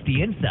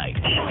Dynasty insight.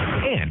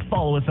 And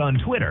follow us on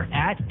Twitter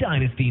at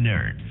Dynasty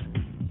Nerds.